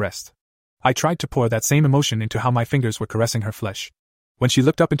her left breast. I tried to pour that same emotion into how my fingers were caressing her flesh. When she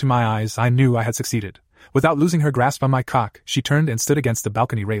looked up into my eyes, I knew I had succeeded. Without losing her grasp on my cock, she turned and stood against the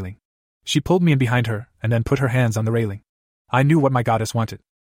balcony railing. She pulled me in behind her, and then put her hands on the railing. I knew what my goddess wanted.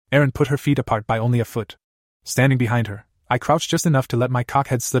 Erin put her feet apart by only a foot. Standing behind her, I crouched just enough to let my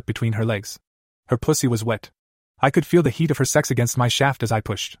cockhead slip between her legs. Her pussy was wet. I could feel the heat of her sex against my shaft as I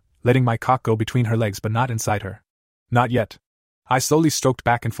pushed, letting my cock go between her legs but not inside her. Not yet. I slowly stroked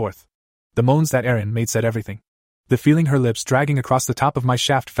back and forth. The moans that Erin made said everything. The feeling her lips dragging across the top of my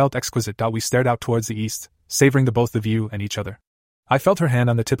shaft felt exquisite. We stared out towards the east, savoring both the view and each other. I felt her hand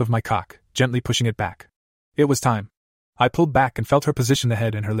on the tip of my cock, gently pushing it back. It was time. I pulled back and felt her position the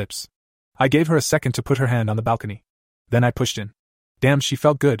head and her lips. I gave her a second to put her hand on the balcony. Then I pushed in. Damn, she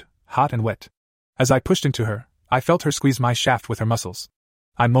felt good, hot and wet. As I pushed into her, I felt her squeeze my shaft with her muscles.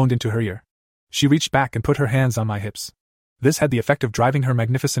 I moaned into her ear. She reached back and put her hands on my hips. This had the effect of driving her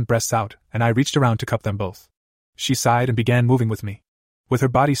magnificent breasts out, and I reached around to cup them both. She sighed and began moving with me. With her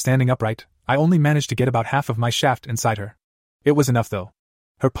body standing upright, I only managed to get about half of my shaft inside her. It was enough though.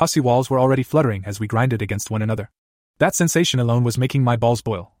 Her pussy walls were already fluttering as we grinded against one another. That sensation alone was making my balls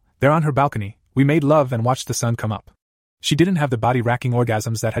boil. There on her balcony, we made love and watched the sun come up. She didn't have the body-racking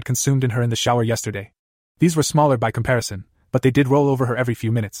orgasms that had consumed in her in the shower yesterday. These were smaller by comparison, but they did roll over her every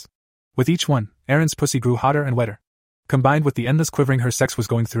few minutes. With each one, Erin's pussy grew hotter and wetter. Combined with the endless quivering her sex was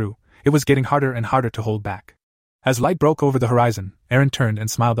going through, it was getting harder and harder to hold back. As light broke over the horizon, Erin turned and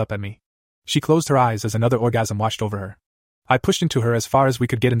smiled up at me. She closed her eyes as another orgasm washed over her. I pushed into her as far as we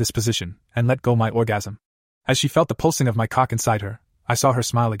could get in this position, and let go my orgasm. As she felt the pulsing of my cock inside her, I saw her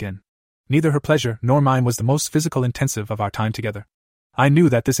smile again. Neither her pleasure nor mine was the most physical intensive of our time together. I knew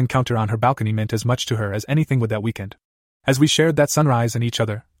that this encounter on her balcony meant as much to her as anything would that weekend. As we shared that sunrise and each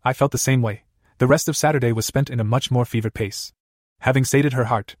other, I felt the same way. The rest of Saturday was spent in a much more fevered pace. Having sated her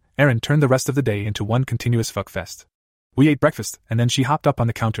heart, Erin turned the rest of the day into one continuous fuckfest. We ate breakfast, and then she hopped up on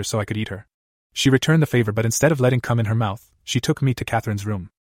the counter so I could eat her. She returned the favor, but instead of letting cum in her mouth, she took me to Catherine's room.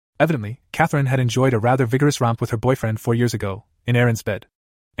 Evidently, Catherine had enjoyed a rather vigorous romp with her boyfriend 4 years ago, in Erin's bed.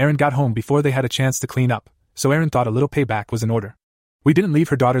 Erin got home before they had a chance to clean up, so Erin thought a little payback was in order. We didn't leave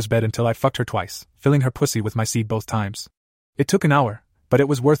her daughter's bed until I fucked her twice, filling her pussy with my seed both times. It took an hour, but it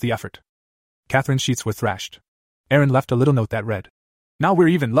was worth the effort. Catherine's sheets were thrashed. Erin left a little note that read, "Now we're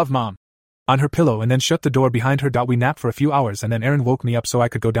even, love mom," on her pillow, and then shut the door behind her. We napped for a few hours, and then Erin woke me up so I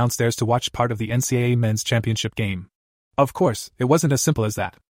could go downstairs to watch part of the NCAA men's championship game. Of course, it wasn't as simple as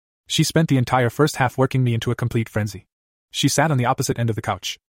that. She spent the entire first half working me into a complete frenzy. She sat on the opposite end of the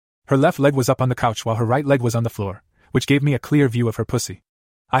couch. Her left leg was up on the couch while her right leg was on the floor, which gave me a clear view of her pussy.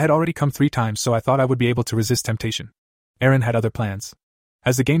 I had already come 3 times, so I thought I would be able to resist temptation. Erin had other plans.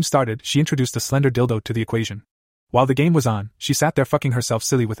 As the game started, she introduced a slender dildo to the equation. While the game was on, she sat there fucking herself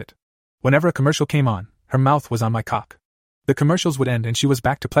silly with it. Whenever a commercial came on, her mouth was on my cock. The commercials would end and she was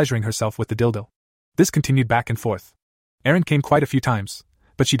back to pleasuring herself with the dildo. This continued back and forth. Erin came quite a few times,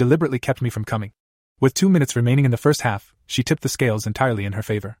 but she deliberately kept me from coming. With 2 minutes remaining in the first half, she tipped the scales entirely in her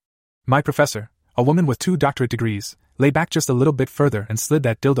favor. My professor, a woman with 2 doctorate degrees, lay back just a little bit further and slid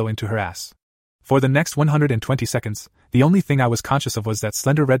that dildo into her ass. For the next 120 seconds, the only thing I was conscious of was that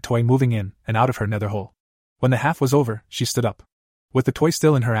slender red toy moving in and out of her nether hole. When the half was over, she stood up. With the toy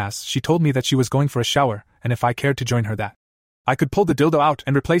still in her ass, she told me that she was going for a shower, and if I cared to join her that I could pull the dildo out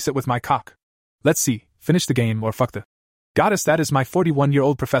and replace it with my cock. Let's see, finish the game or fuck the goddess that is my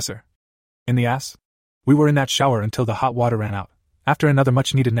 41-year-old professor. In the ass? We were in that shower until the hot water ran out. After another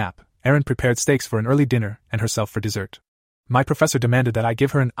much-needed nap, Erin prepared steaks for an early dinner and herself for dessert. My professor demanded that I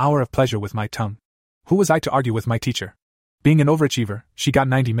give her an hour of pleasure with my tongue. Who was I to argue with my teacher? Being an overachiever, she got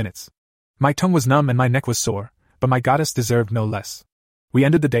 90 minutes. My tongue was numb and my neck was sore, but my goddess deserved no less. We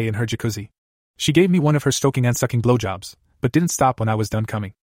ended the day in her jacuzzi. She gave me one of her stroking and sucking blowjobs, but didn't stop when I was done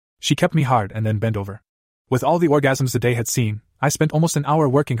coming. She kept me hard and then bent over. With all the orgasms the day had seen, I spent almost an hour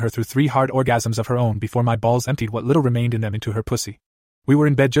working her through 3 hard orgasms of her own before my balls emptied what little remained in them into her pussy. We were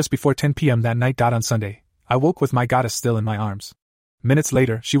in bed just before 10 p.m. that night. On Sunday, I woke with my goddess still in my arms. Minutes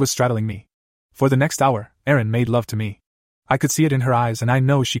later, she was straddling me. For the next hour, Erin made love to me. I could see it in her eyes, and I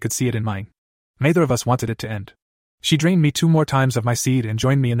know she could see it in mine. Neither of us wanted it to end. She drained me 2 more times of my seed and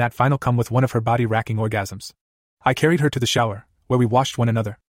joined me in that final come with one of her body-racking orgasms. I carried her to the shower, where we washed one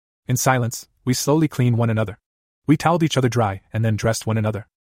another. In silence, we slowly cleaned one another. We toweled each other dry and then dressed one another.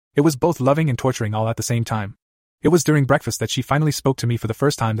 It was both loving and torturing all at the same time. It was during breakfast that she finally spoke to me for the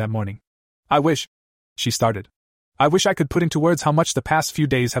first time that morning. "I wish," she started. "I wish I could put into words how much the past few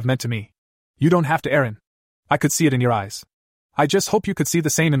days have meant to me. You don't have to, Erin. I could see it in your eyes. I just hope you could see the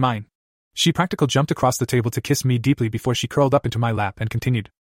same in mine." She practically jumped across the table to kiss me deeply before she curled up into my lap and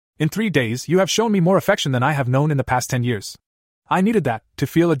continued. "In 3 days, you have shown me more affection than I have known in the past 10 years. I needed that, to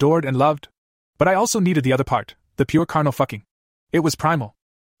feel adored and loved. But I also needed the other part, the pure carnal fucking. It was primal.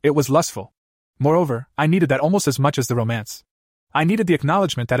 It was lustful. Moreover, I needed that almost as much as the romance. I needed the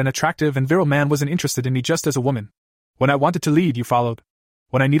acknowledgement that an attractive and virile man wasn't interested in me just as a woman. When I wanted to lead, you followed.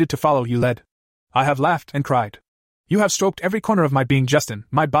 When I needed to follow, you led. I have laughed and cried. You have stroked every corner of my being, Justin,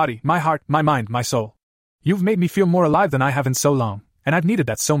 my body, my heart, my mind, my soul. You've made me feel more alive than I have in so long, and I've needed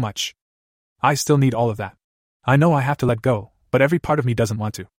that so much. I still need all of that. I know I have to let go, but every part of me doesn't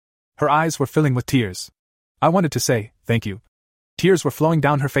want to." Her eyes were filling with tears. I wanted to say, "Thank you." Tears were flowing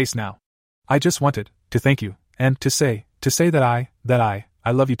down her face now. I just wanted to thank you, and to say that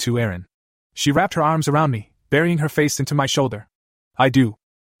I love you too, Erin. She wrapped her arms around me, burying her face into my shoulder. "I do.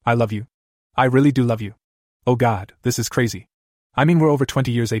 I love you. I really do love you. Oh God, this is crazy. I mean, we're over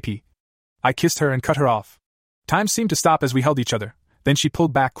 20 years AP. I kissed her and cut her off. Time seemed to stop as we held each other, then she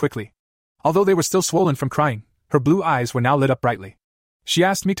pulled back quickly. Although they were still swollen from crying, her blue eyes were now lit up brightly. She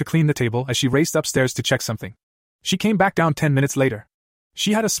asked me to clean the table as she raced upstairs to check something. She came back down 10 minutes later.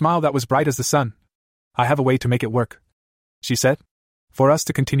 She had a smile that was bright as the sun. "I have a way to make it work," she said. "For us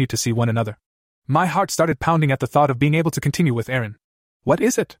to continue to see one another." My heart started pounding at the thought of being able to continue with Erin. "What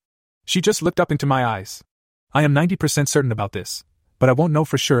is it?" She just looked up into my eyes. "I am 90% certain about this, But I won't know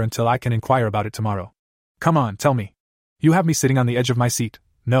for sure until I can inquire about it tomorrow. Come on, tell me. You have me sitting on the edge of my seat.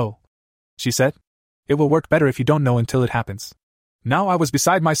 No, she said. It will work better if you don't know until it happens. Now I was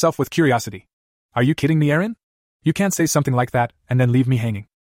beside myself with curiosity. Are you kidding me, Erin? You can't say something like that and then leave me hanging.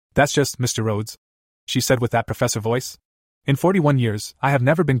 That's just Mr. Rhodes, she said with that professor voice. In 41 years, I have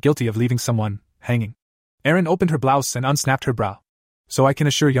never been guilty of leaving someone hanging. Erin opened her blouse and unsnapped her brow. So I can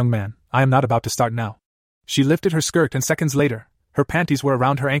assure young man, I am not about to start now. She lifted her skirt and seconds later, her panties were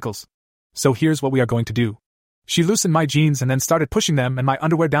around her ankles. So here's what we are going to do. She loosened my jeans and then started pushing them and my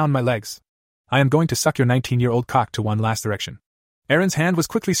underwear down my legs. I am going to suck your 19-year-old cock to one last erection. Erin's hand was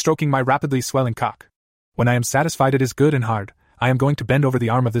quickly stroking my rapidly swelling cock. When I am satisfied it is good and hard, I am going to bend over the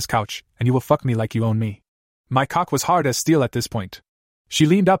arm of this couch, and you will fuck me like you own me. My cock was hard as steel at this point. She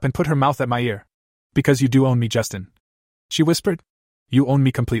leaned up and put her mouth at my ear. Because you do own me, Justin, she whispered. You own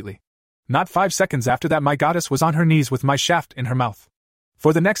me completely. Not 5 seconds after that my goddess was on her knees with my shaft in her mouth.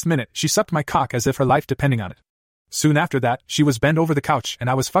 For the next minute she sucked my cock as if her life depending on it. Soon after that, she was bent over the couch and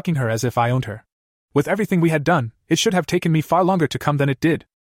I was fucking her as if I owned her. With everything we had done, it should have taken me far longer to come than it did.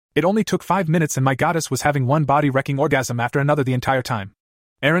 It only took 5 minutes and my goddess was having one body-wrecking orgasm after another the entire time.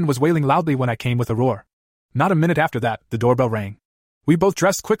 Erin was wailing loudly when I came with a roar. Not a minute after that, the doorbell rang. We both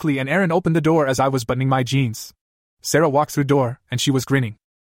dressed quickly and Erin opened the door as I was buttoning my jeans. Sarah walked through the door, and she was grinning.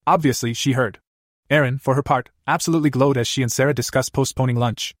 Obviously, she heard. Erin, for her part, absolutely glowed as she and Sarah discussed postponing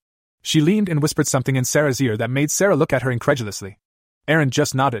lunch. She leaned and whispered something in Sarah's ear that made Sarah look at her incredulously. Erin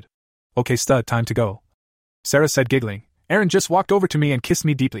just nodded. Okay, stud, time to go, Sarah said, giggling. Erin just walked over to me and kissed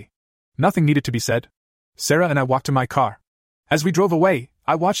me deeply. Nothing needed to be said. Sarah and I walked to my car. As we drove away,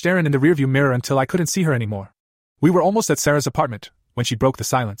 I watched Erin in the rearview mirror until I couldn't see her anymore. We were almost at Sarah's apartment, when she broke the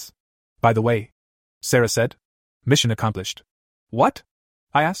silence. By the way, Sarah said. Mission accomplished. What?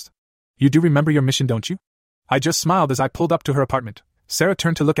 I asked. You do remember your mission, don't you? I just smiled as I pulled up to her apartment. Sarah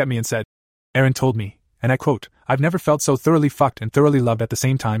turned to look at me and said, Erin told me, and I quote, I've never felt so thoroughly fucked and thoroughly loved at the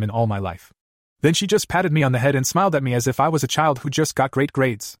same time in all my life. Then she just patted me on the head and smiled at me as if I was a child who just got great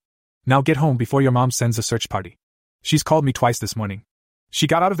grades. Now get home before your mom sends a search party. She's called me twice this morning. She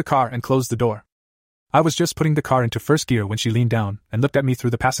got out of the car and closed the door. I was just putting the car into first gear when she leaned down and looked at me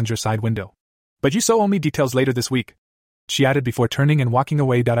through the passenger side window. But you so owe me details later this week, she added before turning and walking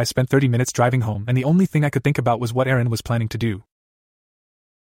away. I spent 30 minutes driving home and the only thing I could think about was what Erin was planning to do.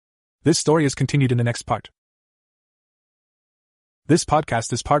 This story is continued in the next part. This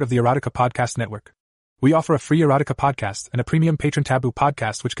podcast is part of the Erotica Podcast Network. We offer a free Erotica podcast and a premium Patron Taboo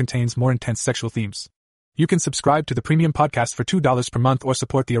podcast which contains more intense sexual themes. You can subscribe to the premium podcast for $2 per month or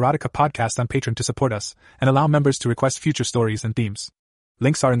support the Erotica Podcast on Patreon to support us and allow members to request future stories and themes.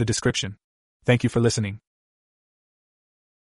 Links are in the description. Thank you for listening.